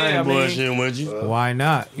Yeah, ain't I mean, bullshitting with you. why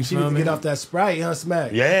not? You She feel need to me? get off that Sprite, huh,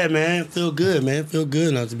 Smack? Yeah, man. Feel good, man. Feel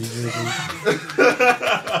good not to be drinking.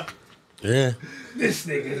 Yeah. This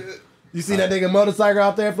nigga. You see that nigga motorcycle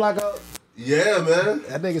out there, Flacco? Yeah, man.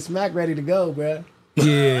 That nigga Smack ready to go, bruh.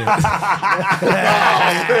 Yeah.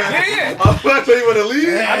 Yeah. I'm about to want to leave.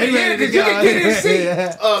 I mean, yeah, because you can get his seat.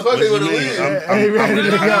 I'm about to want to leave. I'm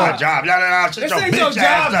ready to go. My job. No. Shut This your ain't your bitch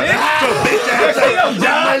job, ass up. bitch. Shut your bitch ass This ain't up. your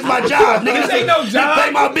job. That's my job, nigga. This ain't no job. You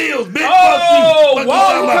pay my bills, bitch. Oh, Fuck you.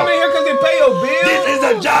 whoa, you coming here because they pay your bills? This is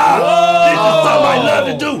a job. This is something I love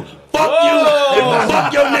to do. Fuck you.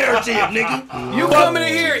 Fuck your narrative, nigga. You coming in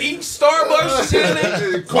here, eating Starbucks,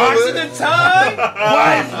 chilling, watching the time?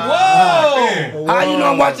 What? Whoa. How you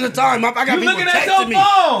know I'm watching the time? I got You people looking at your texting me.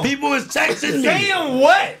 phone. People is texting me. Saying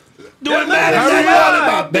what? Doing They're mad looking as at hell your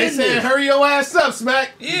about They business. said, hurry your ass up,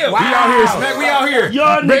 Smack. Yeah, we out here, Smack. We out here.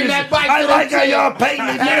 Y'all Bring niggas, that bike I to like the how tip. y'all paint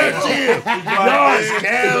the narrative. Y'all is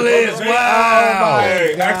careless. Wow.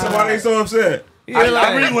 Hey, ask them why they so upset.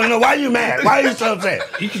 I really want to know why you mad. Why you so upset?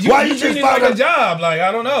 Why you just treat it found like a out? job? Like,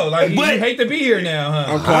 I don't know. Like, you But- hate to be here now, huh?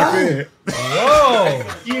 I'm clocked in. Whoa.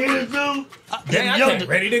 You hear this, dude? Dang, I can't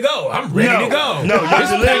ready to go. I'm ready to go. No, your This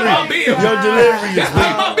pay my delivery. bill. Your delivery This is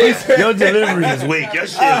pay my weak. bill. Your delivery is weak. Your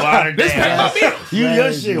shit watered This pay my down. bill.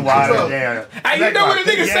 Your shit watered down. Hey, you know when a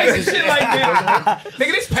nigga say some shit like this?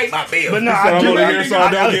 Nigga, this pay my bill. But no, So I I'm do. only here so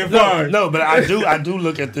I don't get fired. No, but I do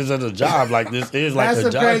look at this as a job. Like this is like That's a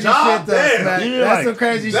some job. crazy shit, though, Damn. Smack. Yeah, That's like- some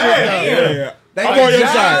crazy shit, Yeah, though. yeah. They I'm get on your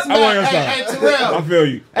jobs, side. I'm on your Smack. side. Hey, Terrell. I feel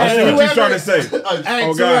you. I Hey, see what whoever- you're trying to say. Hey,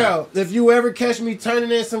 Oh, God. Terrell, if you ever catch me turning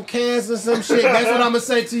in some cans or some shit, that's what I'm gonna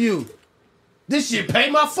say to you. This shit pay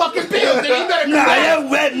my fucking bills, nigga. You better Nah, relax. that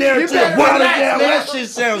wet narrative better watered relax, down. man. That shit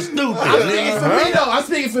sounds stupid. I'm speaking for me, though. I'm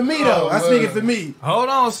speaking for me, though. I'm speaking for me. Hold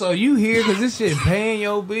on, so you here because this shit paying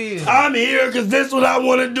your bill. I'm here because this is what I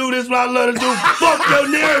want to do. This is what I love to do. Fuck your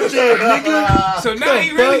narrative, nigga. So now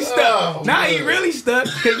he really stuck. Now he really stuck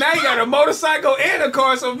because now he got a motorcycle and a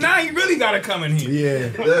car. So now he really got to come in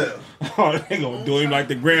here. Yeah. Oh, they gonna do him like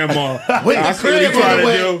the grandma. With I the see what he crib on trying the to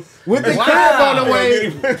way. do. With the Wow. crib on the way.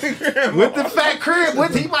 With With the fat crib.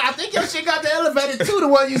 With he might. I think your shit got the elevator too. The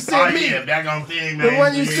one you Oh, sent me. yeah, back on thing, man. The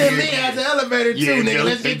one you sent me had the elevator too, Yeah, nigga. yo,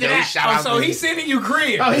 Let's get to yo, that. shout Oh, out so to he's sending you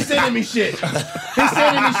crib. Oh, he's sending me shit. He's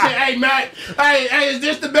sending me shit. Hey, Matt. Hey, is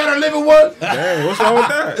this the better living one? Hey, what's wrong with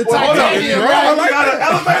that? The titanium, I right? like that.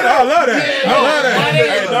 I love that. I love that.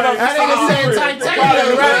 Hey, That nigga said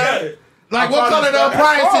titanium, right? Like, what color the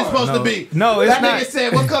appliance is supposed to be? No, it's that not. nigga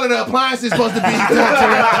said, what color the appliance is supposed to be?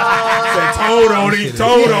 Said told on him.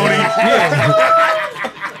 Told on him.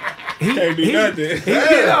 Can't do nothing. He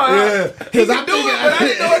can do it, but I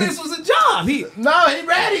didn't know this was a job. No, he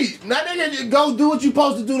ready. That nigga just go do what you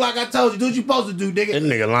supposed to do like I told you. Do what you supposed to do, nigga. This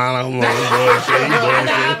nigga lying on bullshit.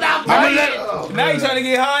 Now he's trying to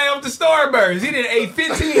get high off the Starburst. He done ate 15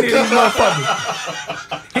 of these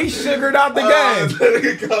motherfuckers. He sugared out the game.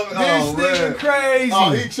 This nigga crazy.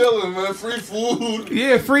 Oh, he chilling, man. Free food.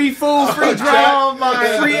 Yeah, free food, free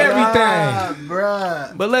drink, free everything.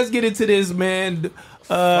 Bruh. But let's get into this, man.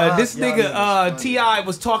 This nigga T.I.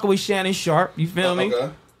 was talking with Shannon Sharp. You feel me?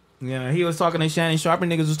 Okay. Yeah, he was talking to Shannon Sharp,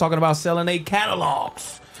 and niggas was talking about selling their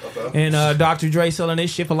catalogs. Okay. And Dr. Dre selling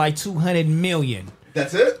this shit for like $200 million.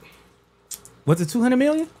 That's it? Was it $200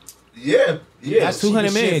 million? Yeah. Yeah. That's $200 cheap million.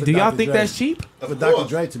 as shit Do for y'all Dr. think Dre. that's cheap? For Dr.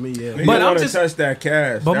 Dre, to me, yeah. But But I'm I'm just just- touch that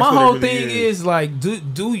cash. But That's my what it whole really thing is like,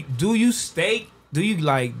 do you stake? Do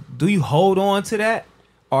you hold on to that,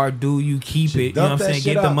 or do you keep it? You know what I'm dump that saying?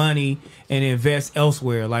 shit Get the out. money and invest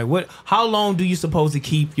elsewhere. Like what? How long do you supposed to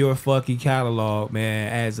keep your fucking catalog,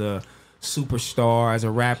 man? As a superstar, as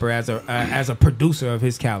a rapper, as a producer of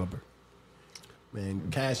his caliber. Man,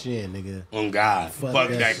 cash in, nigga. Oh God, fuck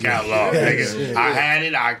that shit. catalog, nigga. I had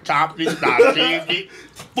it, I chopped it, I shaved it.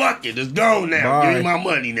 Fuck it, it's gone now. Give me my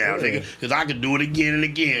money now, nigga, because I can do it again and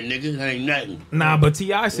again, nigga. It ain't nothing. Nah, but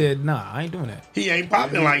T.I. said, nah, I ain't doing that. He ain't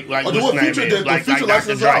popping like what what's his name Future is, did, like Future Dr.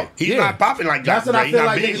 license Dre. out. He's not popping like That's Dr. what Dre. I He's feel not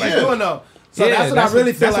like big niggas like is that. doing though. So Yeah, that's what I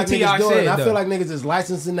really feel that's like what T.I. niggas doing. said, I feel though. like niggas is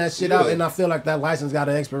licensing that shit out, and I feel like that license got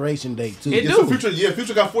an expiration date too. It Yeah, do. so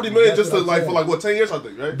Future got 40 million That's just to what I'm like saying. for like what 10 years I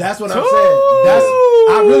think, right? That's what I'm saying.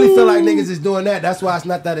 I really feel like niggas is doing that. That's why it's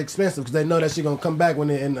not that expensive because they know that shit gonna come back when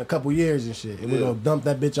in a couple years and shit, and we're gonna dump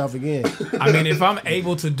that bitch off again. I mean, if I'm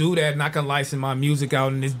able to do that and I can license my music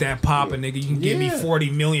out and it's that popping, nigga, you can give me 40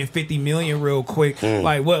 million, 50 million real quick.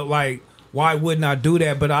 Like what? Like why wouldn't I do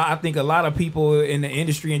that? But I think a lot of people in the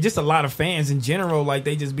industry and just a lot of fans in general, like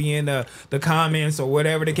they just be in the comments or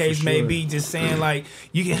whatever the case may be, just saying like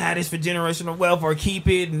you can have this for generational wealth or keep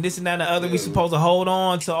it and this and that and the other. We supposed to hold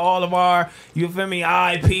on to all of our, you feel me,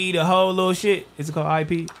 IP, the whole little shit. Is it called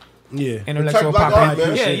IP? Yeah, Intellectual Black property.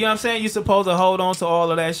 art, man. Yeah, you know what I'm saying? You're supposed to hold on to all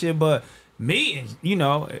of that shit, but me, you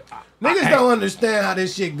know, Niggas don't understand how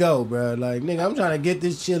this shit go, bro. Like, nigga, I'm trying to get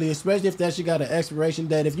this chili, especially if that shit got an expiration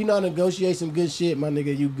date. If you know how to negotiate some good shit, my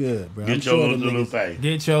nigga, you good, bro. Get your Luther Faye.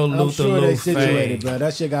 Get your I'm Luther sure they situated, Faye. bro.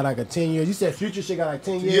 That shit got like a 10 years. You said Future shit got like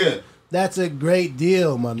 10 years? Yeah. That's a great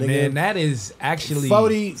deal, my nigga. Man, that is actually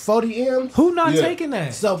 40 M's? Who not taking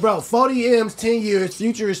that? So, bro, 40 M's, 10 years.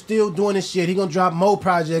 Future is still doing this shit. He gonna drop more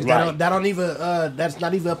projects. Right. That don't even. That's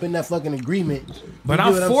not even up in that fucking agreement. But You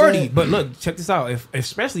I'm get what 40. saying? But look, check this out.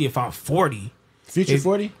 Especially if I'm 40, Future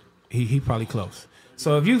 40. he probably close.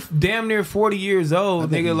 So if you damn near 40 years old,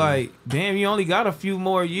 nigga, like damn, you only got a few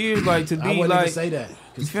more years, like to be I wouldn't like. even say that.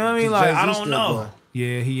 You feel me? 'cause Like Jay-Z I don't still know. going.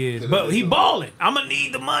 Yeah, he is. But he balling. I'ma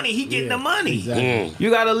need the money. He getting the money. Exactly. You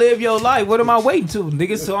gotta live your life. What am I waiting to,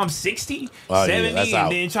 nigga? So I'm 60, Oh, yeah, 70, that's out.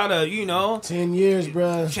 and then try to, you know, 10 years,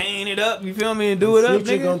 bro. chain it up. You feel me? And do it up,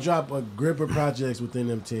 Future nigga. gonna drop a grip of projects within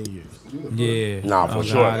them 10 years. Yeah. Nah, for Oh,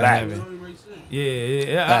 sure. God, I That- have it.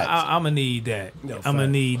 Yeah. I'ma need that. I'ma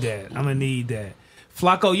need that.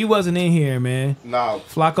 Flacco, you wasn't in here, man. Nah.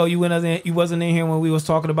 Flacco, you wasn't in here when we was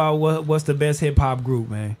talking about what's the best hip hop group,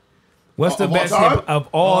 man. What's the Of all best time? hip of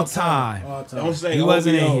all time? All time. Don't say You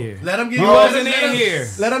wasn't in OVO. here. Let him get. You wasn't in here.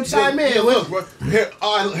 Let him chime in. Yeah, look, bro.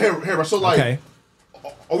 Here. So like, Okay.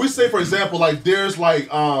 or we say for example, like there's like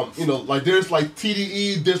you know, like there's like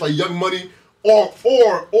TDE, there's like Young Money,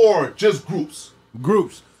 or just groups.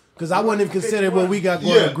 Groups. Because I wouldn't even consider what we got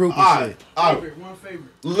going to group and alright, shit. alright. One favorite.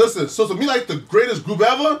 Listen, so to me, like the greatest group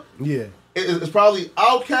ever, Yeah. it's probably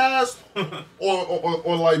Outkast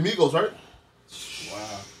or like Migos, right?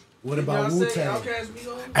 What about Y'all say Wu-Tang? Outkast,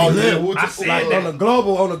 Migos? Oh look, yeah, Wu-Tang. I said Like that. on the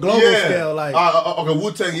global yeah. scale, like Okay,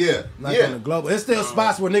 Wu-Tang, yeah. like yeah. on the global. It's still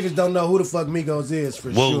spots where niggas don't know who the fuck Migos is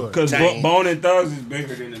for Whoa. sure. Because Dang. Bone and Thugs is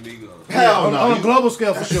bigger than the Migos. Hell on, no. on a global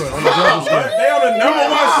scale for sure. On the global scale. They on the number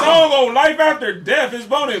one song on Life After Death. It's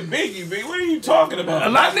Bone and Biggie, B. What are you talking about? A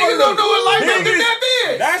lot of niggas don't know what Life After Biggest-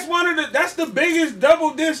 Death is. That's the biggest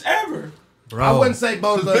double disc ever. Bro. I wouldn't say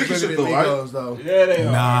both The of biggest bigger shit than though, right? Migos though. Yeah, they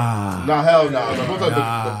are. Nah. Nah, hell no.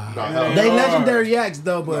 Nah, hell no. They legendary acts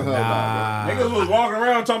though, but Niggas was walking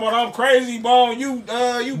around talking about I'm crazy, Bone. You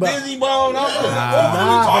busy, Bone. Nah,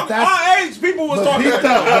 Nah, but that's- our age people was But talking Pete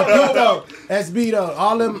about though, SB though,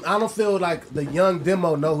 all them, I don't feel like the young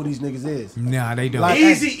demo know who these niggas is. Nah, they don't. Like,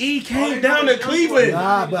 Easy E came down to Cleveland.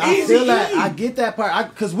 Nah, but I Easy feel like E. I get that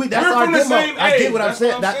part. Cause that's We're our from the demo. same I get age. what I'm That's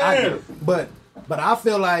saying. what I'm saying. But I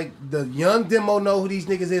feel like the young demo know who these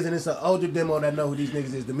niggas is, and it's an older demo that know who these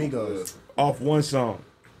niggas is. The Migos. Off one song.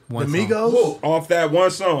 The Migos. Who? Off that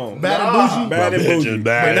one song. Bad and Bougie. Bad and Bitches Bougie.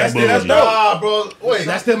 bad But that's and that's bougie. dope. Nah, bro. Wait.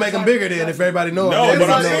 That still make them bigger than if everybody know. No, them. but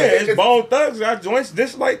I'm Everybody know saying them. it's Bone Thugs got joints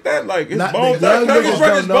just like that. Like it's Not- Bone the young Thugs. niggas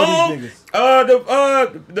Brothers don't know Bone.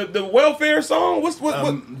 these The welfare song. What's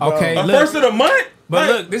Okay, the look. first of the month? But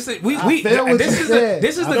Like, look, this is we I feel what this you is said.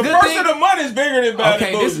 this is the the good first thing. of the month is bigger than Bad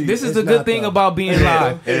Okay, and this Bougie. is It's the good not, thing though. about being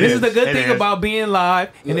live. It This is the is. good It thing is. about being live,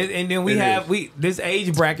 and Yeah. and then we It have is. this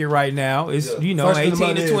age bracket right now is you know First of the 18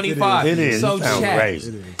 month to is, 25. It is. So It sounds chat,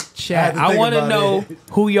 crazy. I had to I think want to about know it.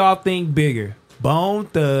 who y'all think bigger, Bone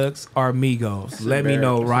Thugs or Migos. Let me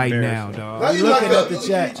know embarrassing. right It's now, embarrassing. dog. Now you Looking like at the the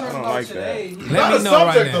chat. I don't like that. Let Not me a know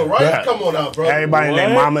right subject now. though, right? Yeah. Come on out, bro. Everybody and their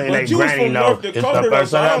What? mama and But their you was granny from know North it's the Dakota, first though, of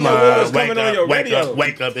so I that don't know what was month. Wake coming on up, your wake radio. up,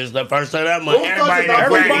 wake up. It's the first of that month. Who Everybody and their does it?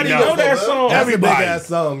 granny Everybody know. know that song. That's a big Everybody. ass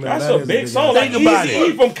song, man. That's That a is big song. Think Like about Easy it.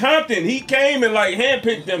 E from Compton, he came and like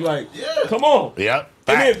handpicked them. Like, come on. Yep.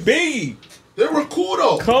 And then Fact. Biggie, They were cool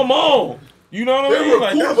though. come on. You know what I They mean? were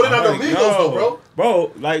Like, cool, that's but they're not the like, Migos, though, bro.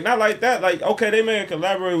 Bro, like not like that. Like, okay, they may have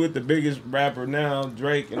collaborated with the biggest rapper now,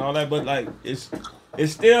 Drake, and all that, but like it's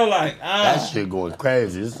it's still like that shit going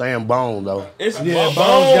crazy. It's saying Bone though. It's Bones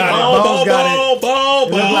got it.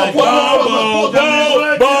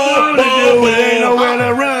 Ain't nowhere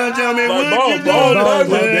to run. Tell me what you doing.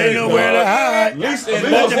 Ain't nowhere to hide.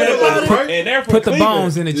 Put the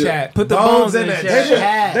bones in the chat. Put the bones in the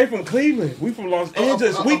chat. They from Cleveland. We from Los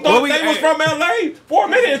Angeles. We thought they was from LA for a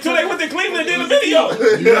minute until they went to Cleveland and did a video.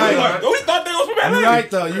 We thought they was from LA. You right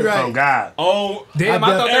though. You right. Oh God. Oh damn! I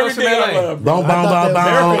thought they was from LA. Bone. I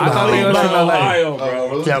thought they was from LA.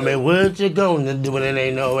 Bro. Tell me what you gonna do when it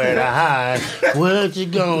ain't nowhere to hide. What you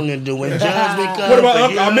gonna do when judgment comes? What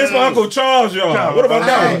about I miss my Uncle Charles, y'all? What about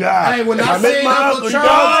that? Hey, when I seen Uncle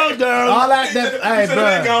Charles, all that, hey,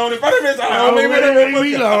 bro.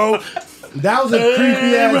 That was a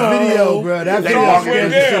creepy ass video, bro. That video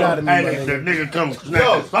scared the shit out of me. The nigga come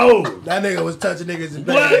snap his soul. That nigga was touching niggas in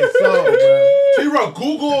their soul, bro. T-Rock,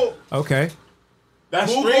 Google. Okay.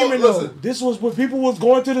 That's Google, streaming. listen. This was when people was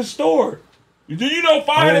going to the store. Do you know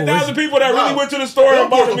 500,000 people that really went to the store and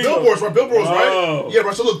bought billboards, right? Billboards, right? Yeah,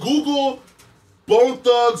 right. So look, Google Bone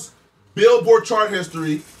Thugs Billboard chart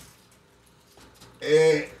history,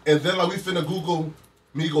 and then like we finna Google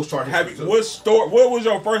Migos chart history. What was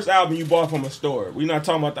your first album you bought from a store? We're not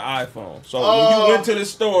talking about the iPhone. So when you went to the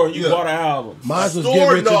store, you bought an album. Mine was Get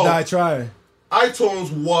Rich or Die Trying.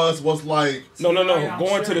 iTunes was like no.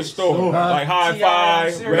 Going to the store, like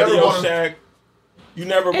Hi-Fi, Radio Shack. You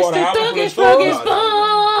never bought an album from the store.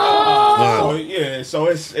 So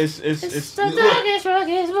it's the Thuggish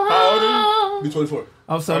Rugged Bone. How old are you? Be 24.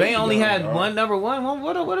 Oh, so they only had one number one.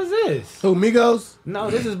 What is this? Who, Migos? No,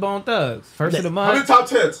 this is Bone Thugs. First of the month. How many top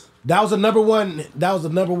 10s? That was a number one. That was the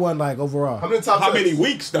number one, like overall. How many top 10s? How many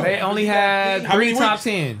weeks though? They only had three top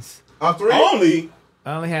 10s. 3? Only.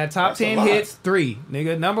 I only had top 10 hits, 3.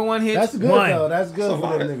 Nigga, number 1 hits, That's good 1. though. That's good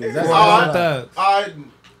for them niggas. That's Bone Thugs.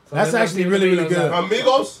 That's actually really good.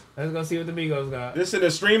 Amigos? Let's go see what the Migos got. This is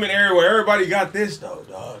the streaming area where everybody got this though,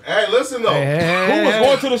 dog. Hey, listen though. Who was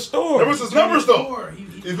going to the store? Numbers is numbers though.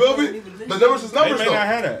 You feel me? The numbers is numbers though. They may not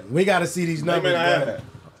have that. We gotta see these numbers. They may not have that.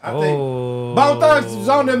 I think Bone Thugs was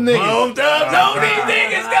on them niggas. Bone Thugs on these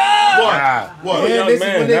niggas, go! What? And this is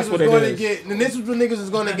when niggas was going to get. And this was when niggas was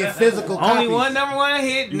going to get physical. Only copies. one number 1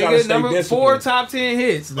 hit, nigga. Number 4 top 10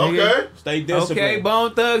 hits, nigga. Okay. Stay disciplined. Okay,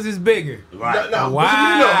 Bone Thugs is bigger. Right. Now,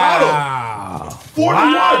 Wow. 41.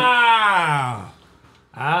 Wow.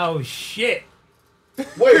 Oh shit.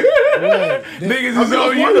 Wait. Niggas is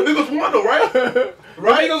on you. The Migos won though, right?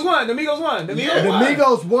 Right? The Migos won. The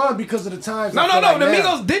Migos won because of the times. No. The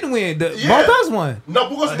Migos didn't win. Bone Thugs won. No,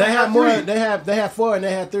 because they had more. They had 4 and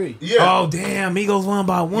they had 3. Yeah. Oh damn, Migos won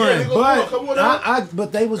by 1. Yeah,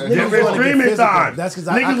 but they was niggas going to get physical. That's because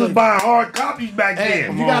niggas was buying hard copies back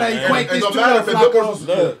then. You gotta equate this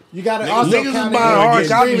to you gotta also niggas was buying hard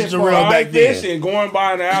copies to real back this then. and going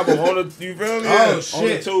buy an album on the you feel me? Oh shit. On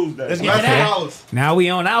the Tuesday. Let's get to that. Now we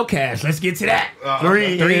on Outkast. Let's get to that.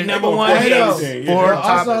 3 number 1 hits. 4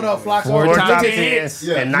 also though, Flocks 4 top 10 hits.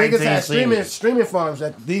 And niggas 19 had singles. streaming farms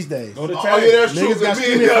these days. Oh yeah, that's true. Niggas got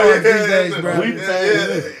streaming farms these days, bro.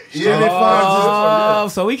 Streaming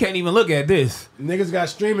farms. So we can't even look at this. Niggas got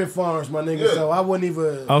streaming farms, my nigga. So I wouldn't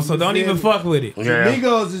even. Oh, so don't even fuck with it.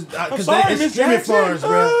 Migos is because it's streaming farms,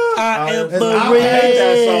 bro. I am The for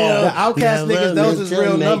real. Outcast niggas, those is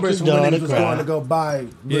real numbers when niggas was going to go buy.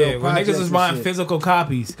 Yeah, when niggas was buying physical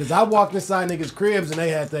copies. Because I walked inside niggas' cribs and they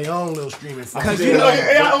had their own little streaming farms. Because you know,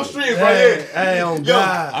 AI streams right here. Hey, on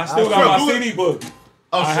God. I still got my CD book.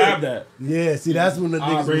 I have that. Yeah, see, that's when the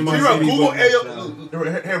niggas bring my T-Rock, CD Google book.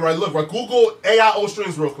 Hey, right, look, right. Google AIO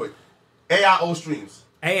streams real quick. AIO streams.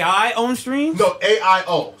 AI on streams? No,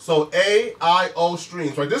 AIO. So AIO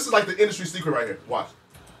streams, right? This is like the industry secret right here. Watch.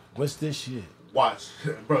 What's this shit? Watch.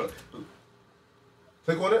 Bro.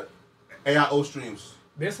 Click on it. AIO streams.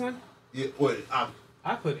 This one? Yeah, wait. Did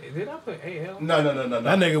I put AL? No.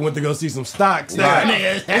 That nigga went to go see some stocks.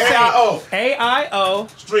 Right. AIO. AIO.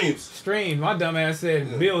 Streams. Stream. My dumb ass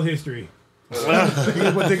said bill history.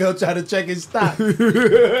 Nigga went to go try to check his stock.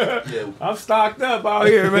 Yeah. I'm stocked up out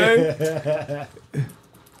here, man.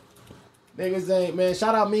 Niggas ain't, man.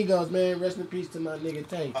 Shout out Migos, man. Rest in peace to my nigga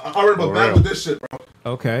Tank. I already been back with this shit, bro.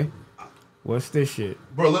 Okay. What's this shit?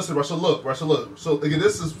 Bro, listen, Russia, look. So again,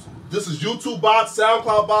 this is YouTube bots,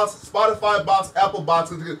 SoundCloud bots, Spotify bots, Apple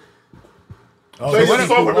bots. Oh,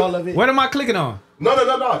 so all of it. What am I clicking on? No.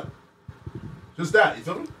 Just that. You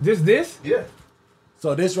feel me? This? Yeah.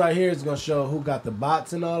 So this right here is gonna show who got the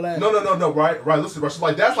bots and all that. No. Right. Listen, Russia.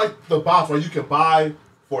 Like that's like the bots where you can buy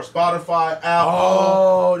for Spotify, Apple.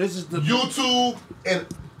 Oh, this is the YouTube and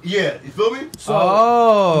yeah. You feel me?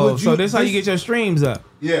 So this how you get your streams up.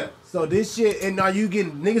 Yeah. So this shit, and are you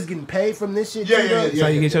niggas getting paid from this shit? Yeah. So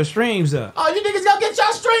you get your streams up. Oh, you niggas gonna get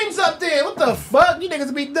y'all streams up there. What the fuck? You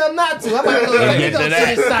niggas be done not to. I'm about to go to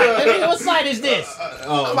this site. Nigga, what site is this?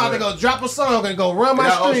 I'm about to go drop a song and go run my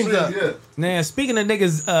streams up. Yeah. Now, speaking of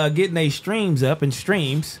niggas getting their streams up and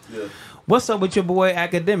streams, what's up with your boy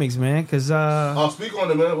Academics, man? Cause speak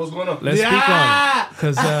on it, man. What's going on? Let's speak on it.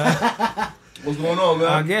 Cause what's going on, man?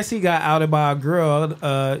 I guess he got outed by a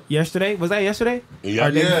girl yesterday. Was that yesterday? Yeah.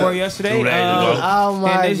 Or day before yesterday? 2 days ago. Oh my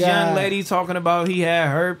god. And this young lady talking about he had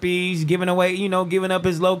herpes, giving away, giving up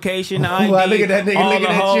his location, ID, Well, look at that nigga all looking the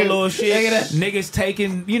at whole you. little shit. Look at that. Niggas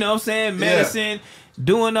taking, medicine,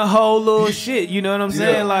 doing the whole little shit. You know what I'm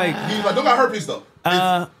saying? Like, He's like, don't got herpes though.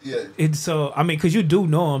 it's so. I mean, because you do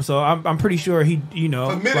know him, so I'm pretty sure he,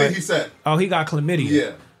 Chlamydia, like, he said. Oh, he got chlamydia.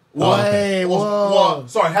 Yeah.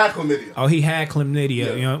 Sorry, had chlamydia. Oh, he had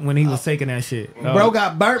chlamydia. When he was taking that shit. Bro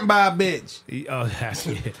got burnt by a bitch. Oh, that's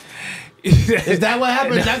it. Is that what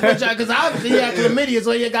happened? That's what y'all, because obviously he had chlamydia,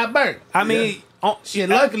 so he got burnt. I mean, shit,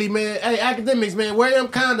 luckily, man. Hey, Academics, man, wear them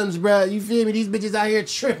condoms, bro. You feel me? These bitches out here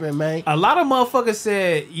tripping, man. A lot of motherfuckers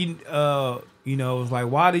said, it was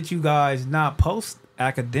like, why did you guys not post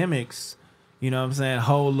Academics? You know what I'm saying?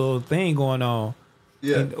 Whole little thing going on.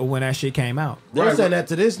 Yeah. When that shit came out. They're saying that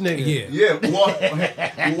to this nigga. Yeah. What?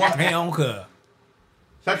 Hey, Uncle.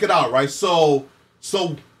 Check it out, right? So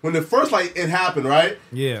when it first it happened, right?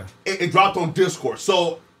 Yeah. It dropped on Discord.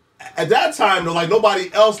 So at that time, though,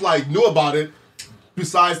 nobody else knew about it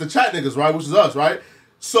besides the chat niggas, right? Which is us, right?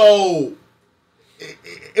 So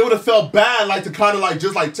it would have felt bad, to kind of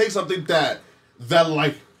just take something that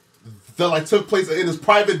took place in his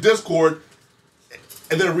private Discord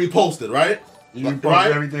and then repost it, right? You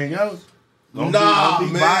repost everything else? Don't be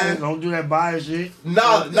man. biased. Don't do that bias shit.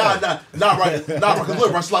 Nah, right. Because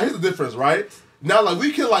look, right, so here's the difference, right? Now,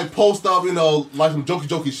 we can, post up, some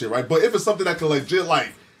jokey shit, right? But if it's something that can legit,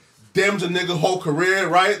 damage a nigga whole career,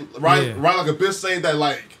 right? Right, like a bitch saying that,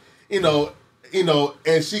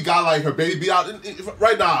 and she got, her baby out.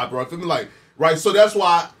 Right now, bro. Feel me? Right? So that's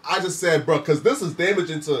why I just said, bro, because this is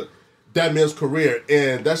damaging to that man's career,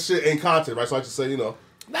 and that shit ain't content, right? So I just say,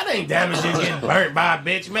 That ain't damaging getting burnt by a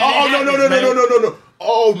bitch, man. No.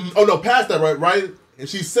 Oh, no, past that, right? And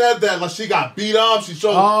she said that she got beat up. She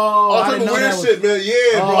showed all type of weird shit, man.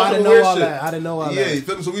 Yeah, bro. I didn't know all that. I didn't know all that. Yeah, you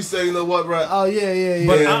feel me? So we say, you know what, right? Oh, yeah.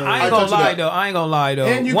 But I ain't gonna lie, though.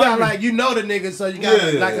 And you got, the nigga, so you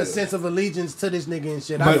got, a sense of allegiance to this nigga and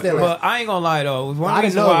shit. But I ain't gonna lie, though. One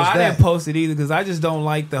reason why I didn't post it either, because I just don't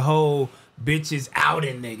like the whole bitches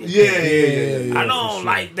outing niggas. Yeah. I don't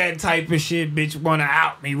like that type of shit. Bitch wanna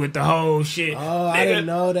out me with the whole shit. Oh, nigga, I didn't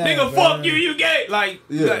know that. Nigga, bro. fuck you gay. Like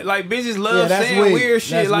bitches love saying weak. weird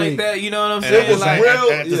shit That's like weak. that. You know what I'm And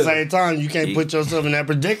saying? at the same time, you can't put yourself in that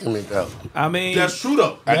predicament, though. I mean, that's true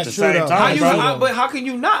though. At the same time, but how can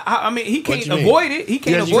you not? I mean, he can't avoid it. He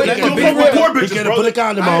can't avoid it. He could have put a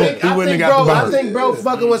condom on. He wouldn't have got the burn. I think bro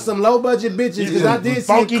fucking with some low budget bitches because I did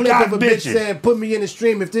see a clip of a bitch saying, "Put me in the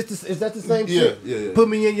stream." If is that the same shit? Yeah. Put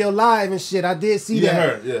me in your live and shit. I did see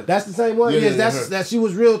that. Yeah. That's the same one. Yeah, yes, that she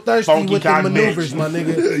was real thirsty Funky with the cock maneuvers, bitch. my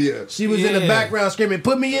nigga. Yeah. She was in the background screaming,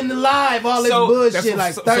 "Put me in the live!" All this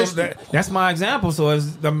bullshit, thirsty. That's my example. So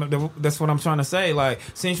that's what I'm trying to say. Like,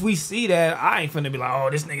 since we see that, I ain't finna be like, "Oh,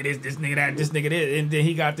 this nigga this nigga that, this nigga this," and then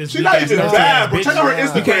he got this. She's not even bad, bro. Check out her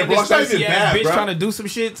Instagram, bro. This She's not even thirsty ass bad, bitch bro. trying to do some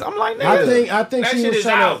shit. I'm like, nigga, I think that she shit was is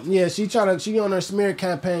trying out. to. Yeah, she on her smear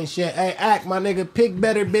campaign shit. Hey, act, my nigga, pick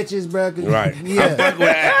better bitches, bro. Right. Yeah. I fuck with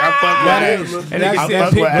that. And nigga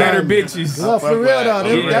said pick better bitches. No, for real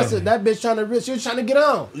though. That bitch she was trying to get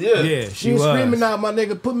on. Yeah, she was screaming out, my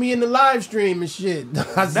nigga, put me in the live stream and shit.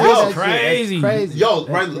 That's crazy. Crazy. Yo, That's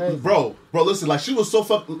right, crazy. bro, listen, she was so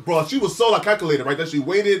calculated, right, that she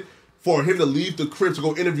waited for him to leave the crib to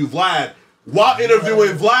go interview Vlad. While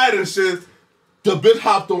interviewing Vlad and shit, the bitch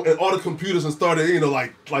hopped on all the computers and started,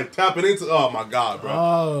 tapping into. Oh my god, bro!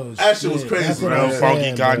 Oh, that shit was crazy, Real man.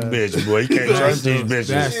 funky cock bitch, boy. You can't trust these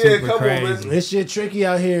bitches. Yeah, come on, man. This shit tricky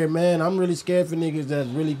out here, man. I'm really scared for niggas that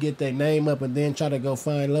really get their name up and then try to go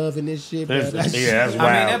find love in this shit. Bro. That's wild.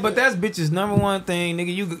 I mean, but that's bitches' number one thing,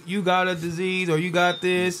 nigga. You got a disease, or you got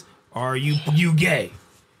this, or you gay.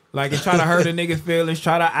 Like, and try to hurt a nigga's feelings,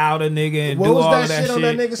 try to out a nigga and What do was all that that shit shit. on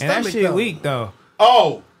that nigga's and that stomach, shit though? weak though.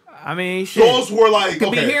 Oh, I mean, shit. Those were like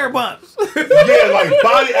could be hair bumps. Yeah, like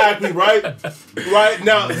body acne, right? Right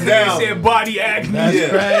now. He said body acne. That's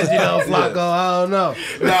crazy, though, Flacco. I don't know.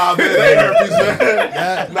 Nah, man, they herpes,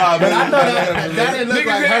 man. Nah, But man. I know that didn't look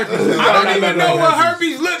like herpes. I don't even know what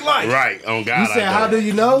herpes look like. Right, on God. You said, how do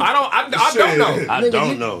you know? I don't know. I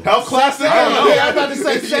don't know. Health class? Yeah, I was about to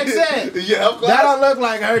say sex ed. Yeah, health class? That don't look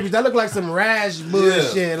like herpes. That look like some rash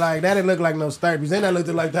bullshit. Like, that didn't look like no sturpies. Then that looked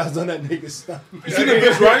like that was on that nigga's stomach. You see the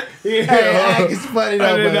bitch, right? Yeah, it's funny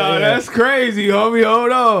though. But, No, that's crazy, homie.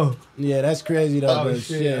 Hold on. Yeah, that's crazy though. Oh, But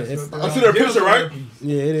shit. I see their picture, right?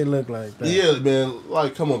 Yeah, it didn't look like that. Yeah, man.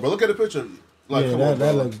 Like, come on, bro. Look at the picture. Like, Yeah, come on,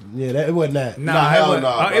 that bro. looked. Yeah, it wasn't that. Nah, hell it was,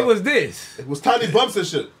 nah, it bro. was this. It was tiny bumps and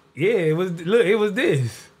shit. Yeah, it was. Look, it was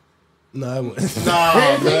this. No, it wasn't. Nah,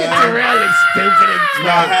 man. Really stupid.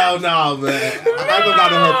 Nah, hell nah, man. I ain't gonna got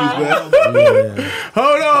the herpes, man.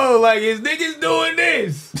 Hold on, like is niggas doing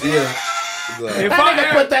this? Yeah. If That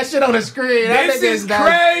nigga put that shit on the screen. That This nigga is not-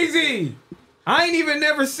 crazy. I ain't even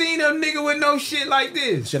never seen a nigga with no shit like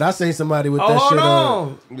this. Shit, I seen somebody with Oh, that hold shit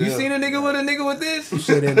on. You Yeah. seen a nigga with this?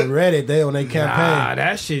 shit in the Reddit. They on their campaign. Nah,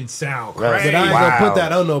 that shit sound But crazy. I ain't gonna put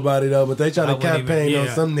that on nobody though. But they trying I to wouldn't campaign even- on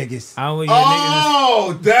yeah. some niggas. I don't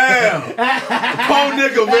Oh, damn. Cold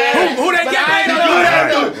nigga, man. Who they But I ain't campaigning gonna do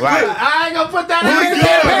that on? though. Right. I ain't gonna put that Who on. they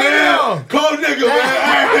campaigning on? Cold nigga,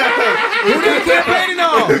 man. Who they campaigning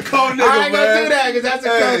on? Cold nigga, I ain't gonna man. do that because that's a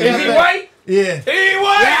cold Is he campaign. white? Yeah. He ain't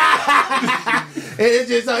white. It's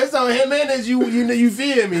just it's on him and it's you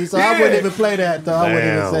feel me. So I wouldn't even play that though. I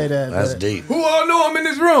wouldn't even say that. That's but- deep. Who all know him in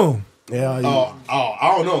this room? Yeah, you, Oh,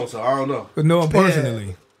 I don't know, so I don't know. Know him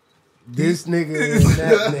personally. this nigga and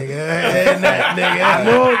that nigga and that nigga. I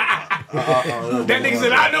know. That nigga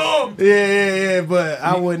said, I know him. Yeah. But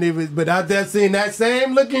I wouldn't even. But I just seen that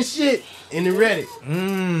same looking shit in the Reddit.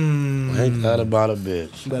 Ain't that about a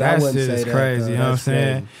bitch? But I That wouldn't shit say is that, crazy, though. you know what I'm That's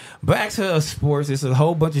saying? crazy. Back to sports, it's a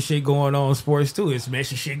whole bunch of shit going on in sports too. It's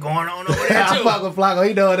messy shit going on over there I too. fuck with Flacco.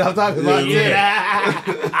 He know what I'm talking about.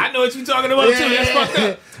 I know what you talking about too. That's fucked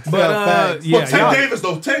up. But facts. yeah, Well, Tank y'all, Davis,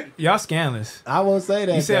 though. Tank, y'all scandalous. I won't say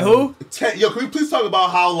that. You said though. who? Tank, yo, can we please talk about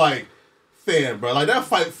how, like, fan, bro? Like, that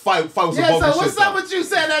fight was some Yeah, bogus so what's shit, up though. with you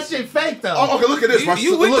saying that shit fake though? Oh, okay, look at this, right?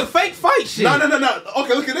 You So, with look, the fake fight shit. No.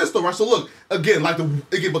 Okay, look at this, though, right? So, look, again, but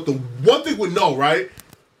the one thing we know, right,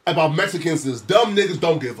 about Mexicans is dumb niggas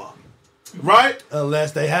don't give up, right?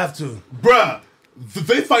 Unless they have to. Bruh,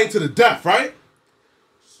 they fight to the death, right?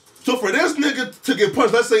 So for this nigga to get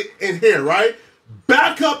punched, let's say in here, right?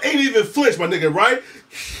 Back up ain't even flinch, my nigga, right?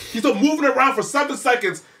 He's still moving around for 7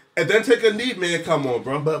 seconds and then take a knee, man. Come on,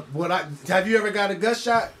 bro. But have you ever got a gut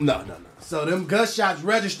shot? No. So them gut shots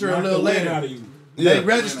register Knock a little the wind later. out of you. They Yeah.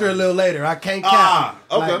 register a little later. I can't count.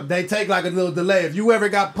 Okay. Like, they take like a little delay. If you ever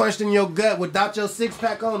got punched in your gut without your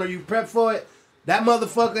 6-pack on or you prep for it, that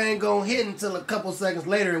motherfucker ain't gonna hit until a couple seconds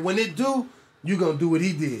later. And when it do, you gonna do what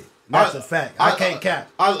he did. That's a fact. I can't cap.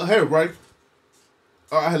 Hey, right?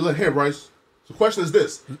 Look here, Bryce. The question is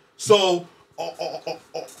this. So,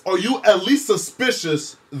 are you at least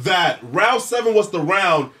suspicious that round 7 was the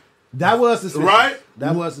round, That was suspicious. right?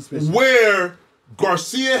 That was suspicious. Where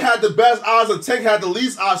Garcia had the best odds and Tank had the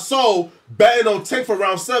least odds. So, betting on Tank for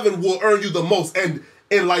round 7 will earn you the most. And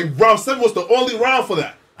like round 7 was the only round for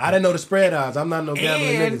that. I didn't know the spread odds. I'm not no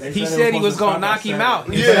gambling And nigga. he said he was gonna knock him out.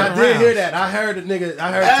 in Yeah, I 7 did hear rounds. that. I heard a nigga.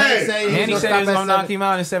 I heard Hey. Tank say And he was said he was stop gonna at knock 7. him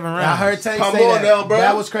out in 7 rounds. I heard Tank Come say on that. now, bro.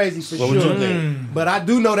 That was crazy for What sure. would you think? But I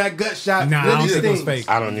do know that gut shot. Nah, I really don't think it was stings. fake.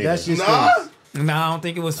 I don't need That it. shit Nah? stings. Nah, I don't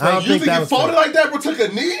think it was I don't fake. You think think that he was folded fake. like that, bro? Took a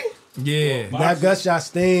knee? Yeah. That gut shot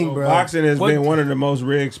sting, bro. Boxing has What- been one of the most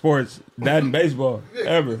rigged sports, that and baseball,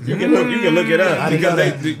 ever. You can look it up. I didn't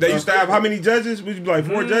Because know they used to have how many judges? Would you be like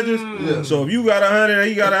 4 judges? Yeah. So if you got 100,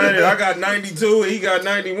 he got 100, I got 92, and he got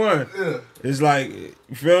 91. Yeah. It's like,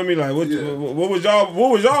 you feel me? Like what was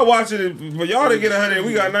y'all watching for y'all to get 100?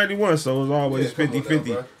 We got 91, so it was always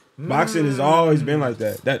 50-50. Boxing has always been like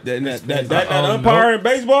that. That umpire in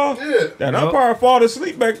baseball, that umpire fall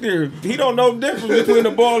asleep back there. He don't know the difference between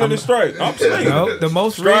the ball and the strike. I'm asleep. No, the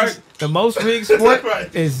most Strike. rigged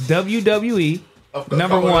sport is WWE.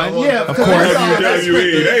 Number one, Yeah, of course. course.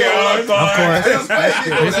 WWE. They are. Of course.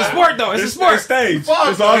 It's a sport though. It's a sport. It's stage. It's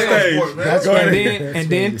all stage. That's Go And ahead.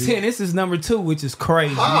 then tennis is number 2, which is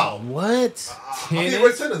crazy. How? What? How can you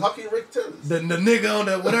rate tennis? How can you rate tennis? The nigga on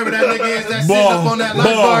the whatever that nigga is that's sitting up on that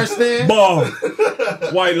light bar stand. Ball.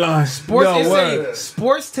 White line. Sports No, is word. a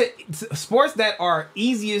sports that are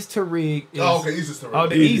easiest to rig. Is, Oh, okay, easiest to rate. Oh,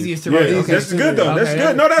 the Easy. easiest to Yeah, rig. Okay. that's good though. That's Okay.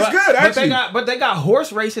 good. No, that's good. But Actually, they got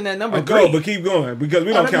horse racing at number 3. go, but keep going because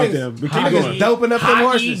we don't them count niggas- them. But keep Niggas going. doping up them Hockey,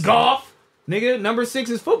 horses. golf. Nigga, number 6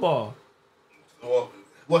 is football. Well,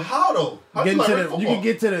 Well, how though? How You you like can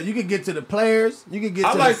get to the players. You can get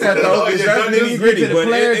to like the that though. It's you can nitty gritty, get to but the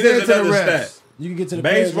players it is and to the another refs. stat. You can get to the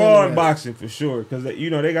baseball and refs. boxing for sure, because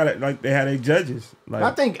they got it like they had their judges. Like,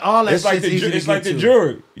 I think all that it's like shit's easy to it's like get the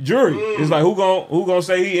to. jury. It's like who gonna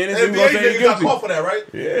say he innocent? Who gonna say he NBA got guilty? caught for that, right?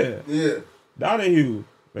 Yeah. Donahue.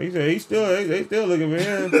 They say they still looking for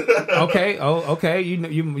him. Okay. Oh, okay.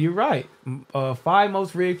 You're right. 5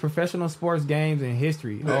 most rigged professional sports games in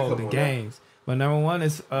history. The games. But number 1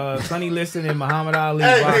 is Sonny Liston and Muhammad Ali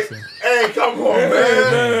boxing. Hey, come on,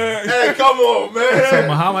 man. Hey, come on, man. So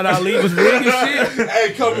Muhammad Ali was rigged and shit.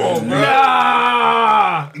 Hey, come on, man.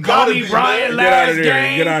 Nah. Kobe Bryant last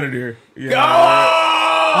game. Get out of there. Go!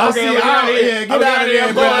 I see. Get out of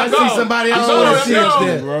there, bro. I see somebody else on the ships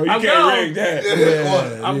there. Bro, you can't rig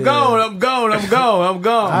that. I'm gone.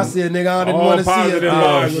 I see a nigga I didn't want to see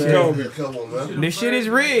it. Come on, man. This shit is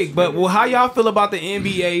rigged. But how y'all feel about the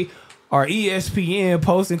NBA or ESPN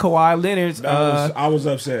posting Kawhi Leonard's? I was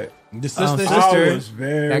upset. The sister I was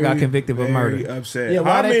very, that got convicted of murder. Upset. Yeah,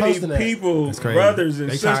 why How they many posting that? people, brothers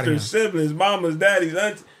and sisters, siblings, mamas, daddies,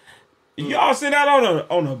 aunties, y'all sent out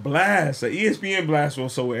on a blast, an ESPN blast,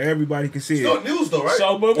 so where everybody can see it. It's no news though, right?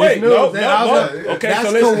 So, but wait, no. Okay, that's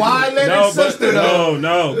so listen. Kawhi Leonard's sister, though.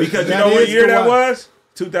 No, because you That know what is year that Kawhi. was?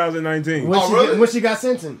 2019. When she got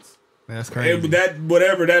sentenced. That's crazy. That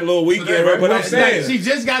little weekend, right? But I'm saying she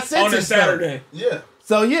just got sentenced on a Saturday. Yeah.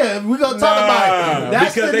 So yeah, we're gonna talk about it.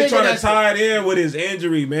 That's because the they nigga trying to tie it in with his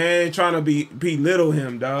injury, man. Trying to belittle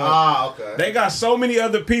him, dog. Okay. They got so many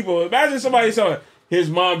other people. Imagine somebody saw his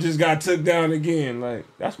mom just got took down again. Like,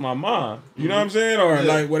 that's my mom. You know what I'm saying? Or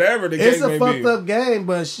like whatever the case may be. It's a fucked up game,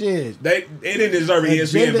 but shit. It didn't deserve an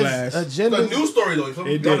ESPN blast. The news story though.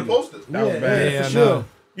 You gotta post it. That was bad. Yeah, for sure.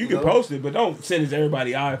 You can post it, but don't send it to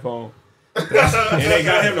everybody's iPhone. And they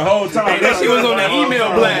got him the whole time. Hey, that shit was on the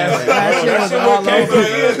email blast. That shit was all over.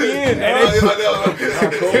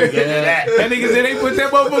 That nigga said they put that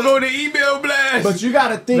motherfucker on the email blast. But you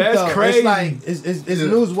gotta think That's though, crazy. it's like it's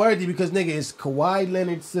newsworthy because nigga, it's Kawhi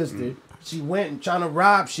Leonard's sister. She went and trying to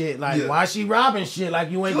rob shit. Like, why she robbing shit?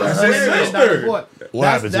 Like, you ain't got $100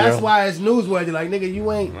 million. That's why it's newsworthy. Like, nigga, you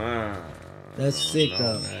ain't. That's sick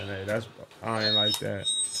though. Man, I ain't like that.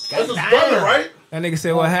 That's his brother, right? That nigga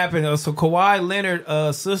said what happened. So Kawhi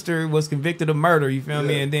Leonard's sister was convicted of murder. You feel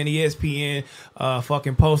me? And then ESPN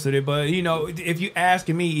fucking posted it. But you know, if you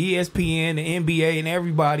asking me, ESPN, the NBA, and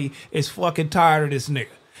everybody is fucking tired of this nigga.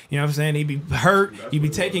 You know what I'm saying? He be hurt. He be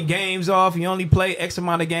taking games off. He only play X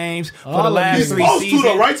amount of games for the last 3 seasons. He's supposed to,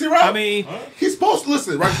 though, right, T-Rob? I mean, he's supposed to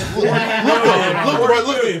listen, right?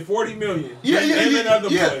 Look, 40 million.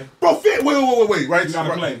 Yeah. Bro, wait, right? You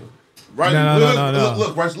gotta play. Right? No.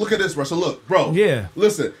 Look, right? Look at this, right? So look, bro. Yeah.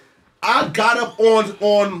 Listen, I got up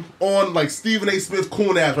on like Stephen A. Smith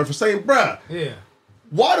coon ass, right? For saying, bruh. Yeah.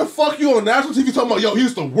 Why the fuck you on national TV talking about, yo,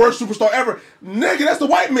 he's the worst superstar ever? Nigga, that's the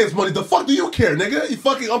white man's money. The fuck do you care, nigga? You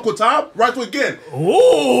fucking Uncle Tom? Right to again.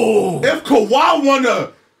 Ooh. If Kawhi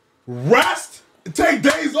wanna rest, take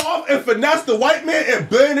days off, and finesse the white man and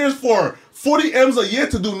billionaires for 40 M's a year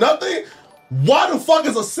to do nothing, why the fuck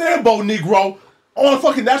is a Sambo Negro on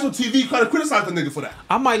fucking national TV trying to criticize the nigga for that?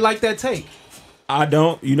 I might like that take. I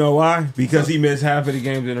don't. You know why? Because he missed half of the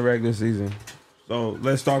games in the regular season. So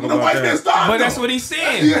let's talk about that. But that's what he's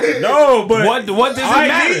saying. No, but what does it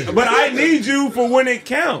matter? But I need you for when it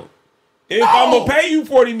count. If I'm gonna pay you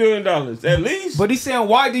 $40 million at least. But he's saying,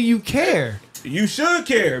 why do you care? You should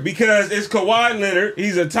care because it's Kawhi Leonard.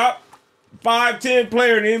 He's a top 5-10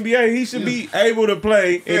 player in the NBA. He should be able to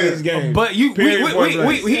play in this game. But he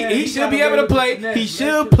should be able to play. He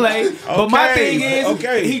should play. But my thing is,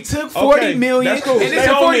 he took $40 million. That's cool. And Stay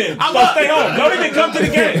home then. Stay home. Don't even come to the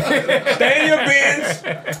game. Stay in your bins.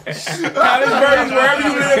 College birdies, wherever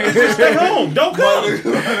you live. Just stay home. Don't come.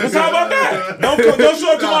 Let's talk about that. Don't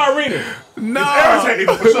show up to my arena. No.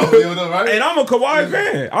 And I'm a Kawhi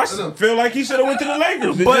fan. I feel like he should have went to the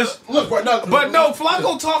Lakers. But no,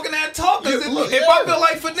 Flacco talking that talk. If I feel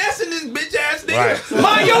like finessing this bitch ass nigga,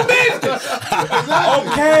 mind your business.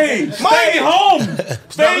 Okay, stay home.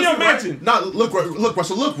 Stay in your mansion. Look,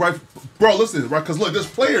 bro. Listen, right? Because look, there's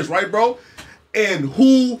players, right, bro, and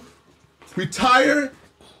who retire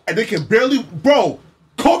and they can barely, bro.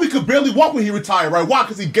 Kobe could barely walk when he retired, right? Why?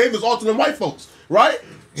 Because he gave his all to them white folks, right?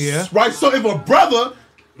 Yeah. Right. So if a brother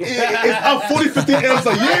is up 40, 50 M's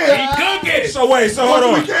a year, he cooking. So hold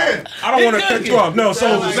on. I don't want to cut you off. No,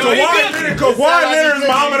 Kawhi Leonard is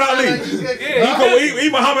Muhammad Ali. He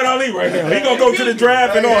Muhammad Ali right now. He gonna go to the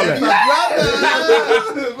draft and all that.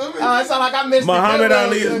 it's not like I missed Muhammad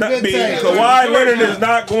Ali is not being. Kawhi Leonard is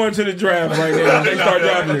not going to the draft right now. They start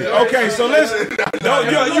drafting it. Okay, so listen.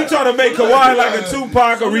 You trying to make Kawhi like a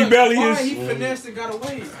Tupac or rebellious? Why he finessed and got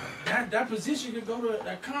away? That position could go to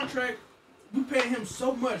that contract. We pay him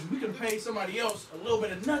so much. We could pay somebody else a little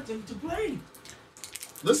bit of nothing to play.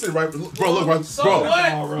 Listen, right, bro. Look, right, So bro.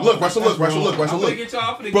 what? Look, right. So look. I'm gonna get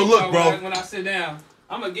y'all for the Bro, look, bro. when I sit down.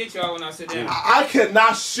 I'm gonna get y'all when I sit down. I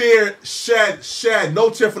cannot shed no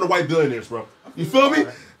tear from the white billionaires, bro. You feel me?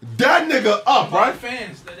 That nigga up, right?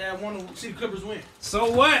 Fans that want to see the Clippers win.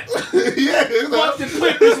 So what? Yeah. Fuck the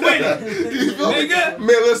Clippers winning. Nigga. Man,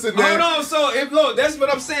 listen, man. Hold on. So look, that's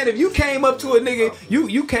what I'm saying. If you came up to a nigga,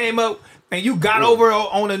 you came up and you got over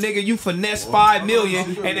on a nigga, you finessed $5 million,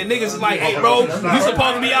 and the nigga's like, hey, bro, you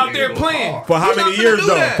supposed to be out there playing. For how many years,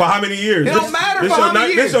 though? For how many years? It don't matter for how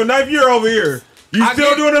many years. This your ninth year over here. You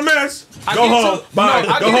still doing a mess? Go home. Bye.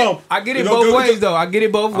 Go home. I get it both ways, though. I get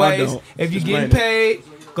it both ways. If you're getting paid,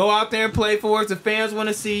 go out there and play for us. The fans want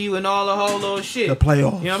to see you and all the whole little shit. The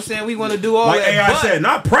playoffs. You know what I'm saying? We want to do all like that. Like AI said,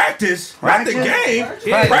 not practice. Not the game.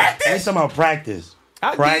 Yeah. Practice. They talking about practice.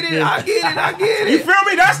 I get it. You feel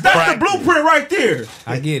me? That's the blueprint right there.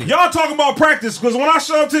 I get it. Y'all talking about practice because when I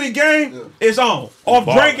show up to the game, it's on. Off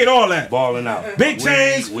drink and all that. Balling out. Big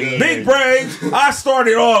chains, big braids. I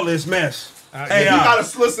started all this mess. Hey,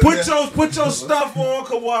 put your stuff on,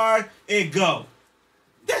 Kawhi, and go.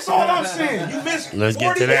 That's all I'm saying. You missed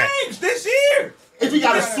 40 games this year. If you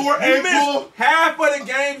got a sore ankle, half of the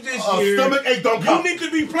games this year, stomach ache don't come. You need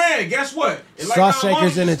to be playing. Guess what? Sauce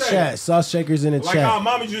shakers in the chat. Sauce shakers in the like chat. Like how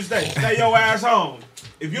mama used to say, stay your ass home.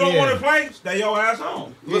 If you don't want to play, stay your ass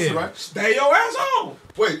home. Listen, right? Stay your ass home.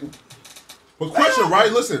 Wait. But question,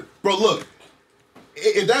 right? Listen, bro, look.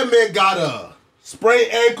 If that man got a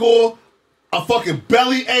sprained ankle, a fucking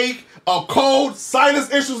belly ache, a cold,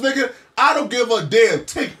 sinus issues, nigga, I don't give a damn.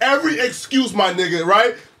 Take every excuse, my nigga,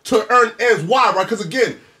 right? To earn ends. Why, right? Because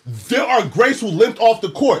again, there are greats who limped off the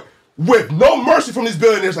court with no mercy from these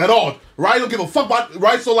billionaires at all, right? Don't give a fuck about,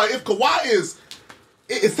 right? So, like, if Kawhi is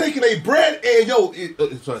taking a bread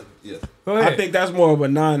and sorry, yeah. I think that's more of a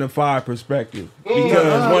 9 to 5 perspective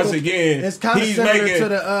because once again, he's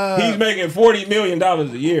making $40 million a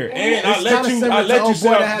year, and I let you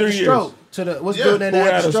sell 3 years. What's good in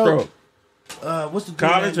that stroke? What's the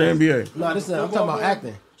college or NBA? No, this is I'm talking about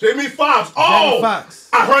acting. Jamie Foxx. Jamie Foxx.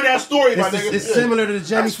 I heard that story, my nigga. It's similar to the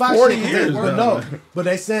Jamie Foxx 40 shit. years, But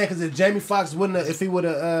they saying because if Jamie Foxx wouldn't have, if he would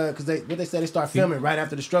have, because they said they start filming right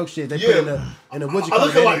after the stroke shit. They put in the what you call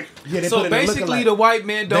it? So basically, the white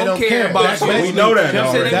man don't care about you. We know that.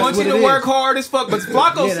 They want you to work hard as fuck. But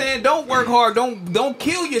Flacco saying don't work hard, don't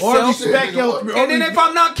kill yourself. Or respect your. And then if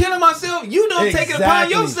I'm not killing myself, you don't take it upon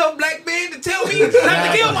yourself, black man, to tell me not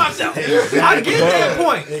to kill myself. I get that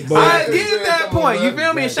point. I get that point. You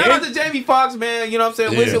feel me? Shout out to Jamie Foxx, man. You know what I'm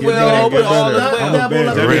saying? Wish it well. Hope it all is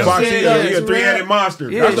well. Jamie Foxx, he's a three-headed monster.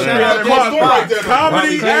 That's a three-headed monster.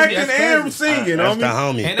 Comedy, acting, and singing. That's the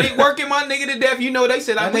homie. And they working my nigga to death. You know, they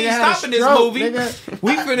said, we ain't stopping this movie.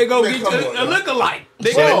 We finna go get a lookalike.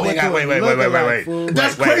 Wait.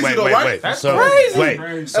 That's crazy, though, right? That's crazy.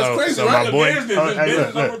 Wait. So my boy,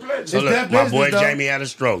 my boy Jamie had a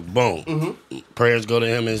stroke. Boom. Prayers go to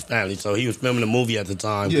him and his family. So he was filming a movie at the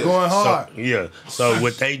time. Going hard. So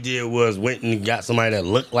what they did was went and got somebody that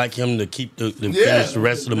looked like him to keep finish the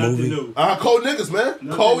rest of the movie. Cold niggas, man.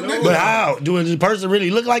 Cold niggas. But how? Do the person really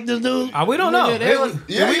look like this dude? We don't know. We don't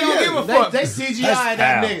give a fuck. They CGI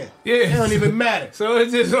that nigga. Yeah. It don't even matter. So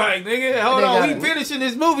it's just like, nigga, hold on. We finishing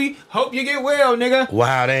this movie. Hope you get well, nigga.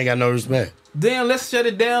 Wow, they ain't got no respect. Then let's shut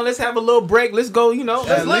it down. Let's have a little break. Let's go,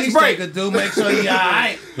 let's break. Make sure he all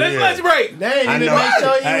right. Let's break. They ain't even make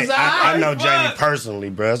sure he was all right. I know Jamie personally,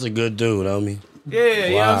 bro. That's a good dude, homie. Yeah,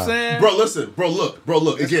 you know what I'm saying? Bro, listen. Bro, look.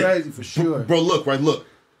 It's again, crazy for sure. Bro, look.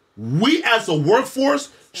 We as a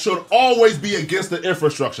workforce should always be against the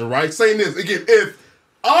infrastructure, right? Saying this, again, if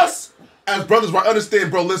us as brothers, right,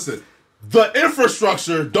 understand, bro, listen, the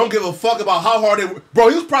infrastructure don't give a fuck about how hard they work. Bro,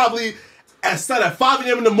 he was probably at 5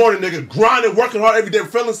 a.m. in the morning, nigga, grinding, working hard every day,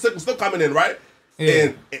 feeling sick and still coming in, right?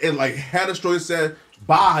 Yeah. And like Hannah Stroy said,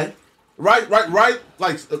 bye. Right?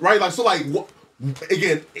 So like,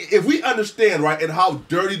 again, if we understand, right, and how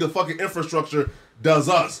dirty the fucking infrastructure does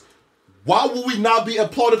us, why would we not be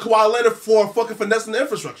applauding Kawhi Leonard for fucking finessing the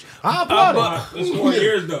infrastructure? I applaud it. It's 4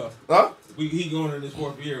 years, though. Huh? He going in his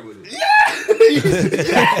 4th year with it. Yeah.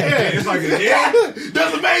 It's like,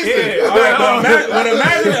 that's amazing. Yeah. But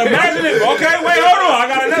imagine it. Okay, wait, hold on. I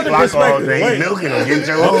got another perspective. Wait. Milking him.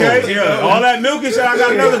 Okay, all that milking shit, I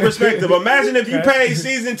got another perspective. Imagine if you paid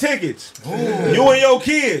season tickets. You and your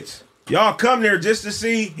kids. Y'all come there just to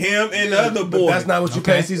see him and the other boy. That's not what you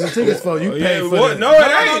pay season tickets for. You pay for the... No, it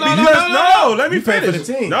ain't. Because let me finish. For the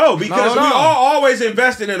team. No, because we all always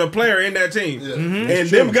invested in a player in that team. Yeah. And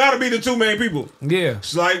them got to be the two main people. Yeah.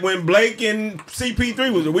 It's like when Blake and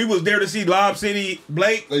CP3 we was there to see Lob City,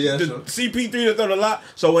 Blake, CP3 to throw the lot.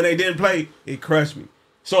 So when they didn't play, it crushed me.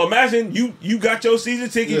 So imagine you got your season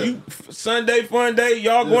ticket, you Sunday fun day,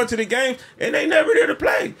 y'all going to the game, and they never there to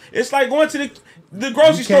play. It's like going to the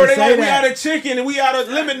grocery store. They like, we out of chicken and we out of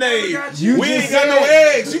lemonade. We ain't got no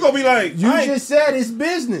eggs. You gonna be like, you just said it's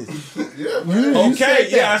business.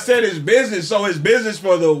 I said it's business. So it's business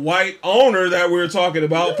for the white owner that we're talking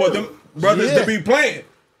about, for them brothers to be playing.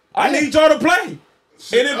 I need y'all to play.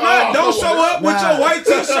 And if not, don't show up with your white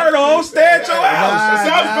t-shirt on. Stay at your house. That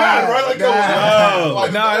sounds bad, right? Like,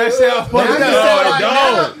 that sounds fucked up.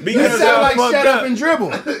 Don't. Because that sounds like shut up and dribble.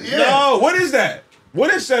 No, what is that? What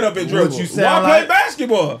is set up and dribble? Why play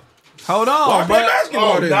basketball? Hold on. Why play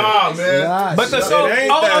basketball then? Nah, man. But so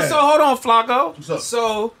hold on, Flacco.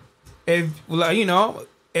 So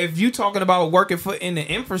if you talking about working in the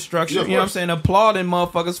infrastructure, you know what I'm saying, applauding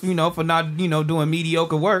motherfuckers, for not, doing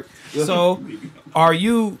mediocre work. So are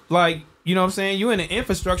you like, you know what I'm saying, you in the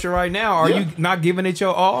infrastructure right now, are you not giving it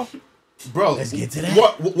your all? Bro, let's get to that.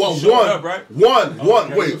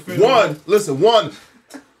 Listen,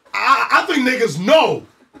 I think niggas know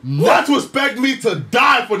not to expect me to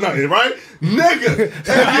die for nothing, right? Nigga.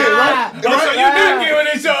 Right? So you not giving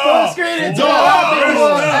it your all. Full screen and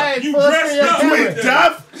dog. You dressed up. You ain't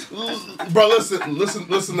deaf? Bro,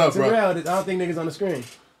 listen up, bro. I don't think niggas on the screen.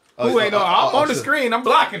 Who ain't I'm on the screen. I'm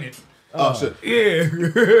blocking it. Oh, shit.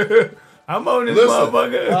 Yeah. I'm on this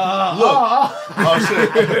motherfucker.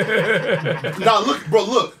 Shit. Now,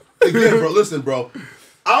 look. Again, bro, listen, bro.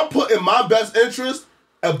 I'm putting my best interest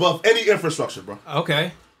above any infrastructure, bro.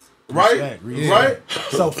 Okay. Right? Right?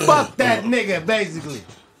 So fuck that nigga, basically.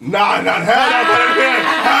 Nah, not hell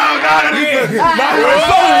This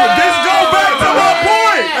go back to my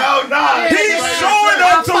point. Hell nah. He's showing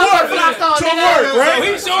up to work. Right? So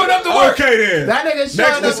he's showing up to work. Okay, then. That nigga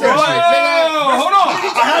showing up to work. Hold on.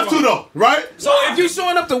 I have to, though, right? So if you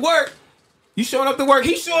showing up to work, he's showing up to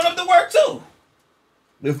work too.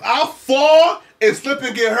 If I fall and slip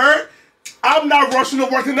and get hurt, I'm not rushing to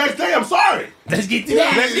work the next day. I'm sorry. Let's get to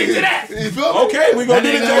that. You feel me? Okay, we gonna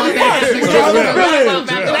do the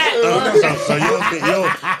So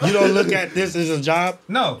you don't look at this as a job?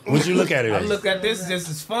 No. What you look at it I as? look at this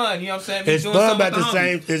as fun. You know what I'm saying? It's fun, but at the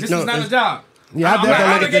same. This is not a job. Yeah, I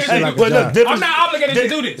definitely look at this shit like a job. I'm not obligated to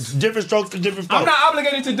do this. Different strokes for different folks. I'm not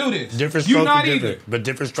obligated to do this. Different You're strokes not for either. different, but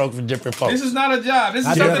different strokes for different folks. This is not a job. This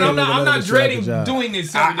is something I'm not dreading doing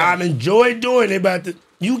this. I'm enjoying doing it, but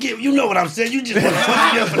you know what I'm saying. You just want to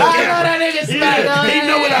twist me up for the camera. He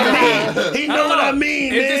know what I mean. He know what I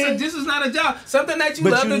mean, man. This is not a job. Something that you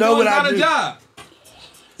love to do is not a job.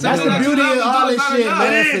 That's the beauty of all this shit,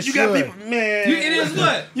 man. You got people, man. It is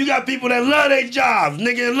what? You got people that love their jobs,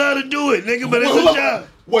 nigga, and love to do it, nigga, but it's a job.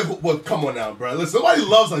 Wait, come on now, bro. Listen, somebody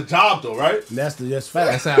loves a job, though, right? That's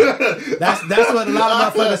fact. That's what a lot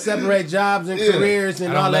of motherfuckers separate jobs and careers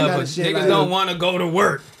and all that kind of shit. Niggas don't want to go to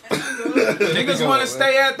work. Niggas want to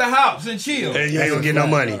stay at the house and chill. And you ain't gonna get no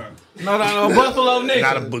money. No, Buffalo nigga.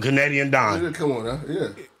 Not a Canadian dime. Come on now, yeah.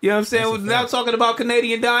 You know what I'm saying? Without talking about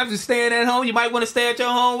Canadian dimes and staying at home, you might want to stay at your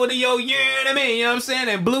home with you know what I mean? You know what I'm saying?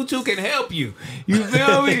 And Bluetooth can help you. You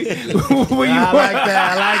feel me? I like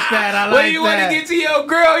that. When you want to get to your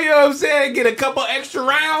girl, you know what I'm saying? Get a couple extra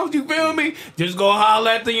rounds, you feel me? Just go holler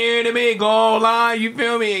at the, you know what I mean? Go online, you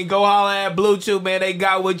feel me? And go holler at Bluetooth, man. They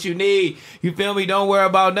got what you need. You feel me? Don't worry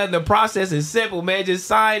about nothing. The process is simple, man. Just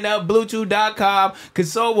sign up, Bluetooth.com,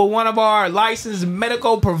 consult with one of our licensed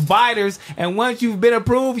medical providers, and once you've been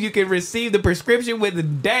approved, you can receive the prescription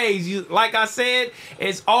within days. Like I said,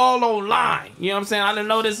 it's all online. You know what I'm saying? I didn't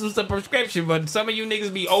know this was a prescription, but some of you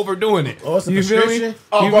niggas be overdoing it. Oh, it's a you prescription?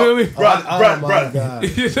 Feel me? You feel me? Bro. That's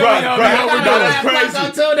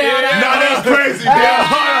crazy,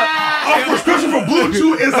 man. A prescription for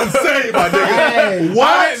Bluetooth is insane, my nigga. Hey,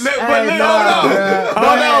 what?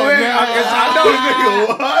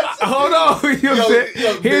 Hold on. You know what I'm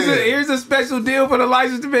saying? Here's a special deal for the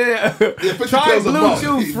licensed man. Try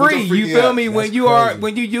Bluetooth free. You feel me? When you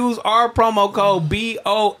use our promo code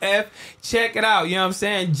BOF, check it out. You know what I'm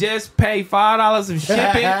saying? Just pay $5 of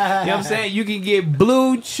shipping. You know what I'm saying? You can get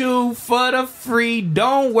Bluetooth for the free.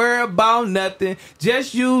 Don't worry about nothing.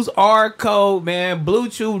 Just use our code, man.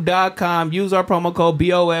 Bluetooth.com. Use our promo code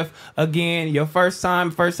BOF. Again, your first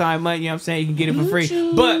time month, you know what I'm saying? You can get it for free.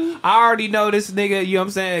 But I already know know this nigga, you know what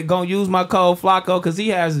I'm saying, gonna use my code Flacco because he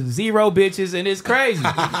has 0 bitches and it's crazy.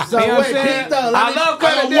 So you know what I'm saying? Pete, though, I love I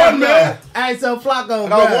got one, man. Hey, so Flacco, I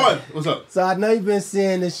got one. What's up? So I know you've been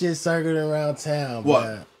seeing this shit circling around town. What?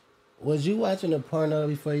 Bruh. Was you watching the porno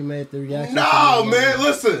before you made the reaction? No, man.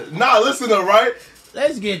 Listen. Listen though, right?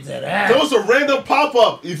 Let's get to that. There was a random pop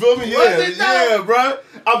up. You feel me? Yeah, bro.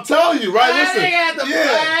 I'm telling you, right? Listen.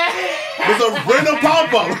 There's a random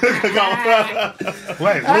pop up.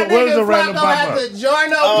 Wait, what is a random pop up? It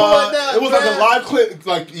was like a live clip,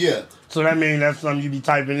 yeah. So that means that's something you be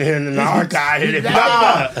typing in the archive.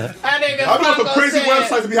 I'm on some crazy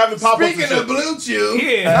websites to be having pop ups. Speaking of Blue Chew,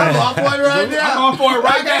 yeah, I'm off for it right now. I'm on for it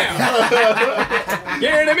right now. You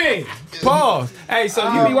hear what I mean? Pause. Hey, so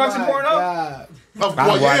you be watching porno?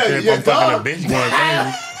 I watch it if I'm fucking a bitch going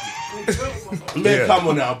crazy. Man, come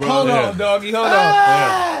on now, bro. Hold on, doggy. Hold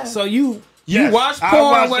on. So you watch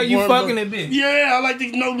porn where you fucking a bitch? Yeah, I like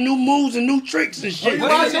to know new moves and new tricks and shit.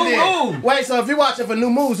 Wait, so if you're watching for new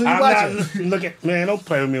moves, who you watching? Look at, man, don't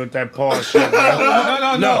play with me with that pause shit,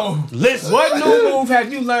 bro. No. Listen. What new move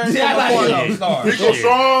have you learned from a porno star? Rico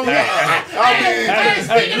Strong. Jason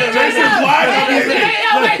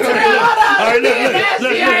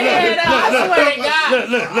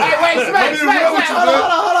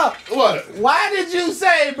Hold on. What? Why did you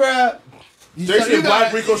say, bruh? Jason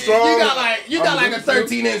Black, Rico Strong. You got like a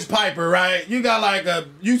 13-inch piper, right? You got like a.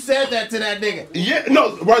 You said that to that nigga. Yeah,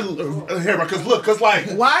 no, right here, cause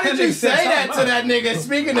like. Why did you say that to that nigga?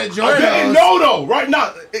 Speaking of Jordan, no, though, right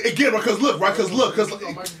now, again, cause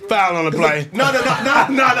foul on the play. No.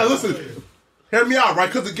 Listen, hear me out,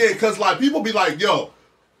 right? Cause like people be like, yo,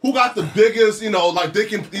 who got the biggest, like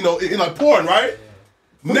dick in, in like porn, right?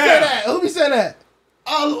 Who said that? Who be saying that?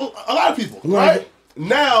 A lot of people, right?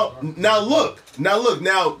 Now look,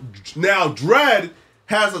 Dredd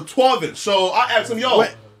has a 12-inch. So I asked him, yo,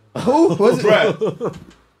 wait, who? What's Dredd?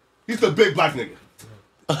 He's the big black nigga,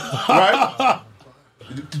 right?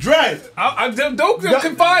 Dredd. Don't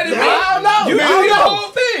confide in me. I don't know. You do the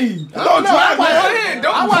whole thing. Don't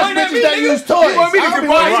I watch bitches that use toys. You want me to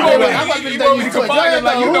confide in you? You want me to confide in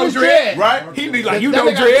like you know Dredd? Right? He be like, you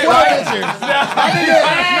know Dredd, right?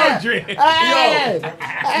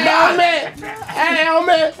 Hey,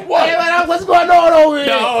 man. What's going on over here?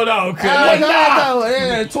 No,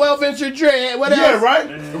 12-inch Dredd. What else? Yeah,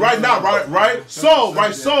 right now, right. So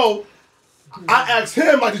I asked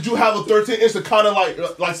him, like, did you have a 13-inch to kind of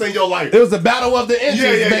like saying, yo, like, it was a battle of the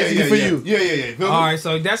inches, basically for you. Yeah. All right,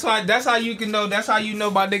 so that's how you can know. That's how you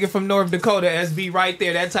know my nigga from North Dakota, SB, right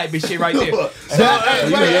there. That type of shit right there. My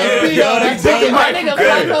nigga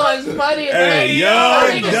Flacco is funny as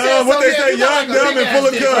young, what they say, young, dumb, and full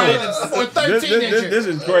of cum. Or 13 inches. This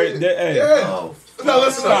is great. Hey. No,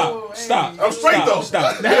 listen. Stop. I'm straight though.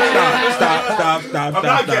 Stop. I'm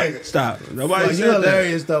not gay. Stop. Nobody You said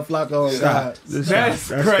hilarious though, Flacco. Stop. That's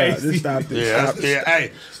crazy. Stop this. Yeah.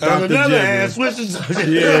 Hey, Stop on the another jig, hand, switch the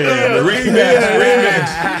Yeah, the remix.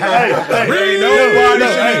 Hey, Nobody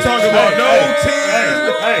should be talking about no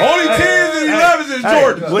 10s. Only 10s and 11s is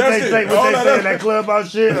Jordan. What they say in that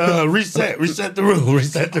clubhouse shit? Reset the room.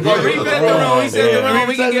 Reset the room.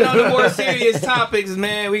 We can get on to more serious topics,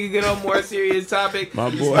 man. We can get on more serious topics. My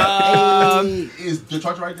boy. Is the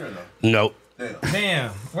charger right there though? Nope. Damn.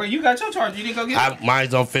 Where you got your charger? You didn't go get it? Mine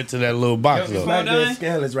don't fit to that little box Your though. phone dying?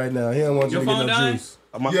 Scandalous right now. He don't want you Your to get phone no dying? juice.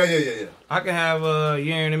 Yeah. I can have you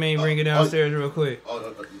know what I mean, bring it downstairs real quick.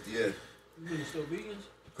 Yeah. You still vegans?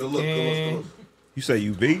 Good look. You say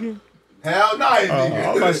you vegan? Hell no, I ain't vegan. I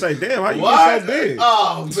was about to say, damn, how you get so big?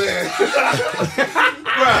 Oh man.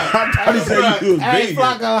 I thought he said you was Hey, vegan.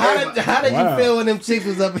 Flacco, how did you Wow. feel when them chicks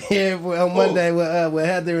was up here on Monday with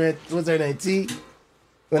Heather and what's her name, T?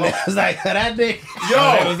 When they was like, that nigga.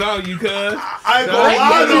 That was on you, cuz. I ain't gonna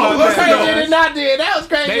lie though. That was Listen crazier though. than I did. That was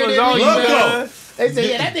crazier They was than on me. you, Look, cuz. They said,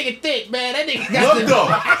 yeah, that nigga thick, man. That nigga got Look though.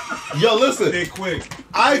 Yo, listen. They quick.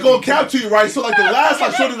 I ain't gonna cap to you, right? So like the last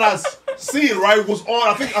show that I seen, right, was on.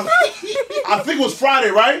 I think it was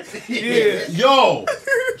Friday, right? Yeah. Yo,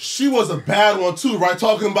 she was a bad one too, right?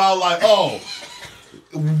 Talking about like,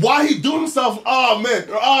 why he do himself? Oh man,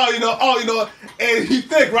 you know, and he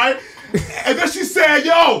thick, right? And then she said,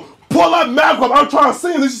 yo. Pull up Malcolm. I'm trying to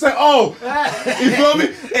see him. And she said, "Oh, you feel me?"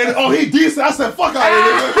 And he decent. I said, "Fuck out of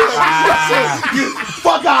here,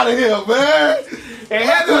 fuck out of here, man." And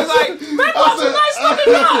Heather was like, "Man, what's a nice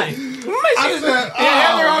looking guy?"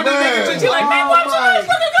 Heather on the nigga, she like, "Man, what's a nice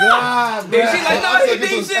looking guy?" And she like, "No, he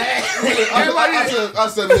decent." I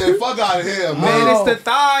said, "Man, fuck out of here, man." Man, it's the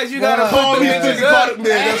thighs. You gotta put them bitches up. Man,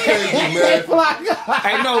 that's crazy, man.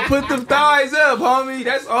 Hey, no, put them thighs up, homie.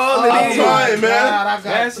 That's all it is. saying, man. God, I got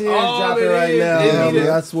That's tears all dropping it right is. now. It be homie.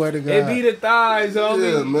 the- I swear to God. It be the thighs,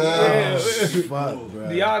 homie. Yeah, man. Fuck, bro.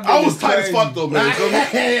 Y'all I was niggas tight as crazy. fuck though, man.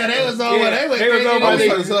 Yeah, they was on. Yeah, They was they was on I my was nigga.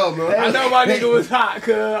 tight as hell, man. I know my nigga was hot,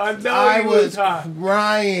 cuz. I know I he was was hot.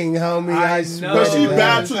 crying, homie. I I know. swear. But she to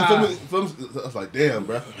bad God. too. You feel me? I was like, damn,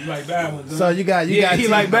 bro. You like bad ones, huh? So you got Yeah, he T,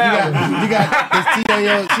 like bad ones. you got is T on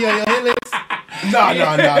your hit list? Nah,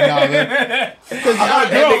 man. Cause that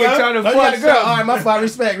nigga trying to Oh, you got fuck a girl. All something. right, my fault.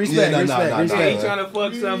 Respect. Yeah, nah, He trying to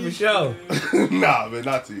fuck something for sure. Nah, man,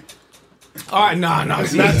 not T. All right, nah.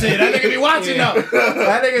 That's it. That nigga be watching though.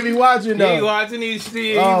 That nigga be watching though. He watching these shit.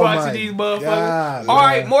 He Oh, watching my these motherfuckers. God, All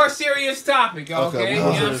right, man. more serious topic, okay? Okay, You know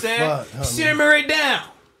what I'm saying? fuck, homie. Simmer it down.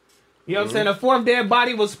 You know what I'm saying? The fourth dead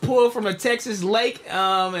body was pulled from a Texas lake,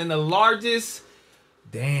 and the largest.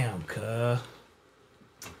 Damn, cuz.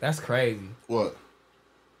 That's crazy. What?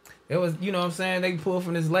 It was, you know what I'm saying? They pulled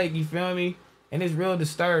from this lake, you feel me? And it's real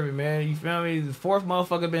disturbing, man. You feel me? The fourth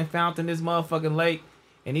motherfucker been found in this motherfucking lake,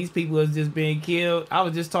 and these people is just being killed. I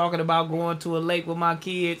was just talking about going to a lake with my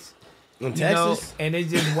kids. In You know, Texas? and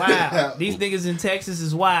it's just wild. These niggas in Texas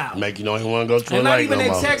is wild. Make you don't even want to go to a And not lake even no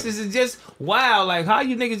in more. Texas, it's just wild. Like, how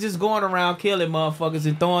you niggas just going around killing motherfuckers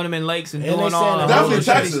and throwing them in lakes and And they doing saying all the that Definitely whole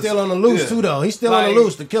bullshit. shit. He's still on the loose Yeah. too though. He's still on Like, the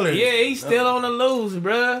loose. The killer. Yeah, he's still on the loose,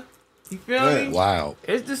 bruh. You feel Man, me? Wow.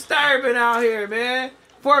 It's disturbing out here, man.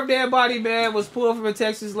 Fourth dead body, man, was pulled from a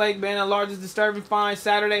Texas lake, man. The largest disturbing find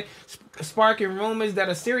Saturday, sparking rumors that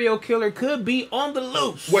a serial killer could be on the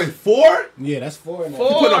loose. Wait, 4? Yeah, that's 4 now.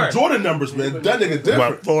 He put up Jordan numbers, man. That nigga different.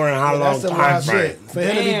 But for and how long That's some time wild frame? shit. For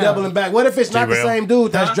him to be Damn. doubling back. What if it's not the T-Rail. same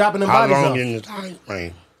dude that's dropping them How bodies long off? in the time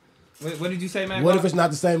frame? What did you say, man? What if it's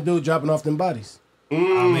not the same dude dropping off them bodies? I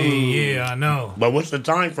mean, yeah, I know. But what's the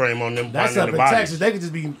time frame on them That's finding up the in bodies? Texas. They could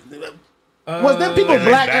just be. Was them people they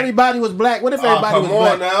black? back? Everybody was black. What if everybody Come was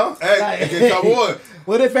on black? now. Hey, come on.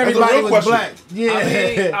 What if That's a everybody real was question. black?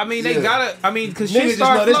 Yeah. I mean, they gotta. I mean, cause Niggas shit just know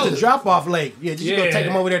start this floating. the drop off lake. Yeah, just go Yeah. take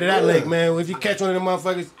them over there to that lake, man. If you catch one of them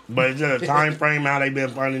motherfuckers, But is it a time frame how they been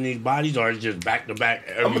finding these bodies, or it's just back to back?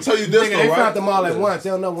 I'm gonna tell you this nigga, though, they right? found them all at once. They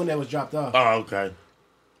don't know when they was dropped off. Oh, okay.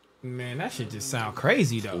 Man, that shit just sound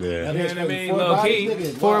crazy though. Yeah. You know what I mean? 4 Low bodies, key,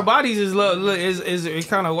 nigga, 4 wow. bodies is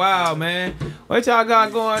kind of wild, man. What y'all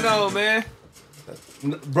got going on, man?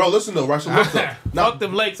 Bro, listen though, right? So look though. Fuck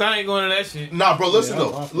them lakes. I ain't going to that shit. Nah, bro, listen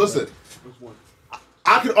though. Listen.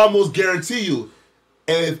 I could almost guarantee you,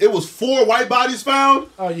 and if it was 4 white bodies found,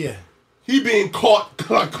 Oh yeah. he being caught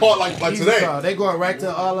like He's today. proud. They going right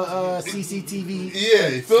to all the CCTV. Yeah,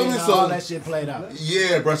 you feel me? Seeing how So all that shit played out.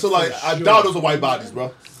 yeah, bro. So like, I doubt those are white bodies,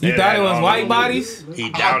 bro. You Yeah, thought it was all white over. bodies? He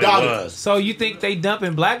doubted doubt it it. was. So you think they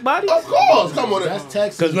dumping black bodies? Of course, come on. That's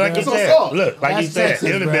Texas. Because like you man. said, soft. look, like you That's said, Texas,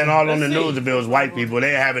 it would have been bro. all on the Let's news see. if it was white people.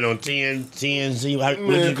 They have it on TNC. What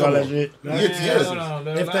Man, you call come that on. shit? Yes. Hold on,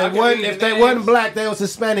 If I they can wasn't, read if the they names. wasn't black, they was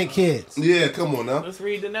Hispanic kids. Yeah, come on now. Let's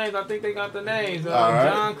read the names. I think they got the names. All right.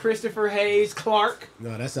 John Christopher Hayes Clark.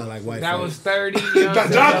 No, that sound like white. That folks. was 30. You know what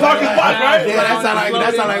I'm John saying? Clark is black, right? Yeah,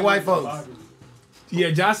 that sound like white folks.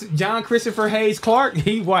 Yeah, John Christopher Hayes Clark,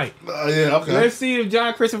 he white. Yeah, okay. Let's see if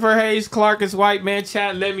John Christopher Hayes Clark is white, man.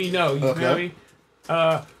 Chat, let me know. You feel Okay. me?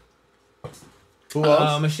 Who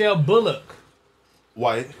else? Michelle Bullock.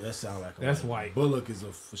 White. That sound like a That's white. Bullock is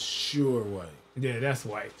a for sure white. Yeah, that's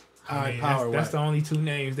white. High power That's white. the only 2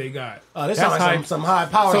 names they got. Oh, this That's sound like high- some high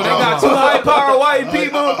power. So they got 2 high power white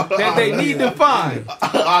people that they need to find.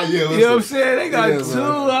 Yeah, You know what I'm saying? They got Yeah, 2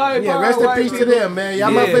 man. high Yeah, power rest in white peace to people. them, man.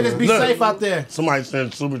 Y'all Yeah. motherfuckers be Look. safe out there. Somebody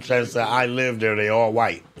sent super chat and said, I live there. They all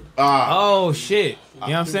white. Oh, shit. You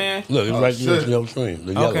know what I'm saying? Look, it's right there shit. on your screen.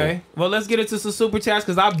 The yellow. Okay. Well, let's get into some super chats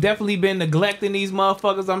because I've definitely been neglecting these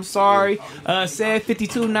motherfuckers. I'm sorry. Said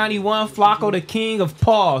 5291 Flacco, the king of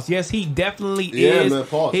pause. Yes, he definitely Yeah, is. man,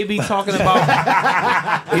 pause. He be talking about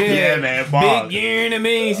Yeah, man, pause. big year in the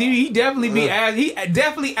means. He definitely be asked. He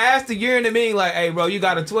definitely asked the year in the mean like, hey, bro, you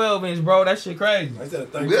got a 12-inch, bro. That shit crazy.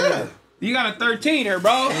 Yeah. You got a 13er,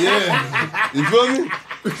 bro. Yeah. You feel me?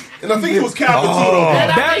 And I think it was capping too, though.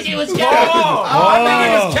 I think it was cat. I think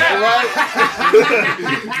it was cat.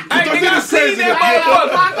 Hey, nigga, I seen that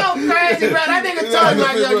motherfucker. Flacco crazy, bro. That nigga told me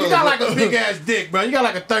like, yo, you got like a big ass dick, bro. You got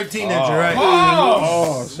like a 13-incher, right?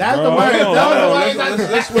 Oh, That's the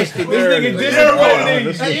word. Let's switch the this nigga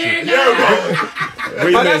narrative. disrespecting.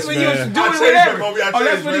 Oh, that's when you was doing I it changed with that, Everett. Bobby. I Oh, that's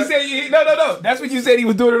changed, when he man. said, no. That's when you said he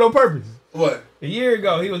was doing it on purpose. What? A year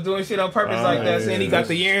ago, he was doing shit on purpose like that, saying he got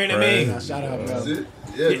the year in the mean. Shout out, bro. See?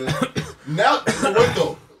 Yeah, man. Now, wait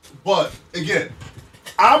though. But again,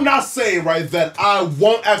 I'm not saying right that I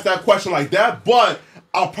won't ask that question like that, but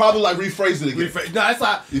I'll probably like rephrase it again. No, that's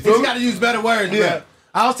not. You You feel me? got to use better words, Yeah.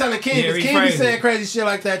 I was telling King, because King be saying crazy shit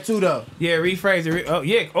like that too, though. Yeah, rephrase it. Oh,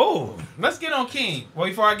 yeah. Oh, let's get on King. Well,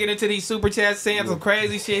 before I get into these super chats saying some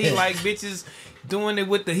crazy shit, he like bitches doing it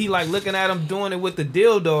with the, he like looking at him doing it with the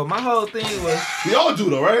dildo. My whole thing was. We all do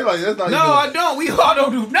though, right? Like that's not. No, I don't. We all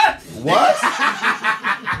don't do nothing. What?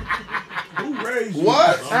 Who raised you?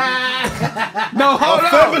 What? No, hold on.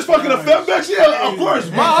 Femmes fucking a femmes? Yeah, of course.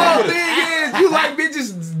 My whole thing is you like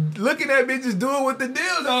bitches looking at bitches doing with the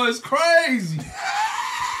dildo is crazy.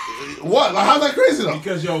 What? Like, how's that crazy though?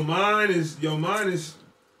 Because your mind is.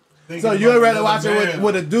 So you'd rather watch it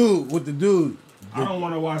with a dude, with the dude. I don't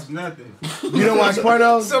want to watch nothing. You don't watch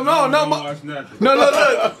pornos? So no, I don't watch nothing.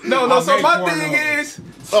 No. So my thing is.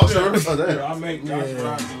 Oh, damn. I make. That's what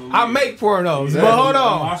I do. I make pornos, but hold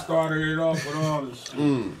on. I started it off with all this shit.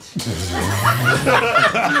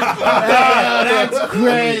 That's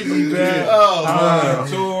crazy, man. Oh, man.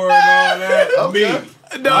 Tour and all that. Okay. Me.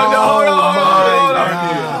 No, hold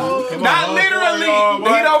on. Not literally.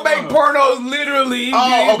 He don't make pornos literally. He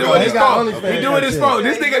doing his phone. He doing his phone.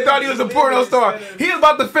 This nigga thought he was a porno star. He was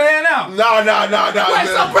about to fan out. No. Wait,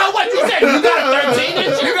 so bro, what you say? You got a 13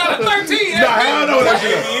 inch? You got a 13. Nah, hell no, that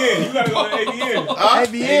shit. ABN. You gotta go to ABN.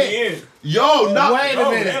 ABN. Yo, no. Wait a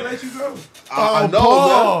minute. Man, let you go. I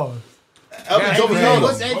know, man.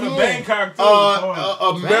 What's ABN? Bangkok too.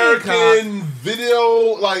 American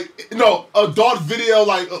video, like adult video,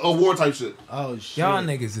 like award type shit. Oh shit. Y'all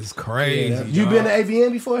niggas is crazy. Yeah. You been to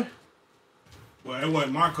AVN before? Well, it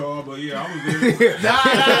wasn't my call, but yeah, I was there.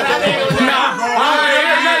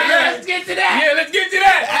 Let's get to that. Yeah, let's get to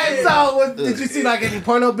that. Hey, so did you see like any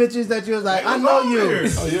porno bitches that you was like, I know you?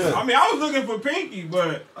 Oh yeah. I mean, I was looking for Pinky,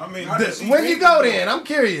 but I mean, I didn't see When Pinky. you go then? I'm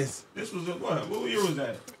curious. This was what year was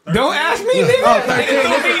that? Don't ask me, nigga. Oh,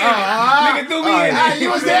 Nigga threw me in. You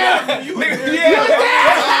was there? You was there.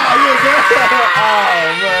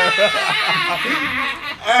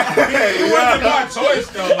 It wasn't my choice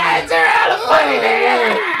though. That's hella funny,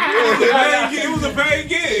 nigga. It was a paid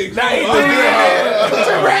gig. Nah, he threw me in.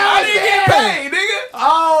 I didn't get paid, nigga.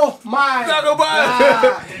 Oh my Talk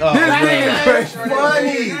about This nigga is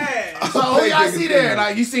funny. So who y'all see there?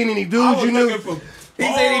 Like you seen any dudes you knew? He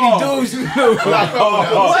said any dudes you knew.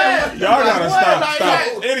 What? Y'all gotta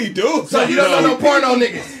stop. Any dudes? So you don't know no porno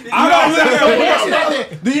niggas? I don't know.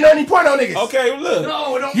 Do you know any porno niggas? Okay, look.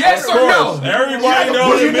 Yes or no? Everybody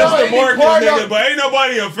knows Mr. Marcus, nigga, but ain't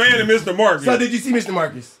nobody a fan of Mr. Marcus. So did you see Mr.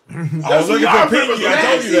 Marcus? I was looking for Pinky. I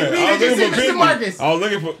told you that. I was looking for Pinky. Marcus. I was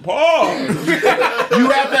looking for Paul. You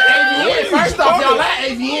have the AVN. First off, y'all at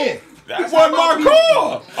AVN. That wasn't my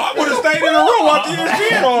call. I would have stayed in the room watching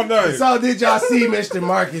ESPN all night. So did y'all see Mr.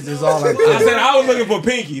 Marcus is all I'm I saying. said I was looking for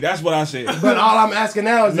Pinky. That's what I said. But all I'm asking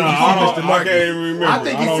now is did you see Mr. I Marcus? can't even remember. I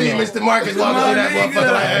think you seen Mr. Marcus walking through that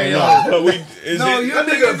motherfucker like, hey, yo. No, you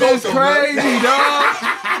niggas is crazy, dog.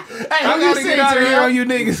 Hey, I gotta get out of here on you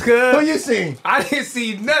niggas, cuz. Who you seen? I didn't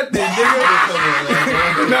see nothing,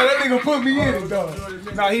 nigga. No, that nigga put me in it, though.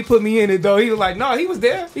 No, he put me in it, though. He was like, no, he was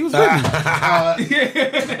there. He was with me. Nah,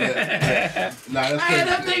 that's Hey, crazy.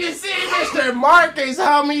 them niggas seen Mr. Marcus,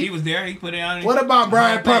 homie. He was there. He put it on. What about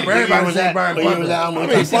Brian Pumper? Everybody seen Brian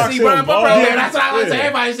Pumper. You see Brian Pumper? Yeah, that's what I was saying.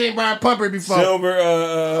 Everybody seen Brian Pumper before. Silver,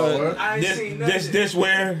 I ain't seen nothing.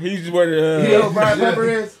 dishware. He's where You know the what Brian Pumper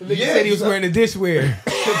is? Nigga said he was wearing the dishware.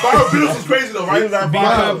 Viral videos is crazy though,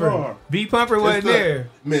 right? B Pumper wasn't there.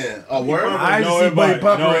 Man, a word. I used to see Brian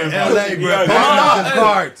Pumper in LA, bro. Passing out the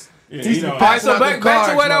cards. All right, so back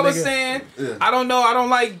to what I was saying. I don't know. I don't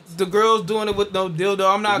like the girls doing it with no dildo.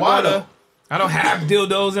 I'm not gonna. I don't have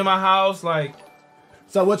dildos in my house. Like,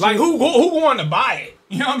 so what? Like who going to buy it?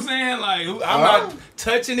 You know what I'm saying? Like, I'm not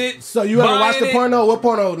touching it. So you ever watched the porno? What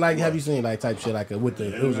porno like have you seen? Like type shit like with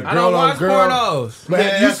the it was a girl I don't watch on girl. pornos. But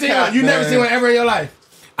have you seen one? You never seen one ever in your life?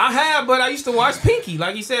 I have, but I used to watch Pinky.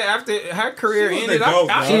 Like you said, after her career ended,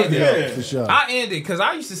 I ended. Yeah, for sure. I ended because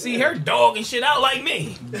I used to see her dogging shit out like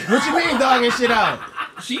me. What you mean dogging shit out?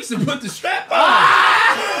 She used to put the strap on.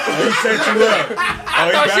 he set you up. Oh,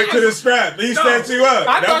 he back to the strap. He set you up.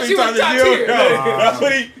 I thought she was top tier. That's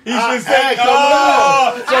what he should say. So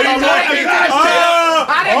you like it?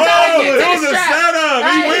 I didn't try to get it was a setup.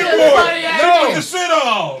 He went for it. No, the shit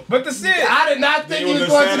on. But the shit. I did not think he was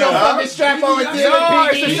going to no fucking strap on with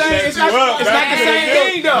Pinky. It's not the same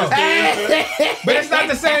thing though. But it's not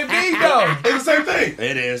the same thing though. It's the same thing.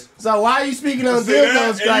 It is. So why are you speaking on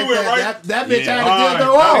dildos like that? That bitch had a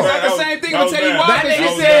dildo It's on. not the same thing. I'll tell you why. That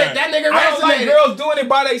nigga said that nigga I don't like resonated. girls doing it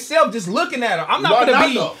by themselves, just looking at her. I'm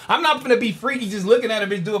not gonna be freaky just looking at a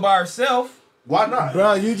bitch do it by herself. Why not?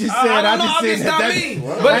 Bro, you just said I I don't know. just I'm said just not that. me.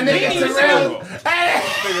 But But that nigga Terrell.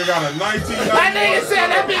 Nigga got a 19. That nigga said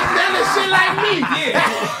that bitch done shit like me.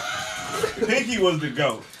 Yeah. Pinky was the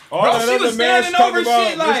GOAT. All Bro, that she other was man standing talk over about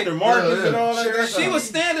shit like Mr. Marcus and all that. she was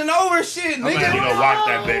standing over shit, I'm gonna have to nigga. go watch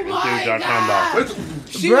that bitch and see what y'all talking about.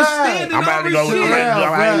 She was standing I'm about to over go. shit.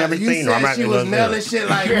 I ain't never You seen her. I'm said about she to was go nailing see her. shit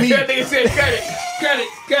like me. That nigga said,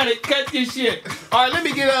 cut this shit. All right, let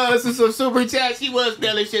me get some super chat. She was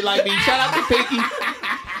nailing shit like me. Shout out to Pinky.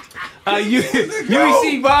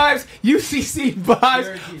 UCC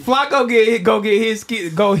vibes. Flacco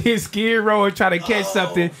go his skid row and try to catch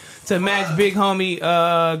something to match big homie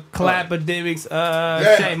clap academics.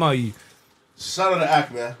 Shame on you. Shout out to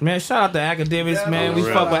Ack, man. Man, shout out to academics, man. We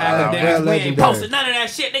real. fuck with academics. We ain't posting none of that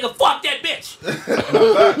shit, nigga. Fuck that bitch.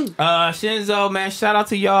 Shinzo, man, shout out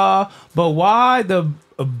to y'all. But why the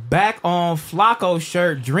back on Flacco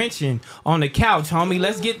shirt drenching on the couch, homie?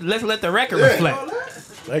 Let's let the record reflect.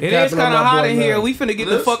 It is kind of hot in here. We finna get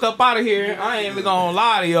the fuck up out of here. I ain't even gonna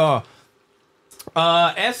lie to y'all.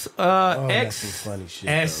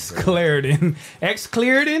 Clarendon. X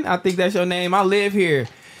Clarendon, I think that's your name. I live here.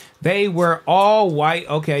 They were all white.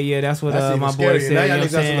 Okay, yeah, that's what my boy said. Now You know y'all what I'm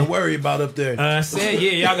got something saying? to worry about up there. Said,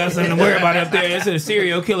 yeah, y'all got something to worry about up there. There's a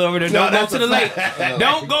serial killer over there. Don't go to the lake.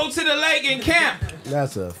 Don't go to the lake and camp.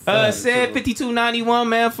 That's a fact. Said 5291,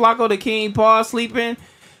 man. Flacco the King, Paul sleeping.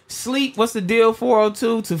 Sleep, what's the deal?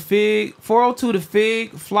 402 to Fig. 402 to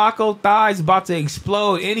Fig. Flacco thighs about to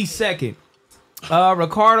explode any second.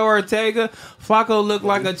 Ricardo Ortega. Flacco look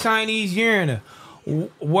like a Chinese urinal.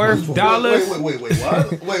 Worth dollars. Wait, what?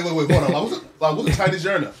 Wait, hold on. What's a Chinese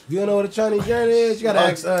urinal? You don't know what a Chinese urinal is? You gotta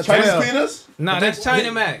ask Chinese 12. penis? Nah, that's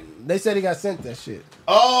China Mac. They said he got sent that shit.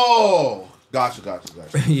 Oh, gotcha.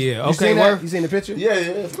 Yeah, You okay. seen that? You seen the picture? Yeah,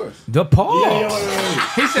 of course. The Paul.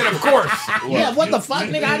 Yeah. He said, of course. Yeah, what the fuck,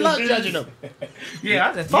 nigga? I love judging them. Yeah,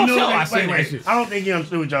 I said, You fuck know sure what? I seen that Wait. shit. I don't think you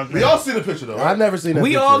understood what y'all saying. We all seen the picture though, right? I've never seen that We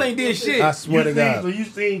picture. all ain't did shit. I swear to God. So you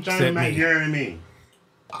seen China Said Mac me. hearing me?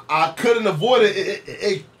 I couldn't avoid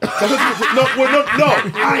it. No.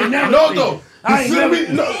 I ain't never No, seen though. it. I ain't never me?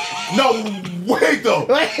 No, wait though.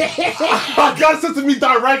 I got sent to me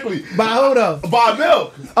directly. By who though? By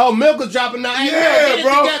Milk. Oh, Milk was dropping out. Hey, Yeah, Milk,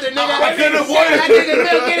 bro. get it together, nigga. I couldn't avoid it. That nigga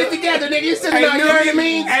Milk, get it together, nigga. You sitting out, you know what I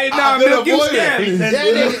mean? Hey, I nah, couldn't Milk, you avoid it. scamming. That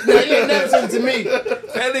nigga never sent it to me.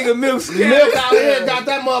 That nigga Milk scamming. Milk out here got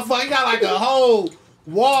that motherfucker. He got like a whole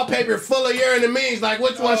wallpaper full of urine and memes. Like,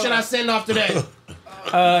 which one should I send off today?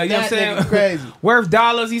 You know what I'm That saying? nigga crazy. Worth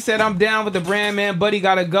dollars. He said, I'm down with the brand, man. Buddy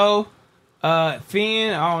gotta go.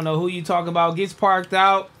 Finn, I don't know who you talking about. Gets parked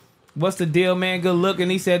out. What's the deal, man? Good looking.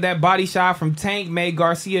 He said that body shot from Tank made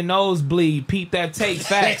Garcia nose bleed. Peep that tape.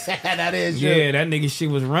 Facts. That is Yeah, that nigga shit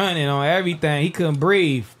was running on everything. He couldn't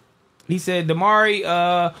breathe. He said, Damari,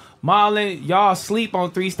 Marlon, y'all sleep on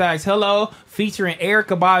 3 Stacks. Hello, featuring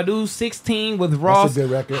Erykah Badu, 16 with Ross. a good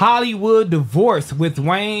record. Hollywood Divorce with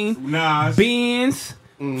Wayne. Nah, Benz,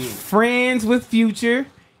 Friends with Future,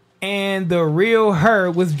 and The Real Her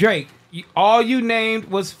with Drake. All you named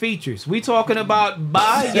was features. We talking about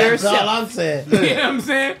by That's yourself. all I'm saying. You know what I'm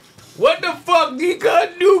saying? What the fuck he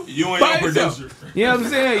could do? You ain't by no yourself? producer. You know what I'm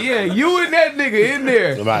saying? Yeah, you and that nigga in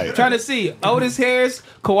there. Right. Trying to see. Otis Harris,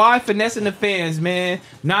 Kawhi finessing the fans, man.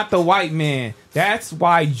 Not the white man. That's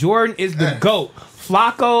why Jordan is the GOAT.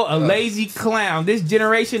 Flacco, a lazy clown. This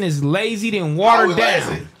generation is lazy than watered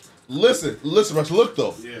down. Listen, Rush. Look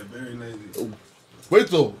though. Yeah, very lazy. Wait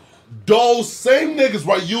though. Those same niggas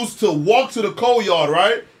right used to walk to the coal yard,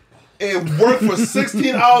 right? And work for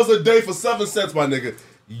 16 hours a day for 7 cents, my nigga.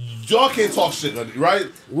 Y'all can't talk shit, right?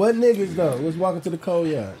 What niggas though was walking to the cold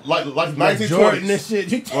yard? Like Jordan 1920s. and shit.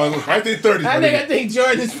 1930s. I my nigga. think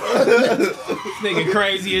Jordan is. Nigga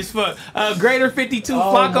crazy as fuck. Greater 52. Oh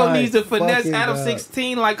Flacco my needs to finesse fucking Adam God.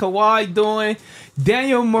 16 like Kawhi doing.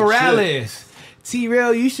 Daniel Morales.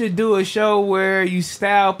 T-Rail, you should do a show where you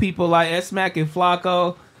style people like S-Mac and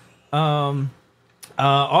Flacco.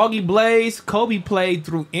 Augie Blaze, Kobe played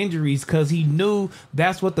through injuries because he knew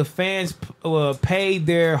that's what the fans paid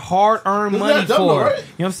their hard-earned money dumb, for. right? You know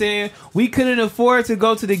what I'm saying? We couldn't afford to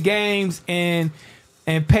go to the games and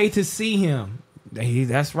pay to see him.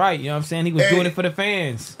 That's right. You know what I'm saying? He was doing it for the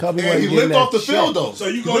fans. Kobe And wasn't he getting lived that off the shit. field though. So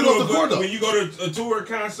you He go lived off the to court though. when you go to a tour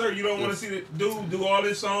concert, you don't want to see the dude do all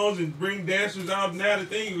his songs and bring dancers out and that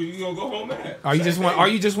thing, or you gonna go home mad. Or you just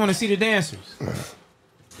want to see the dancers?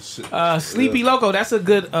 Sleepy Loco, that's a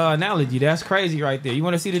good analogy. That's crazy right there. You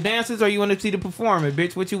want to see the dancers or you want to see the performance,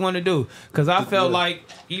 bitch? What you want to do? Because I felt like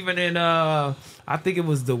even in I think it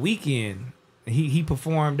was The Weeknd, he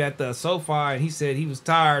performed at the SoFi and he said he was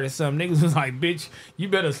tired and some niggas was like, bitch, you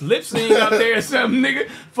better lip sync out there or something, nigga.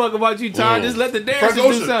 Fuck about you tired. Just let the dancers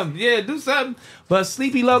do something. Yeah, do something. But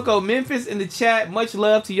Sleepy Loco, Memphis in the chat, much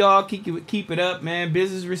love to y'all. Keep it up, man.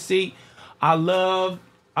 Business receipt. I love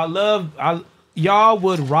Y'all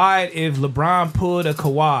would ride if LeBron pulled a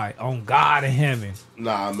Kawhi on God in heaven.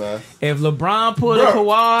 Nah, man. If LeBron pulled a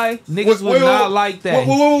Kawhi, niggas would not like that.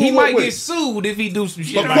 He might get sued if he do some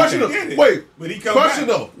shit. But question but he come question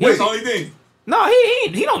back. though. That's the only thing. No,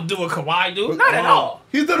 he don't do what Kawhi do. Not at all.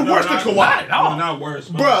 He's done worse than Kawhi. Not at all. Not worse,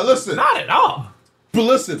 Bruh, listen. Not at all. But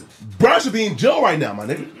listen, Brown should be in jail right now, my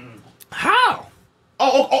nigga. How?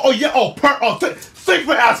 Thanks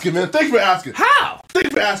for asking, man. Thanks for asking. How?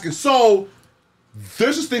 Thanks for asking. So,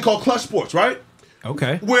 there's this thing called clutch sports, right?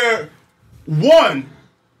 Okay. Where, one,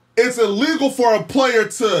 it's illegal for a player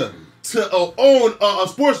to own a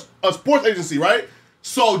sports agency, right?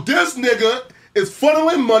 So this nigga is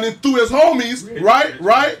funneling money through his homies, right?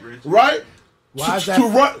 Why is that? To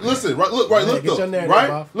run, listen, right? Look, right? Look, get your though, narrative right?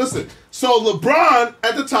 off. Listen. So LeBron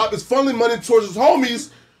at the top is funneling money towards his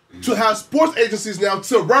homies to have sports agencies now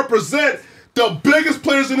to represent the biggest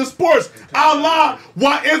players in the sports. Allah,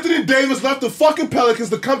 why Anthony Davis left the fucking Pelicans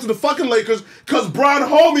to come to the fucking Lakers because Brian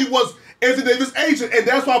Homie was Anthony Davis' agent, and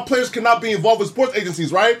that's why players cannot be involved with sports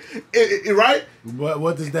agencies, right? Right?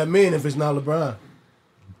 What does that mean if it's not LeBron?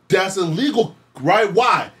 That's illegal, right?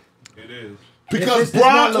 Why? It is. Because it's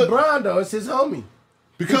not LeBron though, it's his homie.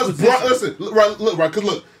 Because Bron, listen,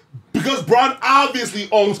 because Bron obviously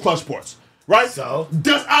owns Clutch Sports, right? So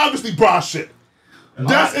that's obviously Bron shit.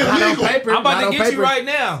 That's illegal. I'm about to get you right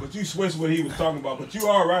now. But you switched what he was talking about. But you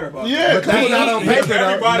are right about yeah, that. But that's not on paper, though.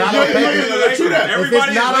 Everybody, Not on paper.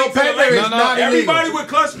 Everybody not on paper, it's not illegal. Everybody with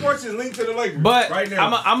Clutch Sports is linked to the Lakers. But right now.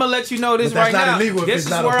 I'm gonna let you know this right now. This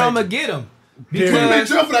is where I'm gonna get him. Because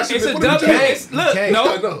it's a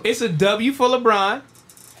W. It's a W for LeBron.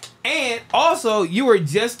 And also, you were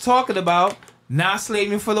just talking about not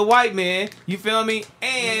slaving for the white man. You feel me?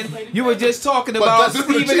 And you were just talking about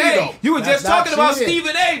Stephen A. You were just talking about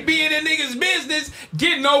Stephen A. being in niggas' business,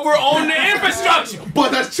 getting over on the infrastructure.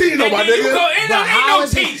 But that's cheating, though, my nigga. Ain't no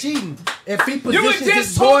cheating. If he positions you were just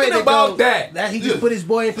his boy talking about that he just put his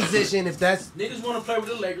boy in position. If that's niggas want to play with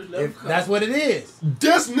the Lakers, that's what it is.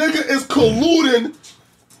 This nigga is colluding.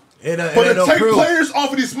 But to take players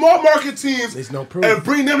off of these small market teams and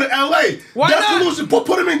bring them to LA. That's collusion.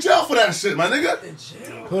 Put him in jail for that shit, my nigga.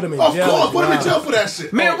 Put him in jail. Of course, put him in jail for that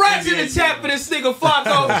shit. Man, Rats in the chat for this nigga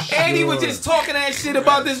Flacco. And he was just talking that shit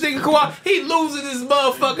about this nigga Kawhi. He losing his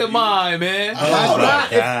motherfucking mind, man.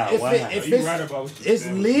 It's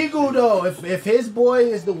legal though. If his boy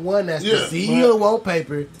is the one that's the CEO on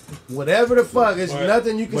paper, whatever the fuck, there's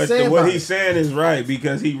nothing you can say about it. What he's saying is right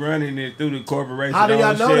because he running it through the corporation. How do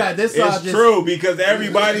y'all know that? It's true because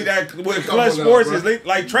everybody that with Clutch Sports is linked,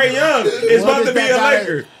 like Trae Young is about to be a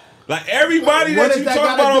Laker. Like everybody that you talk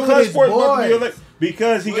about on Clutch Sports about to be a Laker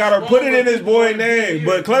because he got to put it in his boy name.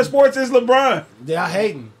 But Clutch Sports is LeBron. They're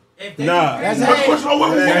hating. Nah, that's hating.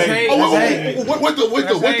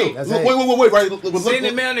 Wait, right? Sending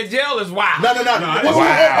him man to jail is wild. No.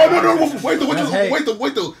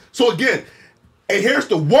 Wait. So again. And here's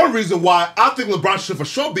the one reason why I think LeBron should for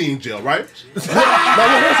sure be in jail, right? Here's why.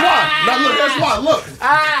 Look.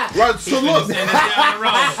 Right, so look.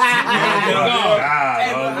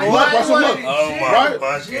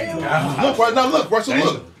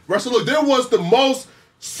 Look. There was the most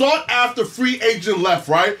sought after free agent left,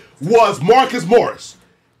 right? Was Marcus Morris.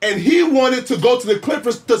 And he wanted to go to the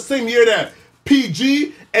Clippers the same year that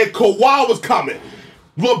PG and Kawhi was coming.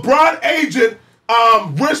 LeBron agent,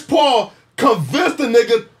 Rich Paul, convinced the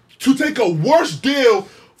nigga to take a worse deal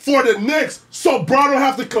for the Knicks so Bron don't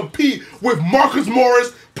have to compete with Marcus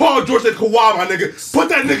Morris, Paul George, and Kawhi, my nigga. Put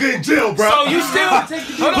that nigga in jail, bro. So you still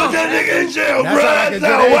put that nigga in jail, bro. That's like a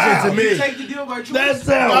good agent to me. Take the deal by choice. That's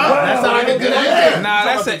like a good agent. Nah,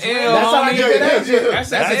 that's an L. That's like a good agent.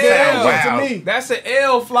 That's a good agent to me. That's an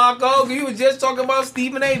L, Flacco. You was just talking about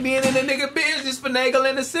Stephen A. being in the nigga business,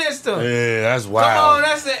 finagling the system. Yeah, that's wild. Come on,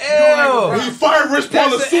 that's an L. He fired Rich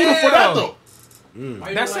Paul and sued him for that, though.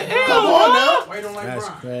 That's an L. Come on now. Why you don't like That's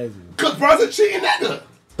Bron? crazy. Because Bron's a cheating nigga.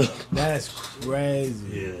 That's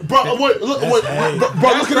crazy. Bro, look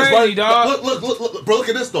at this, right? Dog. Look, bro, look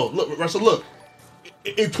at this though. Look, Russell, look.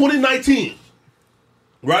 In 2019,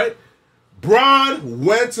 right? Bron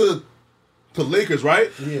went to Lakers, right?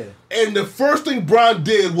 Yeah. And the first thing Bron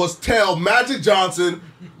did was tell Magic Johnson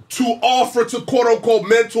to offer to quote unquote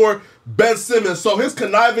mentor Ben Simmons. So his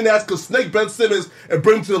conniving ass could snake Ben Simmons and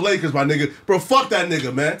bring him to the Lakers, my nigga. Bro, fuck that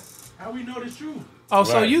nigga, man. How we know this true? Oh,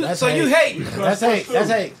 so you hate? That's hate. That's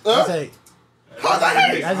hate. That's hate. How's that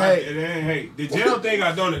hate? That's hate. It ain't hate. The jail thing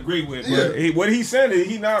I don't agree with. But what he said is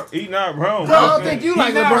he not wrong. Bro, I don't think you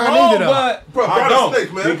like LeBron either, though. Bro, I don't.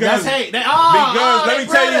 Snake, man. That's hate. Because let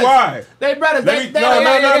me tell you why. They brothers. No.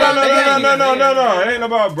 It ain't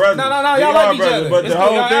about brothers. No. Y'all like each other. But the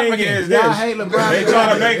whole thing is this. Y'all hate LeBron. They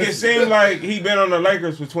try to make it seem like he been on the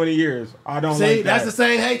Lakers for 20 years. I don't like that. See, that's the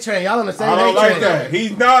same hate train. Y'all on the same I don't hate like train.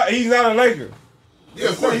 that. He's not a Laker. Yeah,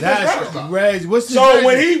 of course. That's crazy. What's his So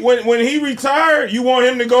name? when he retired, you want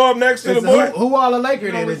him to go up next to the boy? Who all a Laker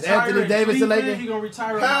then? Is Anthony Davis a Laker? He gonna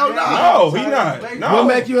retire? Hell No, he not. No. What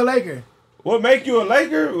make you a Laker? What make you a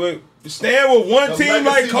Laker? Stand with one The team legacy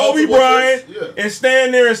like Kobe of the Bryant Warriors, and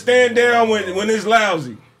stand there and stand down when it's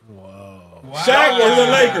lousy. Shaq was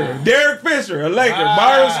a Laker. Derek Fisher, a Laker.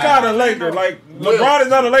 Byron Scott, a Laker. Like, LeBron is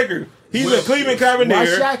not a Laker. He's a Cleveland Why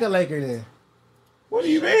Cavalier. Shaq a Laker then? What do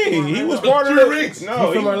you mean? He was part of Three the rings. No,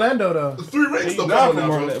 He's from Orlando though. 3 rings He's still not coming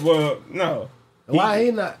from out, Orlando. bro. Well, no. Why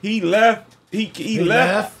he not? He left. He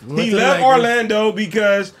left. Went He to the left Lakers. Orlando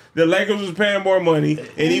because the Lakers was paying more money,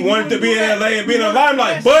 and he wanted to be in LA and be in the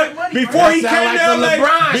limelight. But before he That came sound like some to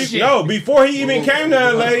LeBron LA, shit. before he even came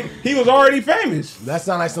to LA, he was already famous. That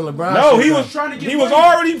sound like some LeBron. No, shit, he though. was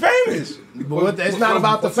already famous. But it's not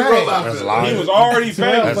about the fame. That's live. He was already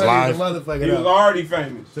famous. That's live. He was already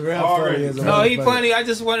famous. Already. No, he funny. I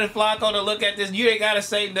just wanted Flacco to look at this. You ain't gotta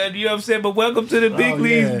say nothing. You know what I'm saying? But welcome to the big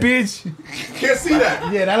leagues, bitch. Can't see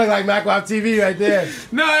that. Yeah, that look like MacWap TV right there.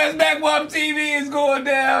 No, that's BACKONFIGG TV is going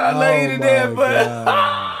down. I lay it in there,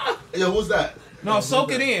 but Yo, who's that? no,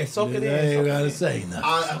 soak it in. Soak it I in. ain't gotta say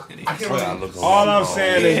nothing. I can't remember. All I'm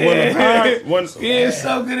saying is when Yeah,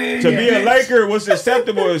 soak it in. to be a Laker, what's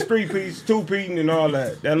acceptable is 3-piece, 2-peating, and all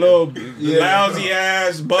that. That little lousy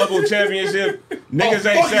ass bubble championship, niggas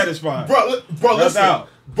ain't satisfied. Bro, That's listen. out.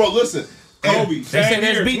 Bro, listen. Kobe, They said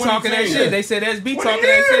SB talking that shit. They said SB talking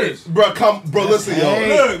that shit. Bro, listen, yo.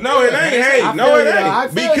 Look, no, it ain't hate. I No, feel it you, though. I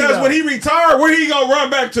ain't. feel you, Because though. when he retired, where he gonna run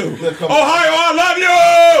back to? come on. Ohio, I love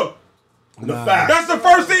you! The fact. That's the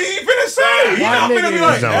first thing he finna say. He not finna be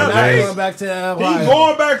like, not LA. going back to Ohio. He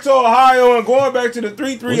going back to Ohio and going back to the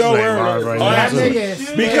 3-3-0 era. That nigga is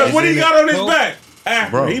Because what he got on his back?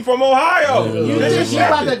 Akron. He from Ohio. You This think is he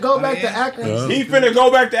about to go back to Akron? He finna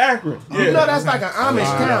go back to Akron. You know that's like an Amish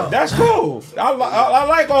town. That's cool. I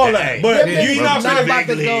like all that. But Them you niggas not is not finna about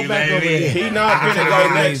to go back over there. He not finna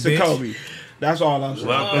go next to Kobe. That's all I'm saying.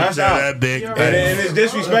 That's out. that big. And it's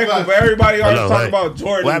disrespectful for everybody always talking about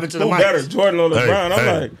Jordan. What happened to the Who mics? better, Jordan or LeBron?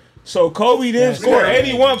 I'm like, so Kobe didn't score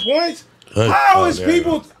 81 points? How is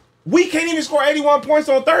people... We can't even score 81 points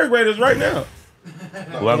on third graders right now.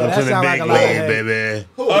 Welcome to the sound big like a lot of league, hate. baby.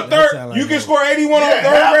 A third, you can score 81 on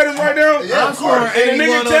third graders right now? Yeah, I'm scoring course. And the 81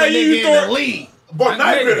 nigga on tell a you nigga you in throw- the league. But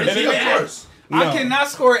ninth graders, nigga, yeah, of course. I cannot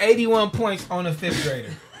score 81 points on a fifth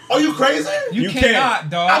grader. Are you crazy? You You cannot, can't.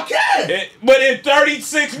 dog. I can. But in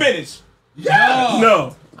 36 minutes. Yeah.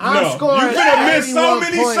 No. I'm no. scoring You finna miss so 81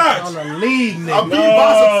 many points shots. on the league, I'm nigga. beating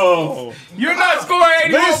Boston. No. You're not scoring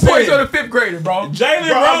 81 Listen. points on a fifth grader, bro. Jalen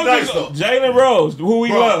Bro, I'm Rose, nice, though. Jalen Rose, who we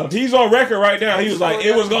Bro. love, he's on record right now. He was like,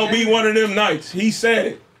 it was gonna be one of them nights. He said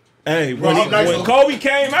it. Hey, Bro, when I'm nice, when though. Kobe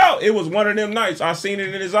came out, it was one of them nights. I seen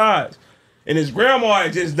it in his eyes. And his grandma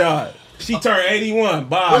had just died. She turned 81.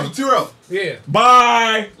 Bye. Listen, T-Rail. Yeah.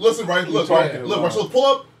 Bye. Listen, right? Look, right? Look, right? So pull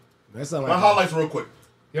up That sound my like highlights real quick.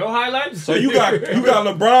 Your highlights? So you got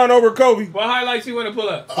LeBron over Kobe. What highlights you want to pull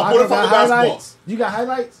up? I put it from the basketball. highlights. You got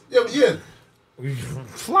highlights? Yeah, but yeah.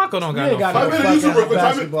 Flacco don't You got ain't no got Type no in fucking YouTube real quick.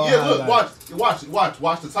 Type in, basketball yeah, look, highlights.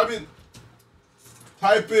 watch this.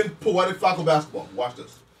 Type in poetic Flacco basketball. Watch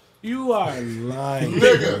this. You are lying.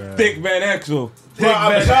 Nigga. Thick Van Exel. Bro,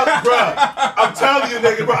 I'm telling you,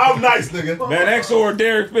 nigga, bro, I'm nice, nigga. Van Exel or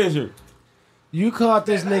Derek Fisher. You called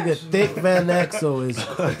this nigga Thick Van Exel is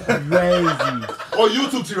crazy. On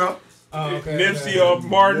YouTube, T-Rail. Oh, okay. Nipsey off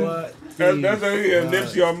Martin. What? That's how he is.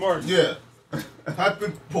 Nipsey off Martin. Yeah. Type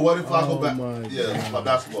in poetic Flacco my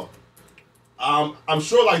basketball. I'm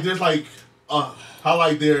sure like there's like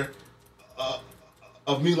highlight there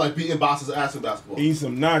of me like beating bosses ass in basketball. Eat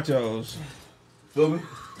some nachos. Feel me?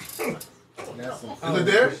 Is it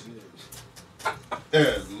there?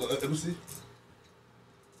 Yeah, let me see.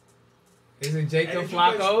 Is it Jacob Hey, did you play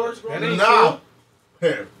Flacco? sports, bro? That ain't Nah. true.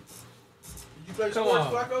 Here. Did you play Come sports,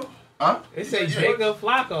 on. Flacco? Huh? It say Yeah. Jacob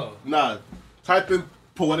Flacco. Nah. Type in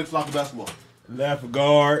poetic Flacco basketball. Left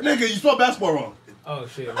guard. Nigga, you spelled basketball wrong. Oh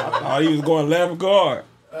shit. Oh, he was going left guard.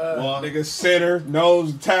 Well, Nigga center,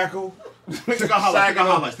 nose tackle. Take out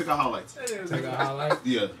highlights. Take out highlights. Take a highlight.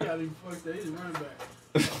 Yeah. You gotta be fucked up. He's a running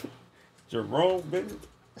back. Jerome, baby.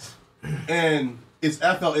 And it's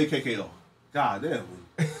FLAKKO. God damn.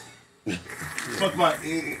 Fuck my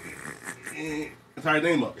entire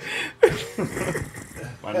name up.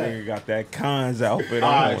 My nigga got that cons outfit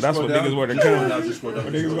Alright, on. That's what scroll niggas down. wear the Just scroll cons. down, just scroll down,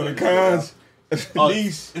 When just niggas scroll wear the down. cons.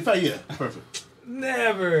 These. In fact, yeah, perfect.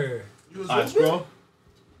 Never. Alright, scroll.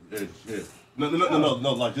 Yeah.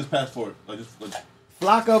 No, like just pass forward. Like just.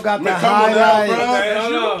 Flacco got the Man, come on down, highlights. bro. Okay,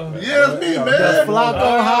 hold on. Yeah, it's me, man. The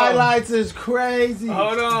Flacco highlights is crazy.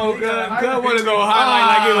 Hold on, cuz want to go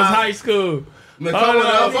highlight like it was high school. Man, come on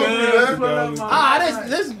down, fuck me,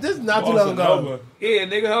 man. This not too long ago. Yeah,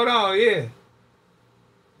 nigga, hold on, yeah.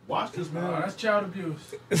 Watch this, man. Oh, that's child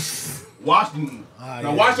abuse. Watch.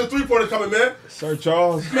 Now watch the 3-pointer coming, man. Sir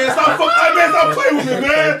Charles. Man, stop playing with me,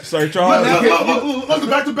 man. Sir Charles. Look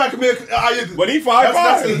back to back, man. But he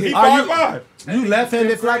 5'5". He 5'5". You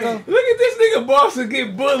left-handed, Flacco? Look at this nigga Boston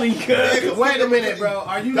get bullied, cuz. Wait a minute, bro.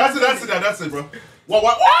 Are you? That's it, bro.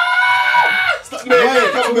 What? Man,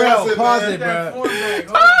 Wait, come on, bro, man. pause it, bro.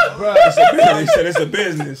 Bro, He said it's a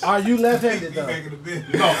business. are you left-handed though?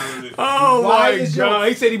 No. Oh Why my is your- god,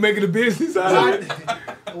 he said he making a business out of it.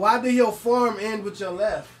 Why did your forearm end with your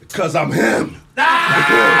left? Cause I'm him. Cause I'm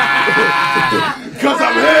him. Cause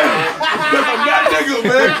I'm that nigga,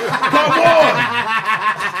 man. Come on.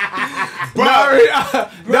 Bro.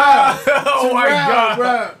 Oh my god.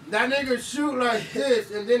 Bro, that nigga shoot like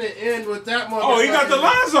this and then it end with that motherfucker. Oh, he got the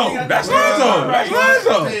Lonzo. That's Lonzo. That's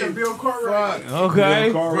Lonzo. Hey, Bill Cartwright.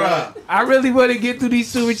 Okay. Bro. I really want to get through these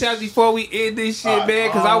super chats before we end this shit, man,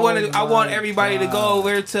 because I want everybody to go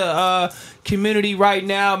over to community right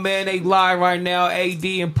now, man. They live right now. AD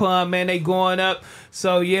and Pun, man, they going up.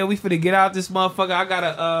 So yeah, we finna get out this motherfucker.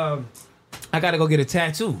 I gotta go get a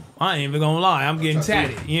tattoo. I ain't even gonna lie, I'm getting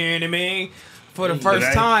tatted. You know what I mean? For the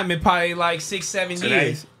first time in probably like 6-7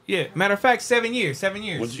 years. Yeah, matter of fact, 7 years. 7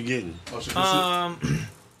 years. What you getting?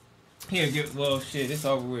 Here, well, shit, it's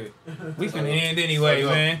over with. We finna end anyway,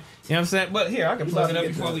 man. You know what I'm saying? But here, I can plug it up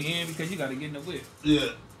before we end because you gotta get in the whip.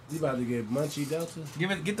 Yeah. You about to get Munchie Delta?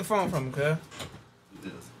 Get the phone from him, cuz.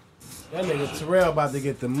 That nigga Terrell about to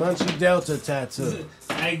get the Munchie Delta tattoo.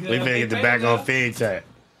 We better get the back on Fig tat.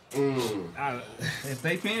 If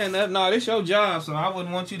they paying up, no, this your job, so I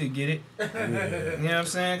wouldn't want you to get it. You know what I'm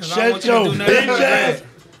saying? Cause I don't want you to do nothing you regret.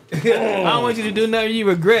 I don't want you to do nothing you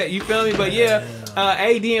regret. You feel me? But yeah,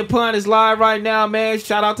 AD and Pun is live right now, man.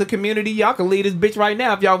 Shout out to community. Y'all can leave this bitch right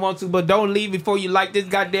now if y'all want to, but don't leave before you like this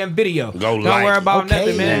goddamn video. Don't worry about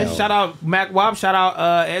nothing, man. Now. Shout out Mac Wop. Shout out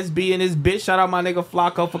SB and his bitch. Shout out my nigga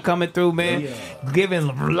Flacco for coming through, man. Giving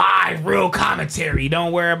live real commentary.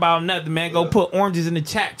 Don't worry about nothing, man. Go put oranges in the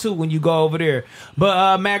chat too when you go over there.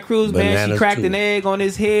 But Matt Cruz, man, she cracked an egg on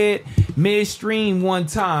his head midstream one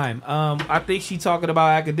time. I think she talking about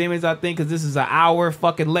academics, I think, because this is an hour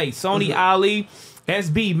fucking late. Sony Ali,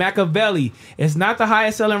 SB, Machiavelli. It's not the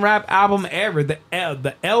highest selling rap album ever. The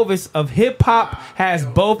Elvis of hip hop has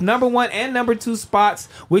both #1 and #2 spots,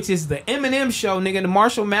 which is the Eminem show, nigga, the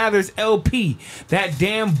Marshall Mathers LP. That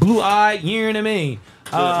damn blue eyed, you know what I mean?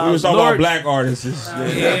 We was talking about black artists.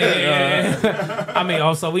 Yeah. I mean,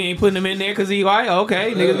 also we ain't putting them in there because he white.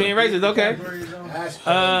 Okay, niggas being racist. Okay.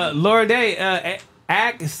 Lord Day,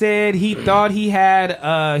 Ack said he thought he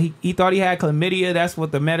had he thought he had chlamydia. That's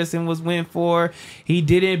what the medicine was went for. He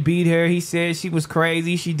didn't beat her. He said she was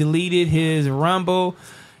crazy. She deleted his Rumble.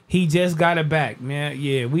 He just got it back, man.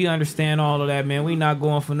 Yeah, we understand all of that, man. We not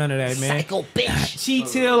going for none of that, man. Psycho bitch. Cheat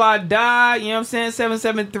till I die. You know what I'm saying?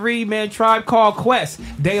 773, man. Tribe Called Quest.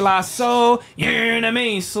 De La Soul. You know what I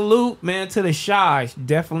mean? Salute, man, to the Shy.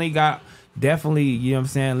 Definitely, you know what I'm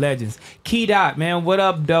saying? Legends. Key Dot, man. What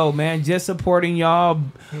up, though, man? Just supporting y'all.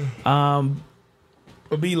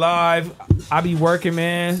 Be live. I be working,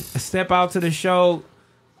 man. Step out to the show.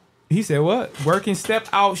 He said, what? Working, step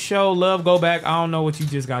out, show, love, go back. I don't know what you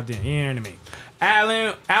just got there. You know what I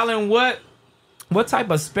mean? Alan, what type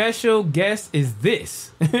of special guest is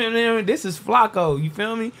this? This is Flacco. You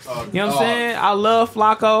feel me? You know what I'm saying? I love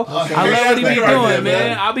Flacco. I love what he be doing,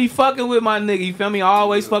 man. I be fucking with my nigga. You feel me? I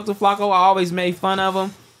always fucked with Flacco. I always made fun of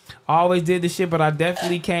him. I always did the shit, but I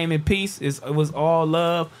definitely came in peace. It was all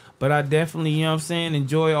love. But I definitely, you know what I'm saying,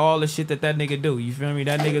 enjoy all the shit that nigga do. You feel me?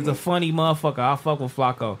 That nigga's a funny motherfucker. I fuck with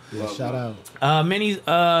Flacco. Yeah, shout out.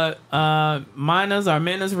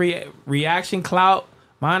 Miners reaction clout.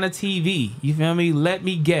 Mina TV. You feel me? Let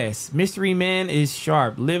me guess. Mystery Man is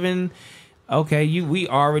sharp. Living. Okay, we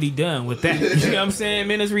already done with that. You know what I'm saying?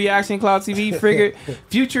 Miners reaction clout TV. Figured.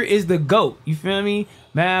 Future is the GOAT. You feel me?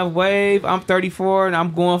 Mav Wave. I'm 34 and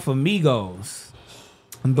I'm going for Migos.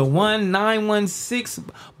 The 1916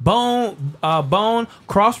 Bone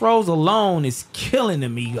Crossroads alone is killing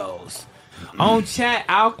Amigos. On chat,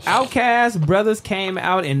 Outkast Brothers came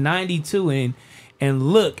out in 92 and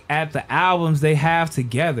look at the albums they have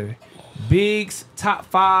together. Biggs top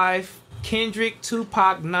 5. Kendrick,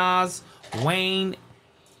 Tupac, Nas, Wayne,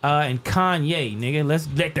 and Kanye. Nigga, let's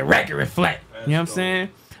let the record reflect. You know what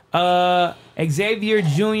I'm saying? Xavier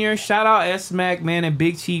Jr. Shout out S-Mac, man, and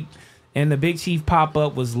Big Chief. And the Big Chief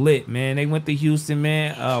pop-up was lit, man. They went to Houston,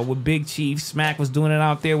 man, with Big Chief. Smack was doing it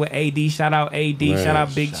out there with AD. Shout out AD. Man, shout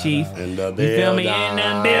out Big Chief. You feel me? In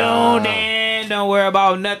the building. Don't worry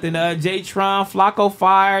about nothing. J-Tron, Flacco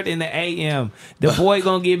fired in the AM. The boy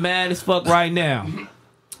gonna get mad as fuck right now.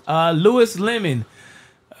 Lewis Lemon.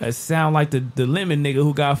 Sound like the lemon nigga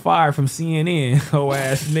who got fired from CNN. Oh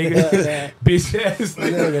ass nigga. Bitch ass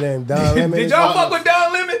nigga. Named Don Lemon. Did y'all fuck with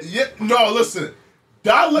Don Lemon? Yeah, no, listen.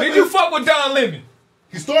 Don Lemon. Did you fuck with Don Lemon?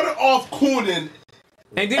 He started off cooning.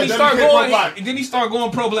 And then he started going. Then he started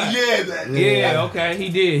going pro black. Yeah. Okay. He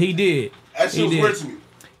did. That shit was weird to me.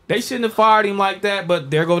 They shouldn't have fired him like that, but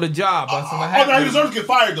there go the job. No, he deserves to get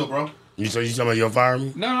fired though, bro. You talking about you gonna fire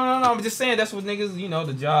me? No. I'm just saying that's what niggas,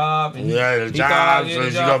 the job. And the job. So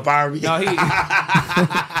you gonna fire me?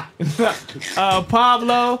 No,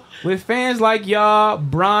 Pablo, with fans like y'all,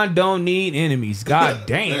 Bron don't need enemies. God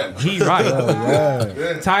damn, he right.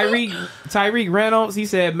 Tyreek Reynolds, he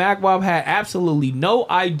said MacWop had absolutely no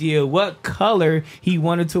idea what color he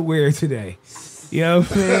wanted to wear today. You know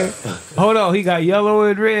what I'm saying? Hold on, he got yellow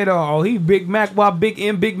and red on. Oh, he Big Mac, Big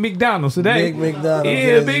M, Big McDonald's today. Big McDonald's.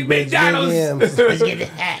 Yeah, Big McDonald's. Let's get it.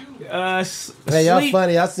 Hey, y'all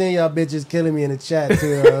funny. I seen y'all bitches killing me in the chat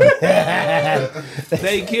too.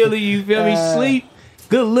 They killing you, feel me? Sleep.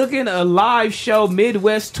 Good looking, a live show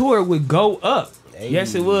Midwest tour would go up. Hey.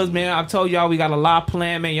 Yes, it was, man. I told y'all we got a lot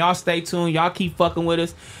planned, man. Y'all stay tuned. Y'all keep fucking with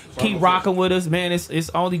us. Keep rocking with us, man. It's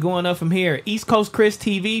only going up from here. East Coast Chris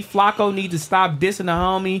TV. Flacco need to stop dissing the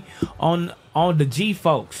homie on the G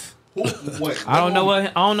folks. I don't know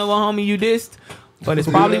what homie you dissed, but it's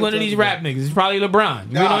probably one of these rap niggas. It's probably LeBron.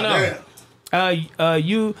 We don't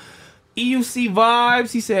know. EUC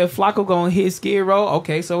Vibes, he said Flacco gonna hit Skid Row.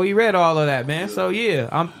 Okay, so we read all of that, man. So yeah, you know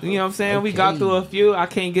what I'm saying? Okay. We got through a few. I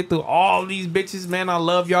can't get through all these bitches, man. I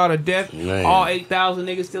love y'all to death. Man. All 8,000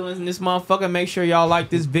 niggas still in this motherfucker. Make sure y'all like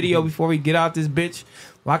this video before we get out this bitch.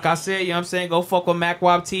 Like I said, you know what I'm saying? Go fuck with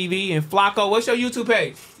MacWop TV. And Flacco, what's your YouTube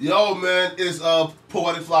page? Yo, man, it's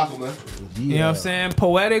Poetic Flacco, man. Yeah. You know what I'm saying?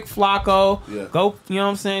 Poetic Flacco. Yeah. Go, you know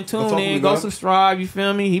what I'm saying? Tune in. Go subscribe. You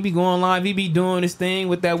feel me? He be going live. He be doing his thing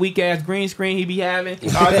with that weak ass green screen he be having.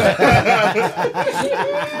 Yo. Go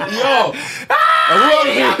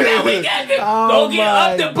get up the budget.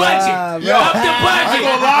 Up the budget. I ain't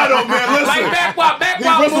gonna lie though, man. Listen. Like MacWop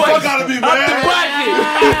boys. Up the budget.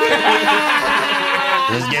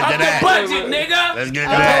 Let's get to that. Budget, nigga. Let's get to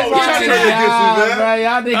that. Bro,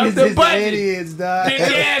 y'all niggas is idiots, dog.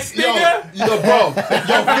 Yes, nigga. Yo, bro.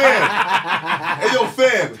 Yo,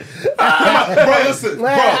 fam. Bro, listen.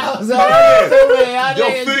 Yo,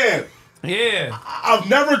 fam. Yeah. I've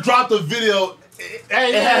never dropped a video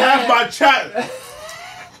and have my chat.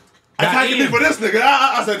 Attacking me for this nigga.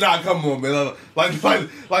 I said, nah, come on, man. Like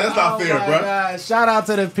that's not fair, bro. God. Shout out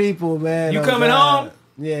to the people, man. You coming home?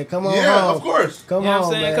 Yeah, come on home. Yeah, of course. Come on, you know what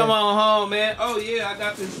I'm saying? man. Come on home, man. Oh, yeah, I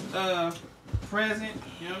got this present.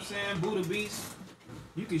 You know what I'm saying? Buddha Beats.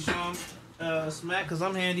 You can show him Smack, because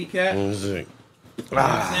I'm handicapped. You know what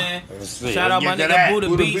I'm saying? Shout out my nigga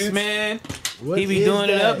Buddha Beats, man. He be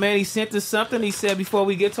doing it up, man. He sent us something. He said before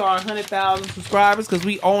we get to our 100,000 subscribers, because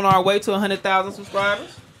we on our way to 100,000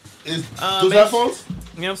 subscribers. Those headphones? You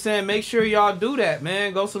know what I'm saying? Make sure y'all do that,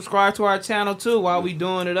 man. Go subscribe to our channel, too, while we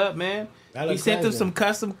doing it up, man. He sent them some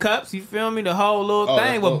custom cups, you feel me? The whole little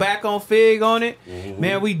thing with BACKONFIGG on it. Mm-hmm.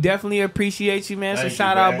 Man, we definitely appreciate you, man. So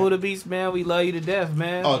shout out Buddha Beats, man. We love you to death,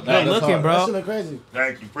 man. Good looking, bro. That shit crazy.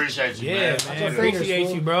 Thank you. Appreciate you, man. Yeah, man.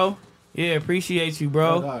 Appreciate you, bro. Yeah, appreciate you,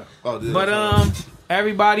 bro. But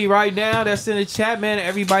everybody right now that's in the chat, man,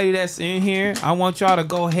 everybody that's in here, I want y'all to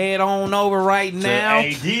go head on over right now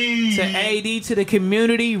to AD, to the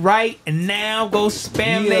community right now. Go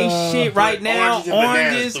spam they shit right now.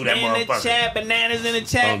 Oranges in the chat, bananas in the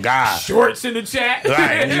chat, oh God, shorts in the chat.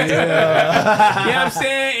 Right. You know what I'm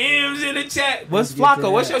saying? M's in the chat. What's Flacco?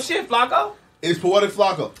 What's your shit, Flacco? It's Poetic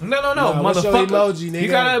Flacco. No, motherfucker. Emoji, nigga. You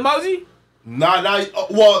got an emoji? Nah.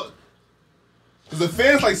 Well. Cause the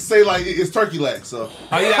fans say it's turkey leg, so.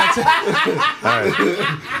 Oh yeah.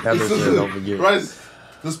 Don't forget. Right,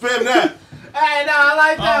 the spam that. Hey, no, I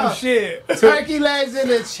like that. Oh shit. Turkey legs in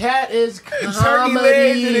the chat is comedy. Turkey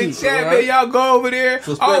legs in the chat, man. Y'all go over there.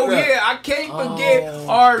 So yeah, I can't forget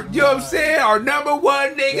our, you know what I'm saying, our number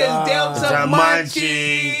one niggas, Delta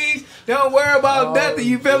Munchies. Don't worry about nothing.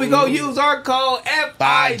 You feel me? Go use our code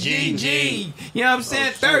FIGG. You know what I'm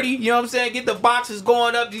saying? 30. You know what I'm saying? Get the boxes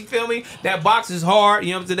going up. You feel me? That box is hard.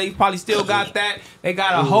 You know what I'm saying? They probably still got that. They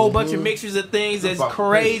got a whole bunch of mixtures of things that's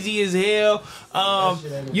crazy as hell.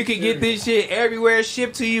 You can get this shit everywhere,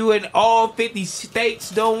 shipped to you in all 50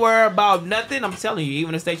 states. Don't worry about nothing. I'm telling you,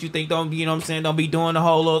 even the states you think don't be, you know what I'm saying, don't be doing the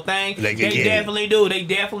whole little thing. They definitely do. They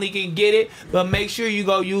definitely can get it. But make sure you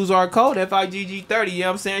go use our code FIGG30. You know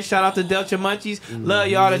what I'm saying? Shout out to Delta Munchies. Love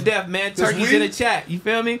y'all to death, man. Turkeys in the chat. You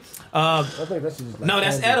feel me? I think that's just like no,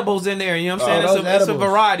 that's edibles in there. You know what I'm saying? It's a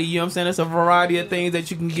variety. You know what I'm saying? It's a variety of things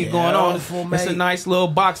that you can get going on. It's a nice little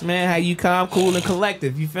box, man. How you calm, cool, and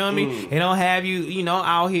collective. You feel me? They don't have you, you know,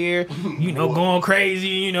 out here, you know, going crazy,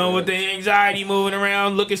 you know, with the anxiety moving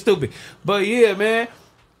around, looking stupid. But yeah, man.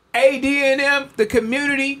 AD&M, the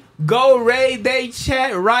community, go raid they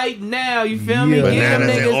chat right now. You feel me?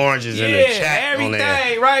 Bananas and oranges in the chat.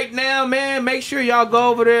 Everything right now, man. Make sure y'all go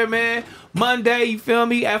over there, man. Monday, you feel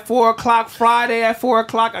me? At 4 o'clock. Friday at 4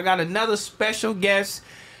 o'clock. I got another special guest.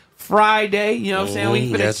 Friday, you know what I'm saying?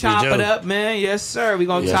 We finna chop it up, man. Yes, sir. We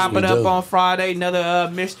gonna chop it up on Friday. Another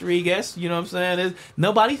mystery guest, you know what I'm saying? There's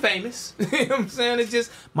nobody famous. You know what I'm saying? It's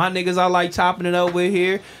just my niggas I like chopping it up with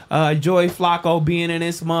here. Joy Flacco being in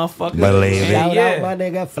this motherfucker. Shout out my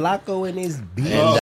nigga Flacco in his beat.